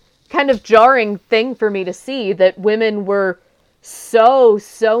very kind of jarring thing for me to see that women were so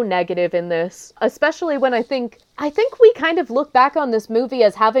negative in this, especially when I think we kind of look back on this movie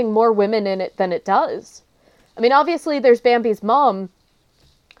as having more women in it than it does. I mean, obviously there's Bambi's mom,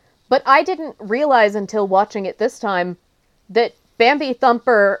 but I didn't realize until watching it this time that Bambi,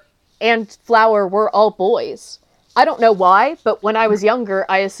 Thumper, and Flower were all boys. I don't know why, but when I was younger,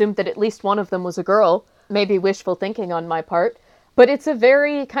 I assumed that at least one of them was a girl. Maybe wishful thinking on my part. But it's a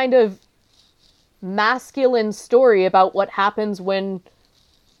very kind of masculine story about what happens when,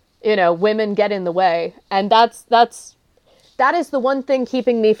 women get in the way. And that is the one thing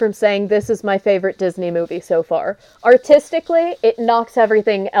keeping me from saying this is my favorite Disney movie so far. Artistically, it knocks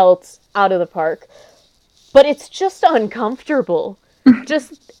everything else out of the park. But it's just uncomfortable.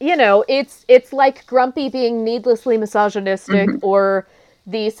 Just, it's like Grumpy being needlessly misogynistic, or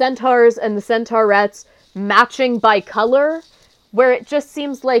the centaurs and the centaurettes matching by color, where it just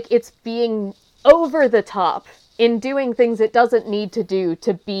seems like it's being over the top in doing things it doesn't need to do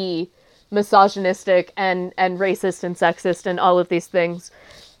to be misogynistic and racist and sexist and all of these things.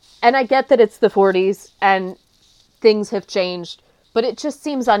 And I get that it's the 40s and things have changed, but it just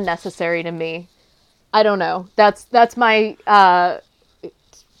seems unnecessary to me. I don't know. That's my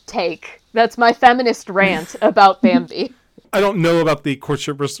take. That's my feminist rant about Bambi. I don't know about the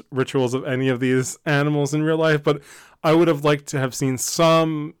courtship rituals of any of these animals in real life, but I would have liked to have seen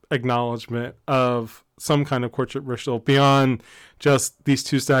some acknowledgement of some kind of courtship ritual beyond just these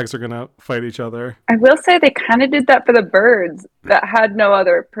two stags are going to fight each other. I will say they kind of did that for the birds that had no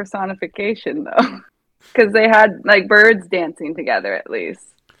other personification, though. Because they had, birds dancing together, at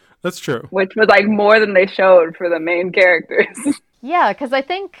least. That's true. Which was, more than they showed for the main characters. Yeah, because I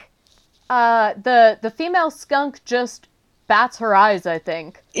think the female skunk just bats her eyes, I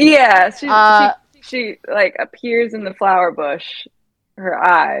think. Yeah, she appears in the flower bush, her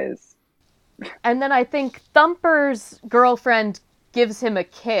eyes. And then I think Thumper's girlfriend gives him a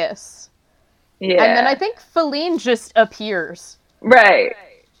kiss. Yeah. And then I think Feline just appears. Right.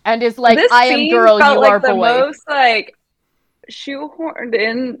 And is like, this I am girl, felt you like are the boy. Most shoehorned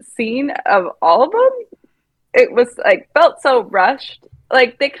in scene of all of them. It was felt so rushed.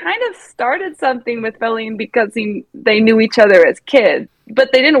 They kind of started something with Feline because they knew each other as kids,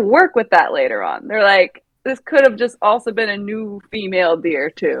 but they didn't work with that later on. They're like, this could have just also been a new female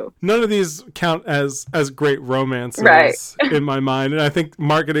deer too. None of these count as great romances, right, in my mind, and I think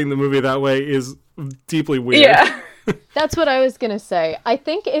marketing the movie that way is deeply weird. Yeah. That's what I was gonna say. I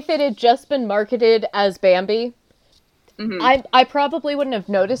think if it had just been marketed as Bambi, I probably wouldn't have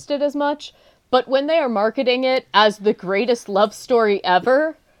noticed it as much. But when they are marketing it as the greatest love story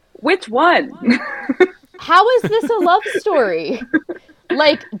ever... Which one? How is this a love story?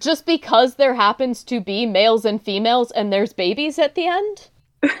 Like, just because there happens to be males and females and there's babies at the end?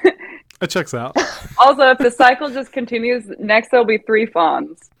 It checks out. Also, if the cycle just continues, next there'll be 3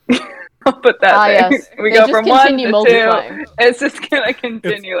 fawns. I'll put that there. Yes. We They go just from 1 continue to multiplying. 2. It's just going to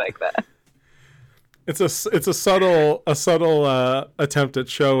continue like that. It's a subtle attempt at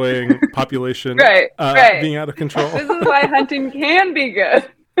showing population Right. being out of control. This is why hunting can be good.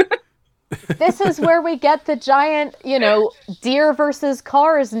 This is where we get the giant, deer versus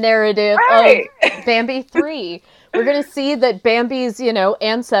cars narrative Right. of Bambi 3. We're going to see that Bambi's,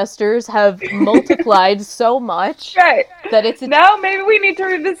 ancestors have multiplied so much Right. that it's... Now maybe we need to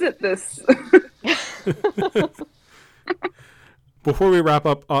revisit this. Before we wrap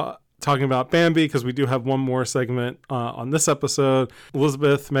up talking about Bambi, because we do have one more segment on this episode,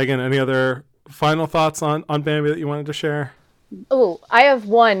 Elizabeth, Megan, any other final thoughts on Bambi that you wanted to share? Oh, I have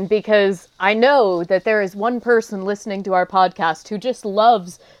one, because I know that there is one person listening to our podcast who just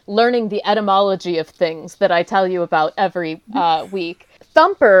loves learning the etymology of things that I tell you about every week.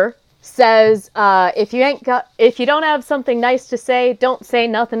 Thumper says, if you don't have something nice to say, don't say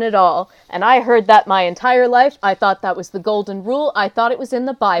nothing at all. And I heard that my entire life. I thought that was the golden rule. I thought it was in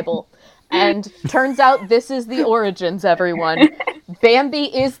the Bible. And turns out this is the origins, everyone.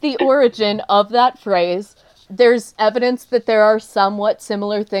 Bambi is the origin of that phrase. There's evidence that there are somewhat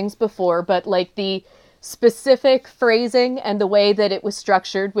similar things before, but like the specific phrasing and the way that it was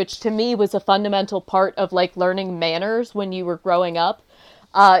structured, which to me was a fundamental part of like learning manners when you were growing up,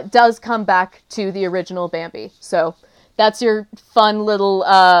 does come back to the original Bambi. So that's your fun little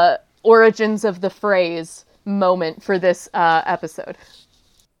origins of the phrase moment for this episode.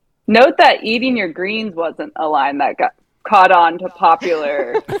 Note that eating your greens wasn't a line that got caught on to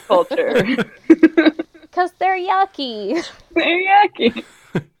popular culture. Because they're yucky. They're yucky.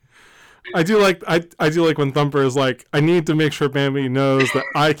 I do like when Thumper is like, I need to make sure Bambi knows that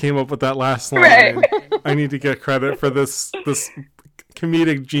I came up with that last line. Right. I need to get credit for this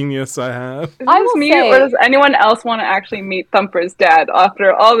comedic genius I have. Is I this will me, say- or does anyone else want to actually meet Thumper's dad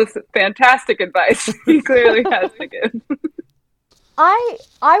after all this fantastic advice he clearly has to give? I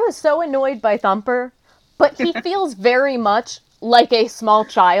was so annoyed by Thumper, but he feels very much like a small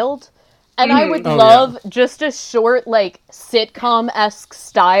child. And I would love just a short, like, sitcom-esque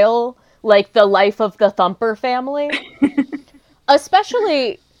style, like The Life of the Thumper Family.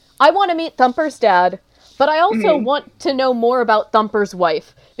 Especially, I want to meet Thumper's dad, but I also want to know more about Thumper's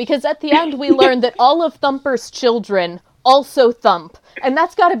wife. Because at the end, we learn that all of Thumper's children also thump. And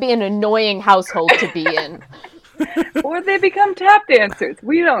that's got to be an annoying household to be in. Or they become tap dancers.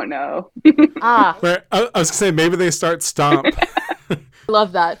 We don't know. Ah, Where I was gonna say maybe they start Stomp.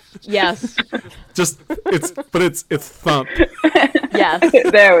 love that. Yes. It's Thump. Yes.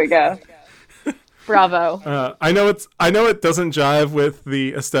 There we go. Bravo. I know it doesn't jive with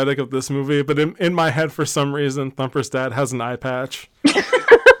the aesthetic of this movie, but in my head for some reason Thumper's dad has an eye patch.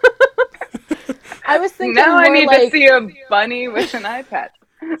 I was thinking Now I more need like, to see a bunny with an eye patch.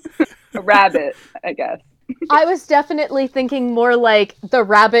 A rabbit, I guess. I was definitely thinking more like the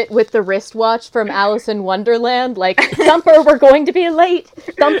rabbit with the wristwatch from Alice in Wonderland. Like, Thumper, we're going to be late.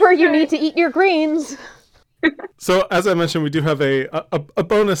 Thumper, you need to eat your greens. So, as I mentioned, we do have a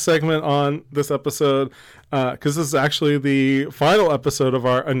bonus segment on this episode, because this is actually the final episode of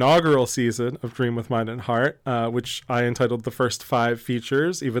our inaugural season of Dream with Mind and Heart, which I entitled The First 5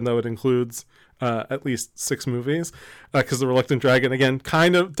 Features, even though it includes at least 6 movies, because The Reluctant Dragon, again,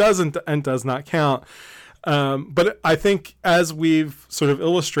 kind of doesn't and does not count. But I think as we've sort of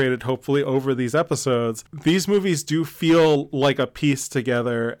illustrated, hopefully, over these episodes, these movies do feel like a piece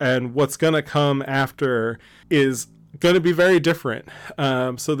together, and what's going to come after is going to be very different.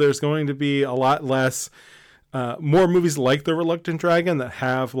 So there's going to be a lot less, more movies like The Reluctant Dragon that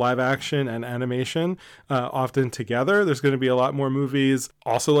have live action and animation often together. There's going to be a lot more movies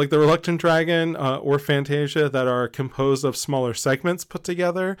also like The Reluctant Dragon or Fantasia that are composed of smaller segments put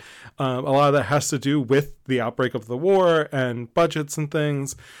together. A lot of that has to do with the outbreak of the war and budgets and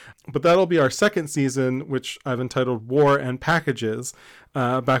things. But that'll be our second season, which I've entitled War and Packages,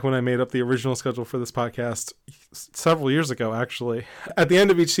 back when I made up the original schedule for this podcast several years ago, actually. At the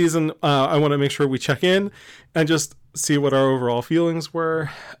end of each season, I want to make sure we check in and just see what our overall feelings were.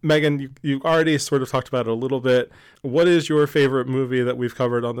 Megan, you already sort of talked about it a little bit. What is your favorite movie that we've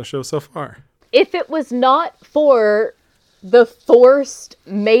covered on the show so far? If it was not for the forced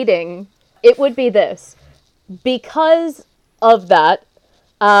mating, it would be this. Because of that,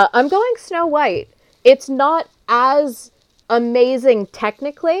 I'm going Snow White. It's not as amazing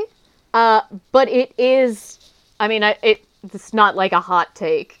technically, But it is, I mean, it's not like a hot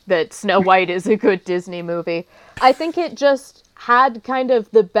take that Snow White is a good Disney movie. I think it just had kind of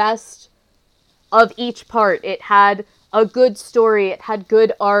the best of each part. It had a good story, it had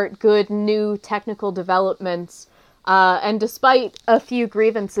good art, good new technical developments, and despite a few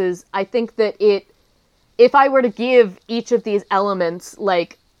grievances, I think that if I were to give each of these elements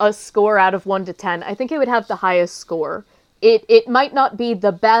like a score out of 1 to 10, I think it would have the highest score. It might not be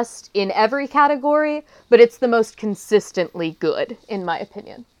the best in every category, but it's the most consistently good, in my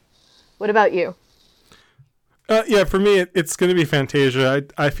opinion. What about you? Yeah, for me, it's going to be Fantasia.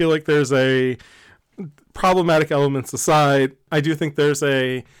 I feel like there's a problematic elements aside. I do think there's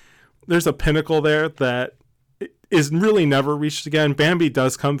a pinnacle there that is really never reached again. Bambi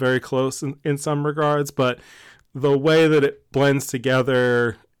does come very close in some regards, but the way that it blends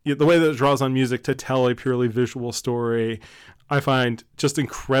together, the way that it draws on music to tell a purely visual story, I find just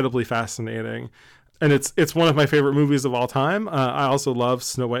incredibly fascinating. And it's one of my favorite movies of all time. I also love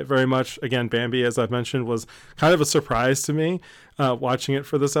Snow White very much. Again, Bambi, as I've mentioned, was kind of a surprise to me watching it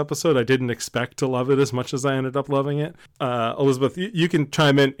for this episode. I didn't expect to love it as much as I ended up loving it. Elizabeth, you can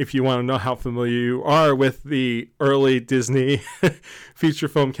chime in if you want to know how familiar you are with the early Disney feature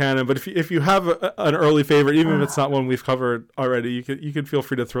film canon. But if you have an early favorite, even if it's not one we've covered already, you could feel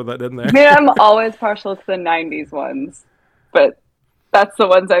free to throw that in there. I mean, I'm always partial to the 90s ones, but that's the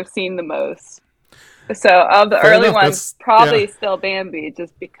ones I've seen the most. So of the Fair early enough. ones, probably still Bambi,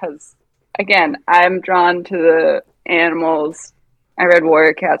 just because, again, I'm drawn to the animals. I read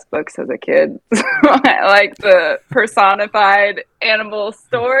Warrior Cats books as a kid. I like the personified animal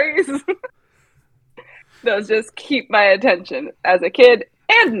stories. Those just keep my attention as a kid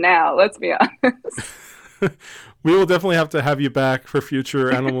and now, let's be honest. We will definitely have you back for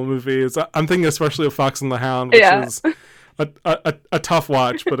future animal movies. I'm thinking especially of Fox and the Hound, which is a tough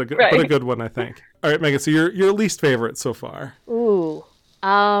watch, but a good one, I think. All right, Megan, so your least favorite so far. Ooh.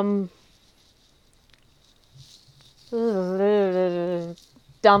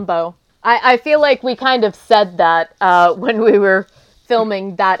 Dumbo. I feel like we kind of said that when we were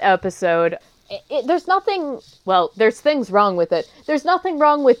filming that episode. There's nothing, well, there's things wrong with it. There's nothing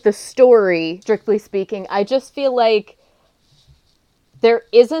wrong with the story, strictly speaking. I just feel like there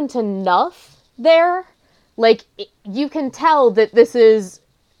isn't enough there. Like, you can tell that this is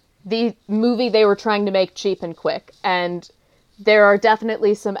the movie they were trying to make cheap and quick. And there are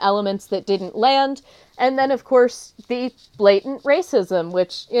definitely some elements that didn't land. And then, of course, the blatant racism,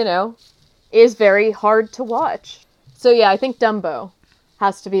 which, is very hard to watch. So, yeah, I think Dumbo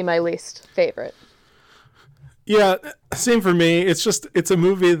has to be my least favorite. Yeah, same for me. It's a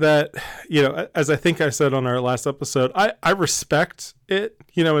movie that, as I think I said on our last episode, I respect it,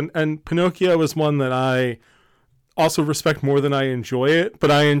 and Pinocchio is one that I also respect more than I enjoy it,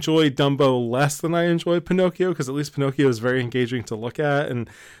 but I enjoy Dumbo less than I enjoy Pinocchio, because at least Pinocchio is very engaging to look at, and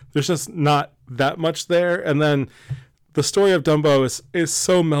there's just not that much there. And then the story of Dumbo is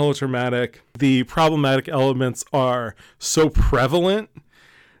so melodramatic. The problematic elements are so prevalent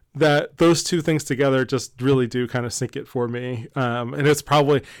that those two things together just really do kind of sink it for me. And it's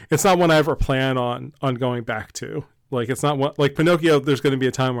not one I ever plan on going back to. Like, it's not one, like Pinocchio, there's going to be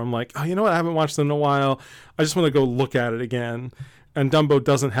a time where I'm like, oh, you know what? I haven't watched it in a while. I just want to go look at it again. And Dumbo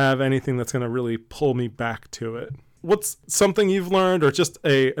doesn't have anything that's going to really pull me back to it. What's something you've learned, or just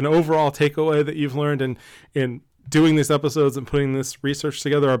an overall takeaway that you've learned in doing these episodes and putting this research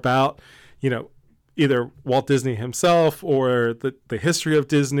together about, either Walt Disney himself or the history of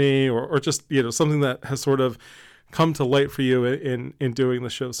Disney, or just, something that has sort of come to light for you in doing the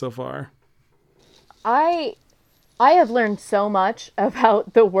show so far? I have learned so much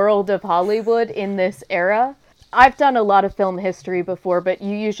about the world of Hollywood in this era. I've done a lot of film history before, but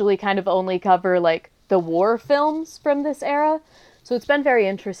you usually kind of only cover like the war films from this era. So it's been very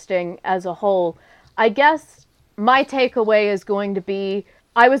interesting as a whole. I guess my takeaway is going to be,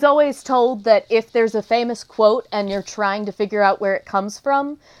 I was always told that if there's a famous quote and you're trying to figure out where it comes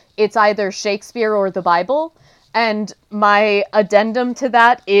from, it's either Shakespeare or the Bible. And my addendum to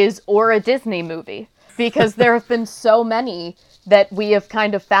that is, or a Disney movie. Because there have been so many that we have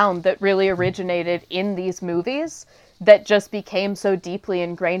kind of found that really originated in these movies that just became so deeply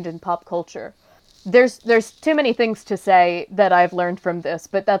ingrained in pop culture. There's too many things to say that I've learned from this,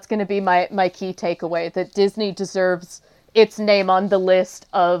 but that's going to be my key takeaway, that Disney deserves its name on the list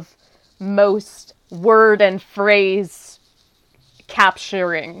of most word and phrase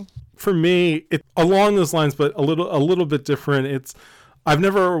capturing. For me, it along those lines, but a little bit different. I've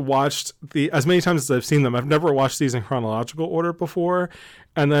never watched as many times as I've seen them, I've never watched these in chronological order before.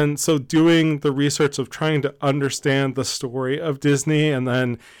 And then, so doing the research of trying to understand the story of Disney, and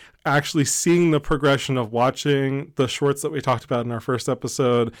then actually seeing the progression of watching the shorts that we talked about in our first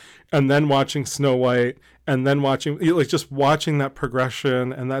episode, and then watching Snow White, and then watching, like, just watching that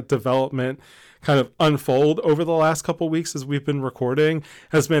progression and that development kind of unfold over the last couple of weeks as we've been recording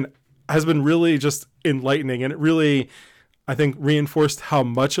has been really just enlightening. And it really, I think, reinforced how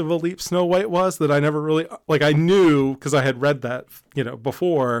much of a leap Snow White was, that I never really, like, I knew because I had read that,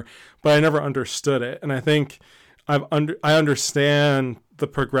 before, but I never understood it. And I think I understand the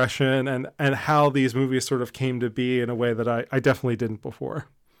progression and how these movies sort of came to be in a way that I definitely didn't before.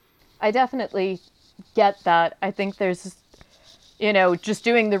 I definitely get that. I think there's, just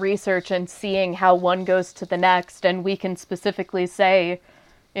doing the research and seeing how one goes to the next, and we can specifically say,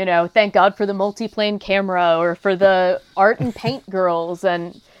 thank God for the multiplane camera, or for the art and paint girls,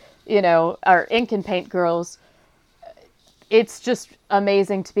 and, our ink and paint girls. It's just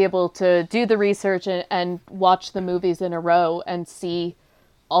amazing to be able to do the research and watch the movies in a row and see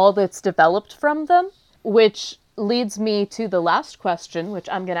all that's developed from them, which leads me to the last question, which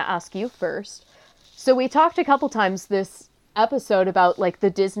I'm going to ask you first. So we talked a couple times this episode about, like, the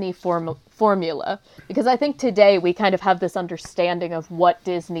Disney formula, because I think today we kind of have this understanding of what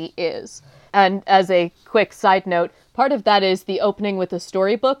Disney is. And as a quick side note, part of that is the opening with a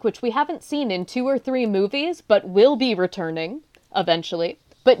storybook, which we haven't seen in 2 or 3 movies, but will be returning eventually.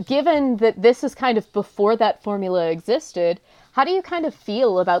 But given that this is kind of before that formula existed, how do you kind of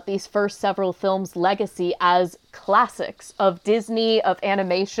feel about these first several films' legacy as classics of Disney, of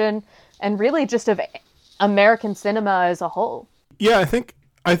animation, and really just of American cinema as a whole? Yeah, I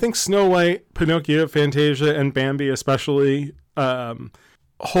think Snow White, Pinocchio, Fantasia, and Bambi especially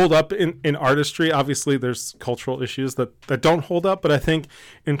hold up in artistry. Obviously, there's cultural issues that don't hold up, but I think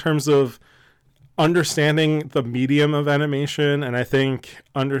in terms of understanding the medium of animation, and I think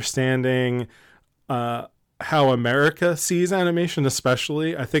understanding how America sees animation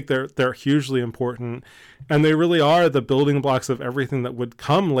especially, I think they're hugely important, and they really are the building blocks of everything that would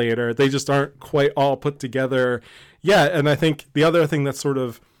come later. They just aren't quite all put together yet. And I think the other thing that's sort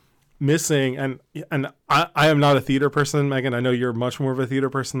of missing, and I am not a theater person, Megan, I know you're much more of a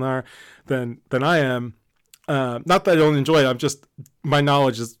theater person there than I am. Not that I don't enjoy it, I'm just, my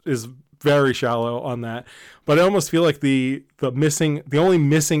knowledge is very shallow on that. But I almost feel like the only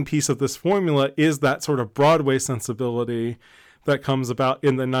missing piece of this formula is that sort of Broadway sensibility that comes about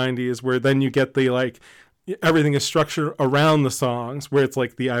in the 90s, where then you get the, like, everything is structured around the songs, where it's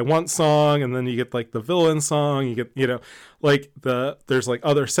like the I Want song, and then you get like the villain song, you get, like there's like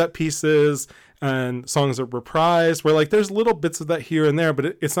other set pieces and songs are reprised, where, like, there's little bits of that here and there,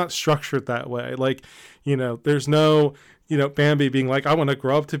 but it's not structured that way. Like, there's no, Bambi being like, I want to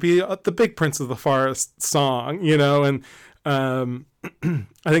grow up to be the big Prince of the Forest song, and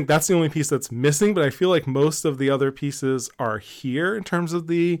I think that's the only piece that's missing, but I feel like most of the other pieces are here in terms of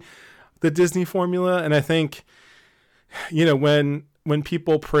the Disney formula. And I think, when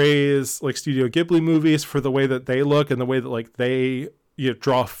people praise, like, Studio Ghibli movies for the way that they look and the way that, like, they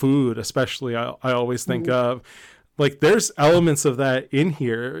draw food, especially, I always think of, like, there's elements of that in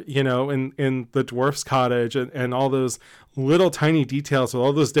here, in the dwarf's cottage, and all those little tiny details with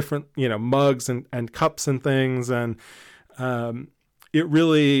all those different, mugs and cups and things. And it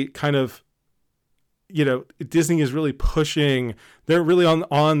really kind of, Disney is really pushing, they're really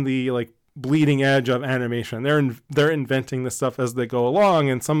on the, like, bleeding edge of animation. They're inventing this stuff as they go along,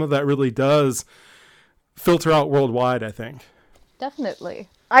 and some of that really does filter out worldwide, I think. Definitely.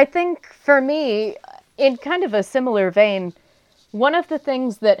 I think for me, in kind of a similar vein, one of the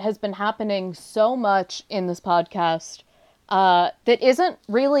things that has been happening so much in this podcast that isn't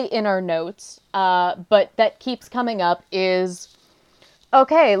really in our notes, but that keeps coming up is,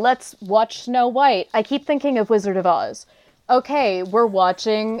 okay, let's watch Snow White. I keep thinking of Wizard of Oz. Okay, we're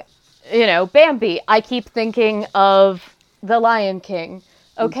watching, Bambi. I keep thinking of The Lion King.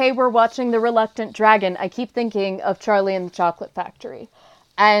 Okay, we're watching The Reluctant Dragon. I keep thinking of Charlie and the Chocolate Factory.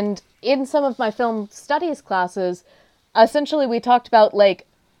 And in some of my film studies classes, essentially we talked about, like,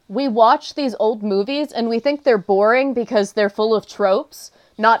 we watch these old movies and we think they're boring because they're full of tropes,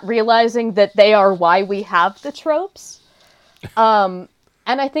 not realizing that they are why we have the tropes.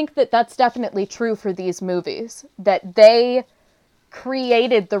 And I think that that's definitely true for these movies, that they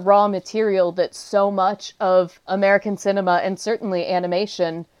created the raw material that so much of American cinema and certainly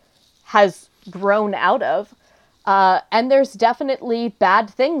animation has grown out of. And there's definitely bad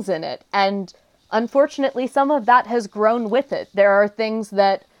things in it. And unfortunately, some of that has grown with it. There are things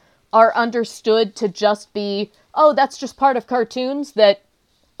that are understood to just be, oh, that's just part of cartoons that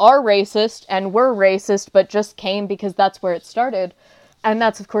are racist and were racist, but just came because that's where it started. And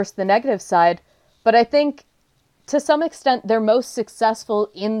that's, of course, the negative side. But I think to some extent, they're most successful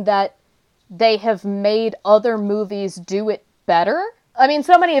in that they have made other movies do it better. I mean,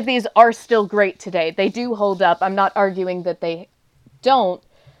 so many of these are still great today. They do hold up. I'm not arguing that they don't,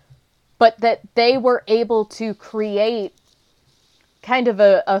 but that they were able to create kind of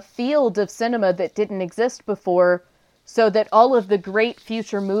a field of cinema that didn't exist before, so that all of the great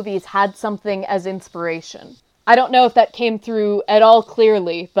future movies had something as inspiration. I don't know if that came through at all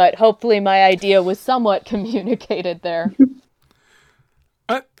clearly, but hopefully my idea was somewhat communicated there.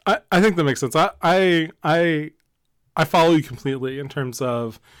 I think that makes sense. I follow you completely in terms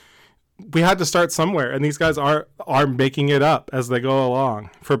of we had to start somewhere, and these guys are making it up as they go along,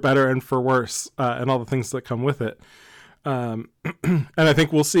 for better and for worse, and all the things that come with it. And I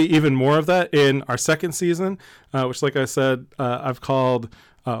think we'll see even more of that in our second season, which, like I said, I've called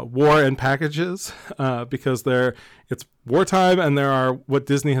War and Packages, because it's wartime, and there are what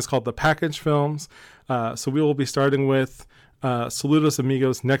Disney has called the package films. So we will be starting with Saludos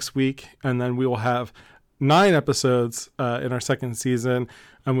Amigos next week, and then we will have 9 episodes in our second season,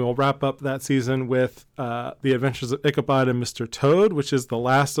 and we will wrap up that season with The Adventures of Ichabod and Mr. Toad, which is the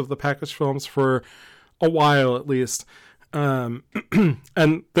last of the package films for a while at least.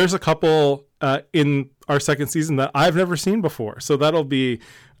 And there's a couple in our second season that I've never seen before, so that'll be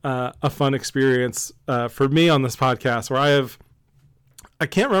a fun experience for me on this podcast, where I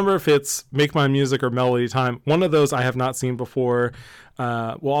can't remember if it's Make My Music or Melody Time. One of those I have not seen before.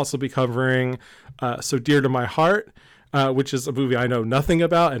 We'll also be covering So Dear to My Heart, which is a movie I know nothing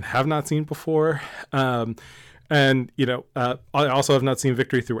about and have not seen before. And, I also have not seen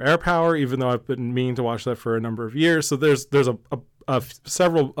Victory Through Air Power, even though I've been meaning to watch that for a number of years. So there's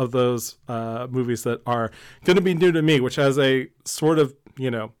several of those movies that are going to be new to me, which has a sort of,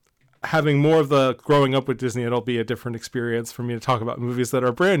 having more of the growing up with Disney, it'll be a different experience for me to talk about movies that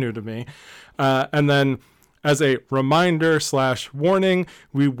are brand new to me. And then as a reminder / warning,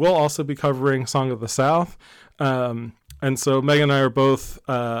 we will also be covering Song of the South. And so Megan and I are both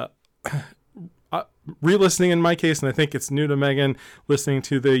re-listening in my case, and I think it's new to Megan, listening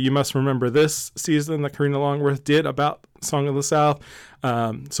to the You Must Remember This season that Karina Longworth did about Song of the South.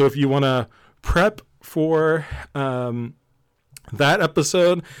 So if you want to prep for that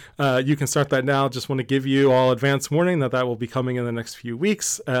episode, you can start that now. Just want to give you all advance warning that will be coming in the next few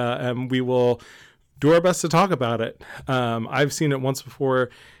weeks, and we will do our best to talk about it. I've seen it once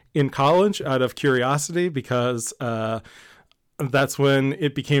before in college out of curiosity, because that's when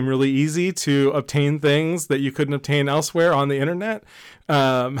it became really easy to obtain things that you couldn't obtain elsewhere on the internet.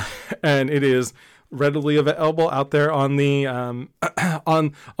 And it is readily available out there on the on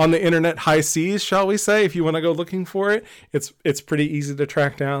the internet high seas, shall we say, if you want to go looking for it. It's pretty easy to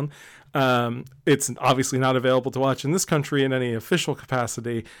track down. It's obviously not available to watch in this country in any official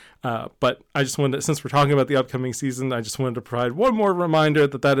capacity, but I just wanted to, since we're talking about the upcoming season, I just wanted to provide one more reminder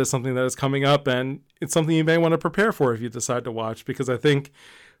that is something that is coming up, and it's something you may want to prepare for if you decide to watch, because I think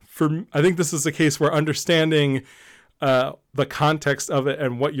this is a case where understanding the context of it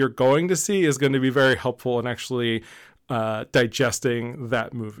and what you're going to see is going to be very helpful in actually digesting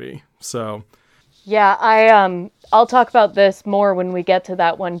that movie. So yeah, I'll talk about this more when we get to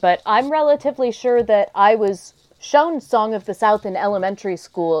that one, but I'm relatively sure that I was shown Song of the South in elementary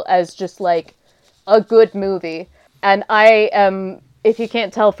school as just like a good movie. And I am, if you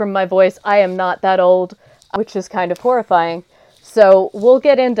can't tell from my voice, I am not that old, which is kind of horrifying. So we'll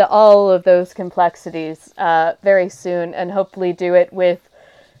get into all of those complexities very soon, and hopefully do it with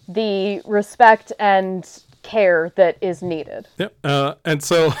the respect and care that is needed. Yep. And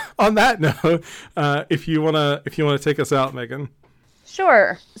so on that note, if you wanna take us out, Megan.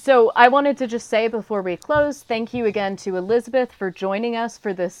 Sure. So I wanted to just say before we close, thank you again to Elizabeth for joining us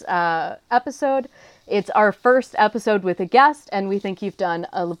for this episode. It's our first episode with a guest, and we think you've done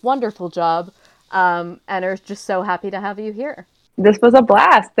a wonderful job, and are just so happy to have you here. This was a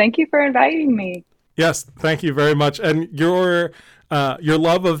blast. Thank you for inviting me. Yes, thank you very much. And your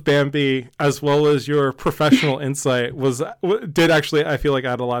love of Bambi, as well as your professional insight, did actually, I feel like,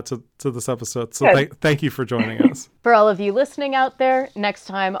 add a lot to this episode. So thank you for joining us. For all of you listening out there, next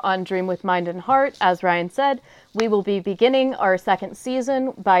time on Dream with Mind and Heart, as Ryan said, we will be beginning our second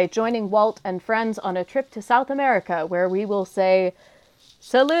season by joining Walt and friends on a trip to South America, where we will say,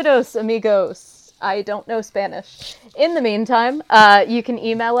 "Saludos, amigos." I don't know Spanish. In the meantime, you can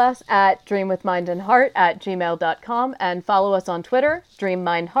email us at dreamwithmindandheart@gmail.com and follow us on Twitter,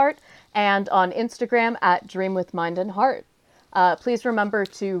 DreamMindHeart, and on Instagram at DreamWithMindAndHeart. Please remember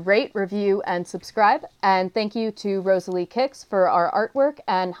to rate, review, and subscribe. And thank you to Rosalie Kicks for our artwork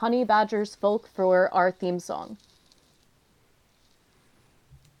and Honey Badgers Folk for our theme song.